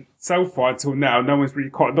 And so far until now, no one's really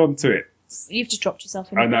cottoned on to it. You've just dropped yourself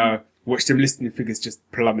in. I know. Watch them listening figures just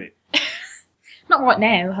plummet. Not right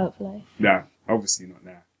now, hopefully. No, obviously not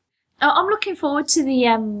now. I'm looking forward to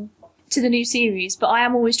the new series, but I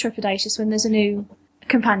am always trepidatious when there's a new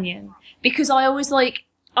companion because I always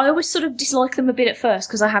sort of dislike them a bit at first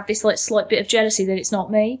because I have this like slight bit of jealousy that it's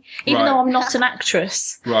not me, even though I'm not an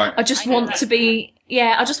actress. Right. I just want to be.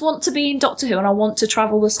 Yeah, I just want to be in Doctor Who and I want to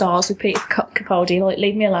travel the stars with Peter Capaldi. Like,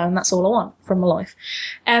 leave me alone. That's all I want from my life.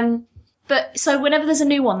 But so whenever there's a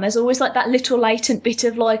new one, there's always like that little latent bit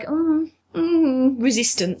of like,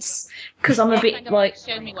 resistance. Because I'm a bit like.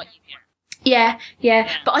 Show me what you can. Yeah.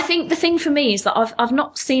 But I think the thing for me is that I've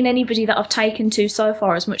not seen anybody that I've taken to so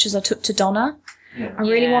far as much as I took to Donna. Yeah. I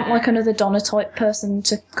really want like another Donna type person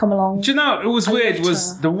to come along. Do you know, it was weird,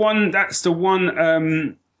 was her. That's the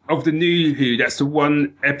one, of the new Who, that's the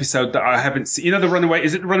one episode that I haven't seen. You know, The Runaway,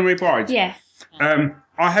 is it The Runaway Bride? Yeah.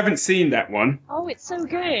 I haven't seen that one. Oh, it's so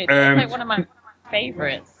good. It's like one of my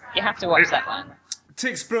favourites. You have to watch that one. To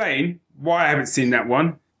explain why I haven't seen that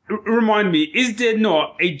one, remind me, is there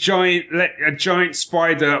not a giant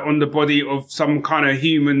spider on the body of some kind of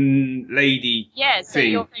human lady? Yeah, so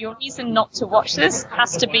your reason not to watch this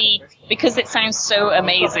has to be because it sounds so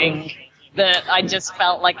amazing that I just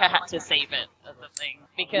felt like I had to save it as a thing.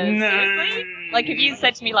 Because seriously, like if you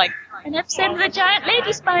said to me like an episode of the giant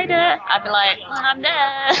lady spider, I'd be like, I'm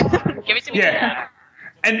there. Give it to me. Yeah.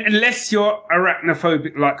 And unless you're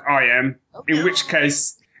arachnophobic like I am, in which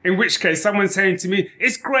case In which case, someone's saying to me,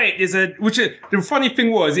 it's great. The funny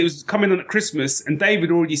thing was, it was coming on at Christmas and Dave had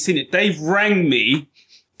already seen it. Dave rang me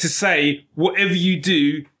to say, whatever you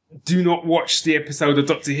do not watch the episode of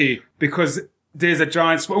Doctor Who because there's a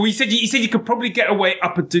giant spider. Well, he said you could probably get away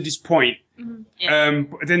up until this point.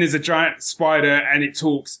 But then there's a giant spider and it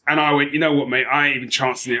talks. And I went, you know what, mate? I ain't even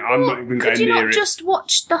chancing it. I'm not even going near it. Could you not just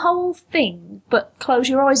watch the whole thing, but close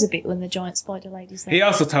your eyes a bit when the giant spider lady's there? He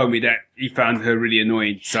also told me that he found her really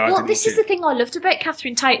annoying. So well, this is the thing I loved about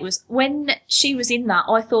Catherine Tate was when she was in that,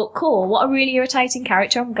 I thought, cool, what a really irritating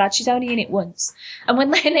character. I'm glad she's only in it once. And when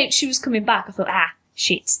they announced she was coming back, I thought,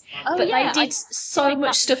 shit. Oh, but yeah, they did so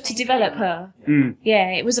much stuff to develop her. Mm. Yeah,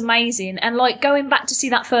 it was amazing. And like going back to see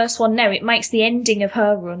that first one now, it makes the ending of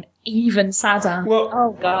her run even sadder. Well,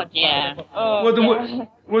 Oh God, yeah. Oh, well,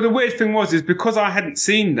 the weird thing is because I hadn't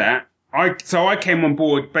seen that, I came on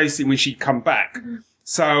board basically when she'd come back. Mm-hmm.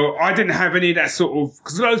 So I didn't have any of that sort of,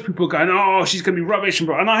 because loads of people were going, oh, she's going to be rubbish, and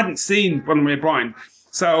I hadn't seen Bonnie O'Brien.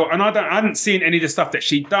 So, and I hadn't seen any of the stuff that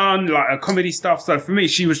she'd done, like her comedy stuff. So for me,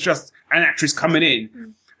 she was just an actress coming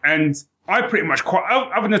in. And I pretty much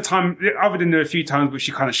other than a few times where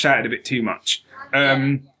she kind of shouted a bit too much.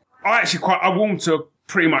 I warmed to her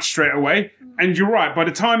pretty much straight away. And you're right, by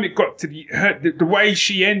the time it got to the way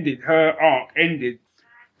she ended, her arc ended,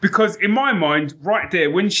 because in my mind, right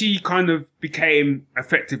there, when she kind of became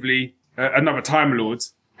effectively another Time Lord,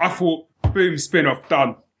 I thought, boom, spin-off,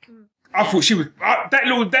 done. I thought she was that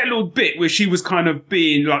little bit where she was kind of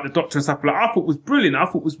being like the Doctor and stuff like I thought was brilliant. I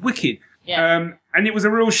thought was wicked. Yeah. And it was a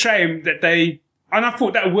real shame that and I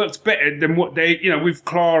thought that worked better than what they, with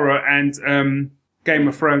Clara and Game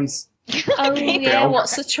of Thrones. Oh yeah,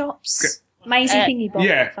 what's the chops? Amazing thingy bomb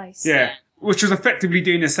face. Yeah. Which was effectively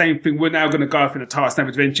doing the same thing. We're now going to go for the Tarsnap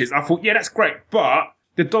Adventures. I thought, yeah, that's great, but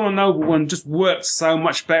the Donna Noble one just worked so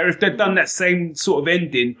much better. If they'd done that same sort of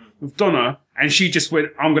ending with Donna, and she just went,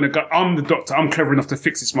 I'm the Doctor, I'm clever enough to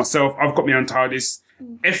fix this myself, I've got my own TARDIS,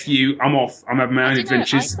 F you, I'm off, I'm having my own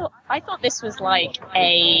adventures. I thought this was like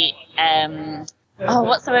a,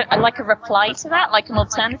 like a reply to that, like an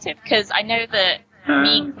alternative, because I know that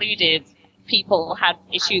me included, people had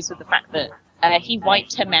issues with the fact that he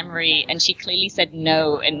wiped her memory and she clearly said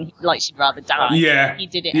no and like she'd rather die. Yeah. He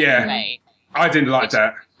did it anyway. I didn't like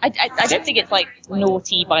that. I don't think it's like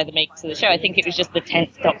naughty by the makers of the show. I think it was just the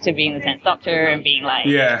 10th Doctor being the 10th Doctor and being like,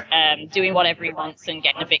 doing whatever he wants and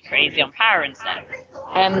getting a bit crazy on power and stuff.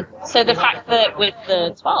 So the fact that with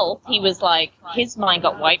the 12th, he was like, his mind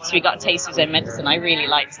got wiped, so he got a taste of his own medicine. I really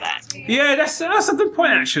liked that. Yeah, that's a good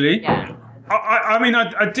point, actually. Yeah.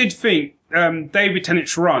 I did think David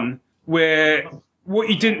Tennant's run, where what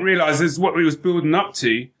you didn't realise is what he was building up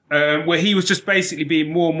to, where he was just basically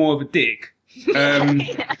being more and more of a dick.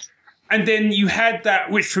 And then you had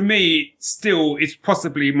that, which for me still is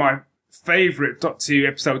possibly my favourite Doctor Who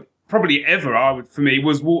episode, probably ever, for me,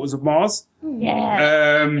 was Waters of Mars.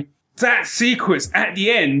 Yeah. That sequence at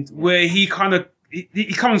the end where he kind of,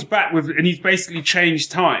 he comes back and he's basically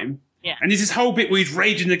changed time. Yeah. And there's this whole bit where he's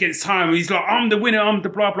raging against time, and he's like, I'm the winner, I'm the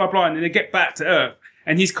blah, blah, blah. And then they get back to Earth.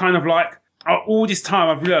 And he's kind of like, all this time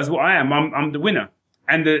I've realised what I am, I'm the winner.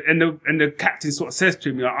 And the captain sort of says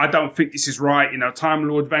to me, like, I don't think this is right, Time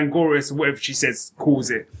Lord Vangorius or whatever she calls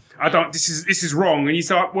it. This is wrong. And he's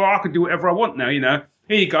like, well, I can do whatever I want now, Here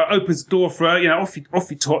you go, opens the door for her, off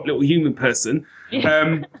you tot, little human person.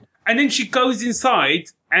 And then she goes inside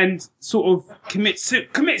and sort of commits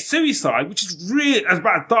suicide, which is really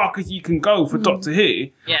about as dark as you can go for Doctor Who.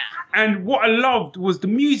 Yeah. And what I loved was the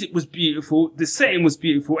music was beautiful, the setting was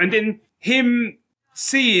beautiful, and then him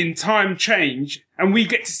seeing time change, and we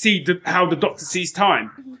get to see how the Doctor sees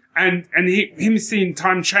time, and him seeing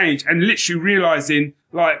time change, and literally realizing,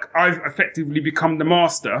 like, I've effectively become the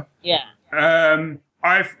master. Yeah. And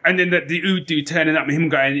then the Udu turning up and him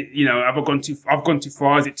going, I've gone too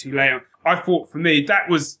far, is it too late? I thought for me that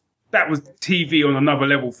was TV on another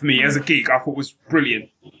level for me as a geek. I thought was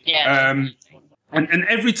brilliant. Yeah. And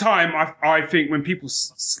every time I think when people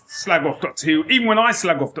slag off Doctor Who, even when I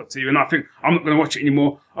slag off Doctor Who and I think I'm not going to watch it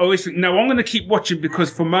anymore, I always think, no, I'm going to keep watching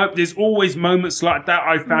because there's always moments like that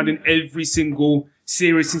I've found in every single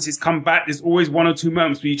series since it's come back. There's always one or two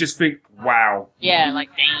moments where you just think, wow. Yeah, like,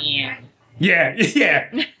 damn. Yeah.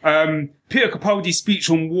 Peter Capaldi's speech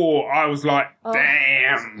on war, I was like,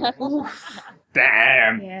 damn.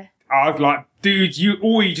 Damn. Yeah. I was like, dude, you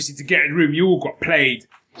just need to get in the room. You all got played.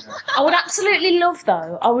 I would absolutely love,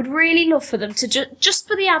 though, I would really love for them to just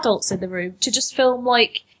for the adults in the room, to just film,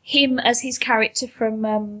 like, him as his character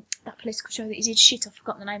from that political show that he did? Shit, I've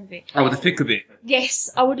forgotten the name of it. Oh, the thick of it.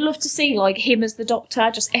 Yes, I would love to see like him as the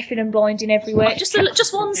Doctor, just effing and blinding everywhere. Just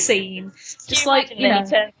one scene, just like he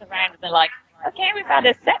turns around and they're like, "Okay, we've had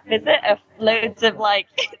a set visit of loads of like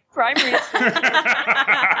primary school."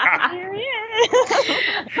 Here he is.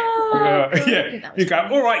 Yeah. You go,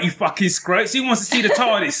 all right, you fucking scrotes. Who wants to see the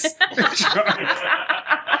TARDIS?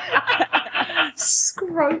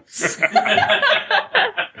 Scrotes.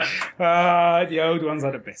 The old ones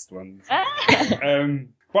are the best ones.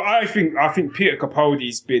 But I think Peter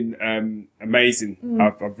Capaldi's been amazing.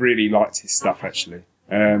 I've really liked his stuff actually,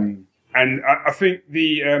 and I think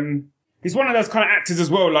he's one of those kind of actors as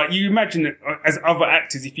well. Like you imagine that as other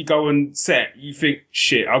actors, if you go on set, you think,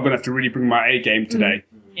 shit, I'm gonna have to really bring my A game today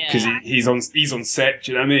because he's on set.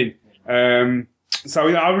 Do you know what I mean? So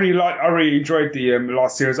I really enjoyed the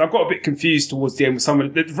last series. I got a bit confused towards the end with some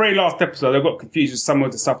of the very last episode. I got confused with some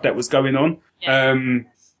of the stuff that was going on. Yeah.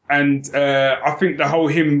 I think the whole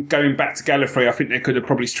him going back to Gallifrey, I think they could have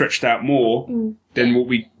probably stretched out more than what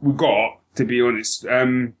we got, to be honest.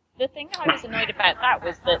 The thing that I was annoyed about that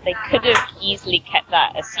was that they could have easily kept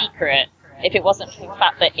that a secret if it wasn't for the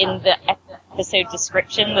fact that in the episode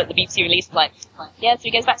description that the BBC released, like, yeah, so he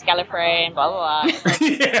goes back to Gallifrey and blah, blah, blah.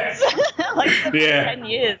 Like, for 10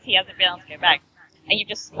 years he hasn't been able to go back. And you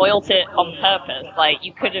just spoilt it on purpose. Like,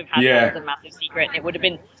 you could have had that as a massive secret, and it would have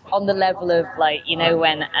been on the level of, like, you know,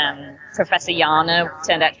 when Professor Yana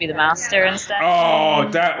turned out to be the Master and stuff. Oh,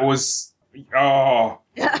 that was... Oh,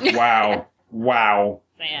 wow. Wow.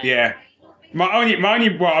 So, yeah. My only,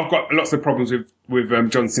 well, I've got lots of problems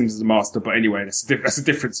with John Sims as the Master, but anyway, that's a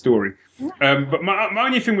different story. But my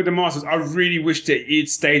only thing with the Masters, I really wish that he'd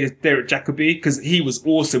stayed as Derek Jacobi, because he was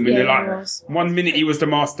awesome. And like, 1 minute he was the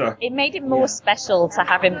Master. It made it more special to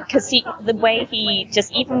have him, because the way he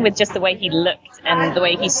just, even with just the way he looked and the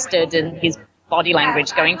way he stood and his body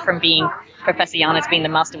language, going from being Professor Yana to being the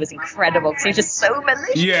Master was incredible, because he was just so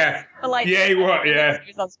malicious. Yeah. But like, yeah, he was, yeah. He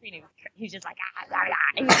was on screen, he was just like,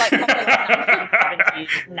 he was like,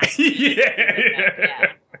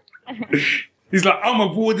 yeah. He's like, I'm a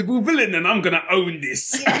vaudeville villain and I'm going to own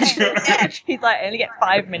this. Yeah. He's like, I only get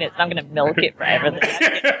 5 minutes and I'm going to milk it for everything.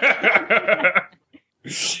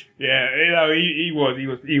 Yeah, you know, he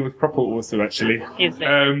was proper awesome actually. He's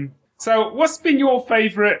so what's been your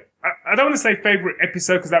favourite, I don't want to say favourite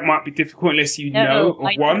episode because that might be difficult unless you know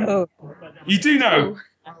of one. Know. You do know?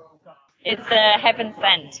 It's Heaven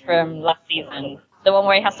Sent from last season. The one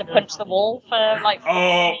where he has to punch the wall for like 4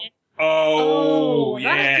 minutes.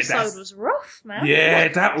 Yeah. That episode was rough, man. Yeah,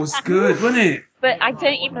 that was good, wasn't it? But I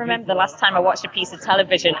don't even remember the last time I watched a piece of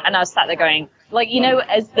television and I was sat there going, like, you know,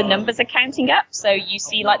 as the numbers are counting up, so you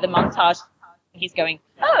see like the montage, he's going,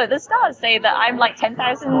 oh, the stars say that I'm like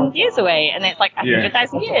 10,000 years away, and then it's like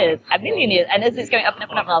 100,000 years, a million years, and as it's going up and up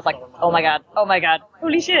and up, and I was like, oh my god,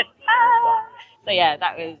 holy shit. So yeah,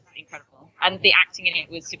 that was incredible. And the acting in it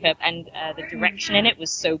was superb, and the direction in it was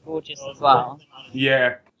so gorgeous as well.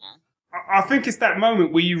 Yeah. I think it's that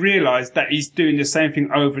moment where you realise that he's doing the same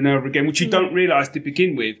thing over and over again, which you don't realise to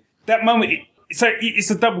begin with. That moment,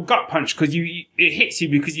 it's a double gut punch, because it hits you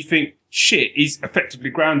because you think, shit, he's effectively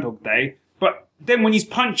Groundhog Day. But then when he's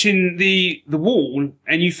punching the wall,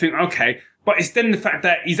 and you think, okay, but it's then the fact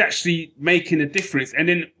that he's actually making a difference, and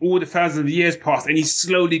then all the thousands of years pass, and he's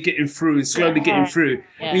slowly getting through and slowly getting through.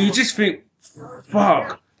 Yeah. And you just think,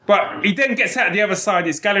 fuck. But he then gets out the other side,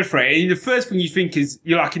 it's Gallifrey, and the first thing you think is,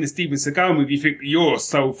 you're like in the Steven Seagal movie, you think, you're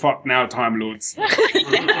so fucked now, Time Lords.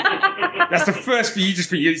 That's the first thing you just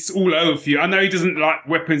think, it's all over for you. I know he doesn't like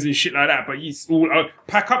weapons and shit like that, but it's all over.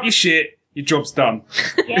 Pack up your shit, your job's done.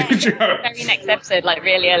 Yeah, the very next episode, like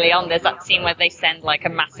really early on, there's that scene where they send like a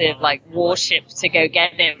massive like warship to go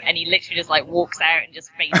get him, and he literally just like walks out and just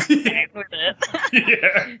faces down with it.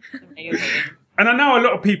 Yeah. It's amazing. And I know a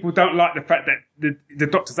lot of people don't like the fact that the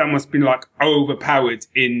Doctor's almost been like overpowered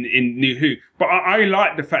in New Who. But I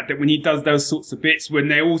like the fact that when he does those sorts of bits, when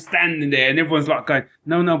they're all standing there and everyone's like going,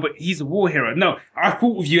 no, but he's a war hero. No, I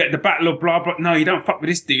fought with you at the Battle of blah, blah. No, you don't fuck with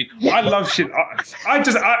this dude. I love shit. I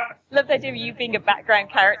love the idea of you being a background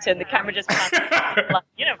character and the camera just passes like,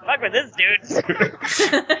 you don't fuck with this dude.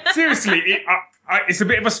 Seriously, it's a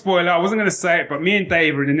bit of a spoiler. I wasn't going to say it, but me and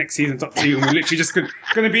Dave are in the next season Doctor Who, and we're literally just going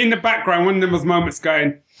to be in the background. One of those moments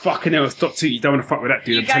going, fucking hell, it's Doctor Who. You don't want to fuck with that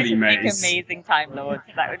dude. I'm telling you, mate. You guys would make amazing Time Lords.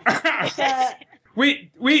 That would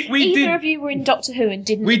be Either of you were in Doctor Who and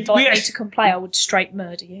didn't invite me to come play, I would straight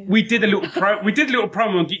murder you. We did a little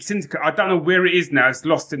promo on Geek Syndicate. I don't know where it is now. It's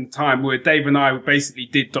lost in time, where Dave and I basically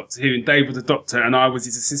did Doctor Who, and Dave was a doctor and I was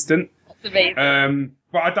his assistant. That's amazing.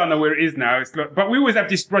 But I don't know where it is now. But we always have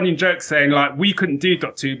this running joke saying, like, we couldn't do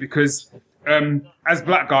Doctor Who because as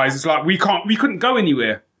black guys, it's like we couldn't go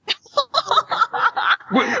anywhere.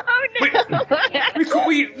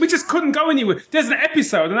 We just couldn't go anywhere. There's an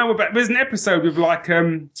episode, I know about. There's an episode with like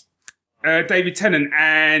David Tennant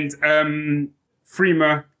and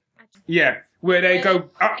Freema, where they go.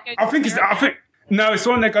 I think it's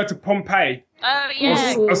when they go to Pompeii. Oh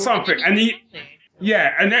yeah, or something, and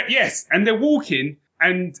and they're walking,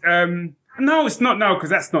 and no, it's not because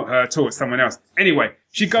that's not her at all. It's someone else. Anyway,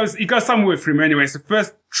 he goes somewhere with Freema. Anyway, it's the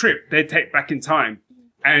first trip they take back in time,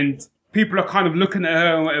 and people are kind of looking at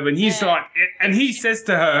her and whatever, and he's like, and he says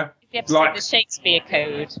to her, like, the Shakespeare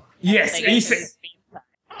Code. Yes, and he says,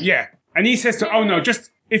 and he says to her, oh no,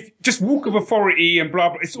 just walk with authority and blah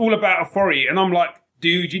blah. It's all about authority, and I'm like,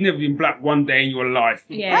 dude, you've never been black one day in your life.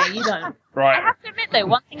 Yeah, you don't. Right. I have to admit, though,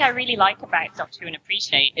 one thing I really like about Doctor Who and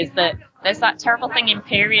appreciate is that there's that terrible thing in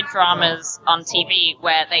period dramas on TV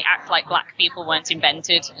where they act like black people weren't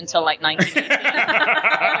invented until like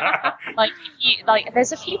 1980.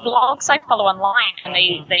 There's a few blogs I follow online, and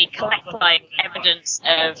they collect like evidence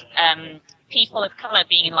of people of color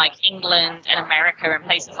being in like England and America and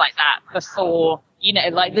places like that before, you know,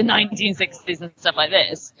 like the 1960s and stuff like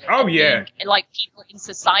this. Oh, yeah. Being, like, people in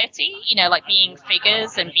society, you know, like being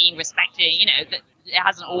figures and being respected, you know, that it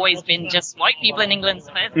hasn't always been just white people in England.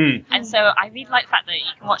 And so I really like the fact that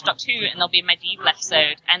you can watch Doctor Who and there'll be a medieval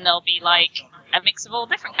episode and there'll be, like, a mix of all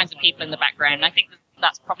different kinds of people in the background. And I think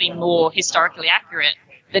that's probably more historically accurate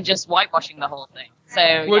than just whitewashing the whole thing. So,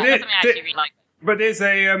 that's something I actually really like. But there's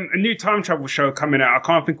a new time travel show coming out. I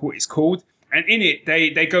can't think what it's called. And in it,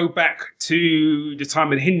 they go back to the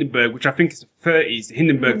time of the Hindenburg, which I think is the 30s, the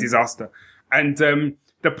Hindenburg disaster. And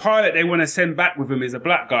the pilot they want to send back with him is a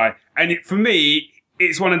black guy. And for me,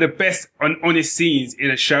 it's one of the best honest scenes in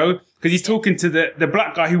a show. Because he's talking to the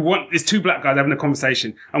black guy there's two black guys having a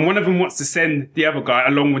conversation. And one of them wants to send the other guy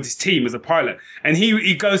along with his team as a pilot. And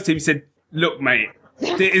he goes to him and said, look, mate,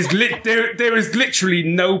 there is literally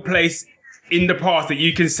no place in the past that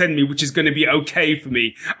you can send me, which is going to be okay for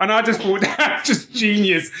me. And I just thought, that's just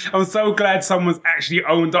genius. I'm so glad someone's actually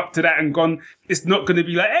owned up to that and gone, it's not going to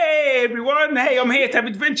be like, hey, everyone, hey, I'm here to have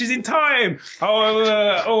adventures in time.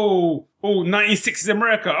 1960s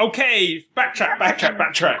America. Okay,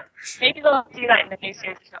 backtrack. Maybe they'll do that in the new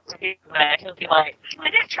series of Doctor Who, where he'll be like, I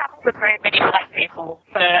didn't travel with very many black people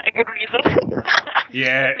for a good reason.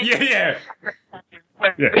 Yeah.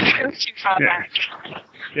 Too far back.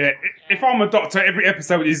 Yeah, if I'm a doctor, every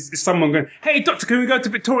episode is someone going, hey, doctor, can we go to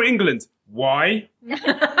Victoria, England? Why? So,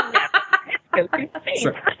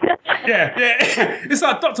 it's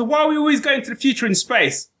like, doctor, why are we always going to the future in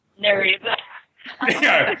space? No reason.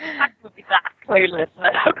 Yeah. That would be that clueless,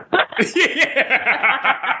 though.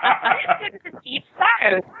 Yeah. It's to the Deep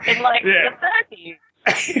South in, like, the 30s.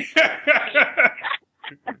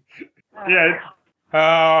 Yeah.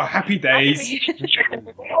 Oh, happy days.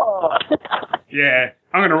 Yeah.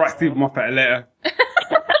 I'm going to write Stephen Moffat a letter.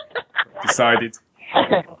 Decided.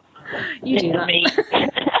 You do that.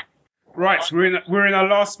 Right, so we're in our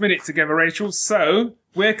last minute together, Rachel. So,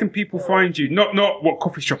 where can people find you? Not what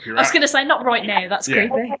coffee shop you're at. I was going to say, not right now. That's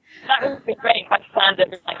creepy. That would be great if I found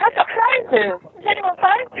it. Like, I've got prizes. Is anyone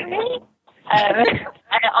finding me?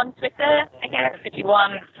 On Twitter, I guess, if you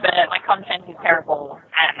want, but my content is terrible,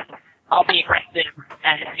 and I'll be aggressive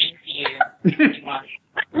and mean to you if you want.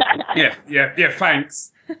 Yeah,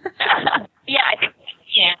 thanks. Yeah, I think,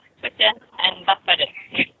 Twitter, and that's about it.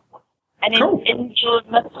 And cool. in your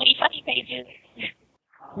monthly funny pages.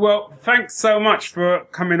 Well, thanks so much for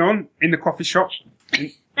coming on in the coffee shop.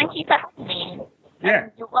 Thank you for having me. Yeah.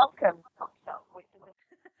 You're welcome.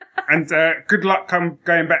 And good luck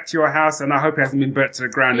going back to your house, and I hope it hasn't been burnt to the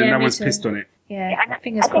ground and no one's pissed on it. Yeah, and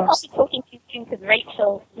fingers I crossed. think I'll be talking to you soon because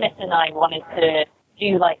Rachel Smith and I wanted to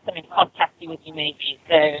do like something podcasty with you maybe,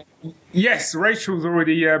 so... Yes, Rachel's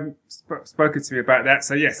already spoken to me about that,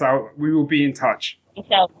 so yes, we will be in touch. We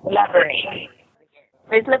shall collaborate.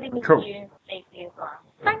 It's lovely meeting Cool. you, Stacey, as well.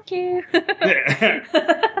 Thank you. Yeah.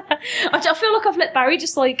 I feel like I've let Barry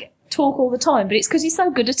just like talk all the time, but it's because he's so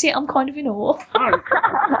good at it. I'm kind of in awe.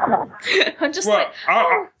 I'm just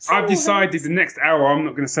I've decided the next hour I'm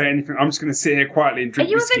not going to say anything. I'm just going to sit here quietly and drink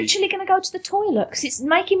Are you whiskey. eventually going to go to the toilet? Because it's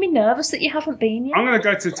making me nervous that you haven't been yet. I'm going to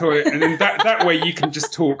go to the toilet, and then that way you can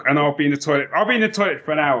just talk, and I'll be in the toilet. I'll be in the toilet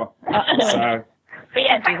for an hour. So. But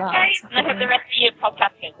yeah, thanks guys, and I hope the rest of your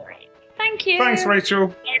podcast goes great. Thank you. Thanks,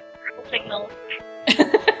 Rachel. Yes, signal.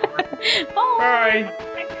 Bye.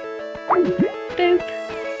 Bye. Boop.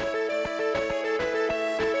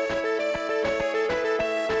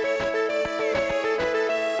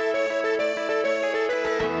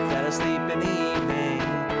 Fell asleep in the evening,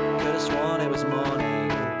 could have sworn it was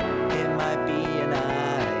morning. It might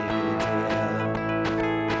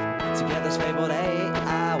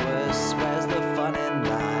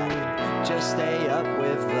will stay up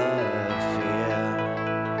with the fear.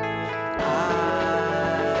 I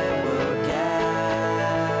will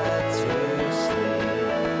get to sleep.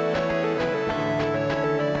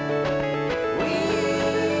 We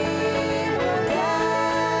will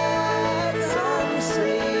get some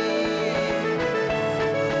sleep.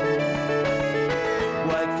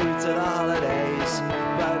 Work through to the holidays,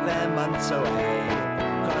 but they're months away.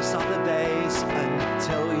 Cross off the days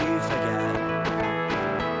until you forget.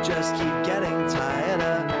 Just keep getting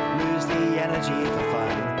tireder, lose the energy for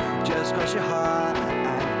fun. Just cross your heart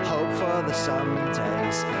and hope for the some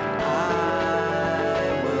days. I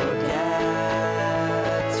will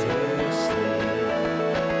get to sleep.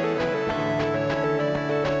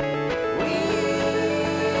 We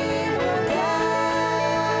will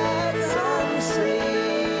get some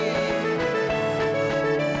sleep.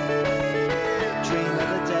 Dream of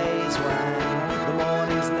the days when the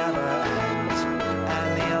mornings never end and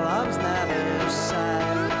the alarms never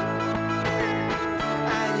sound,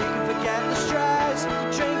 and you can forget the stress,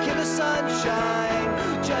 drink in the sunshine,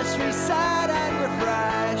 just reset.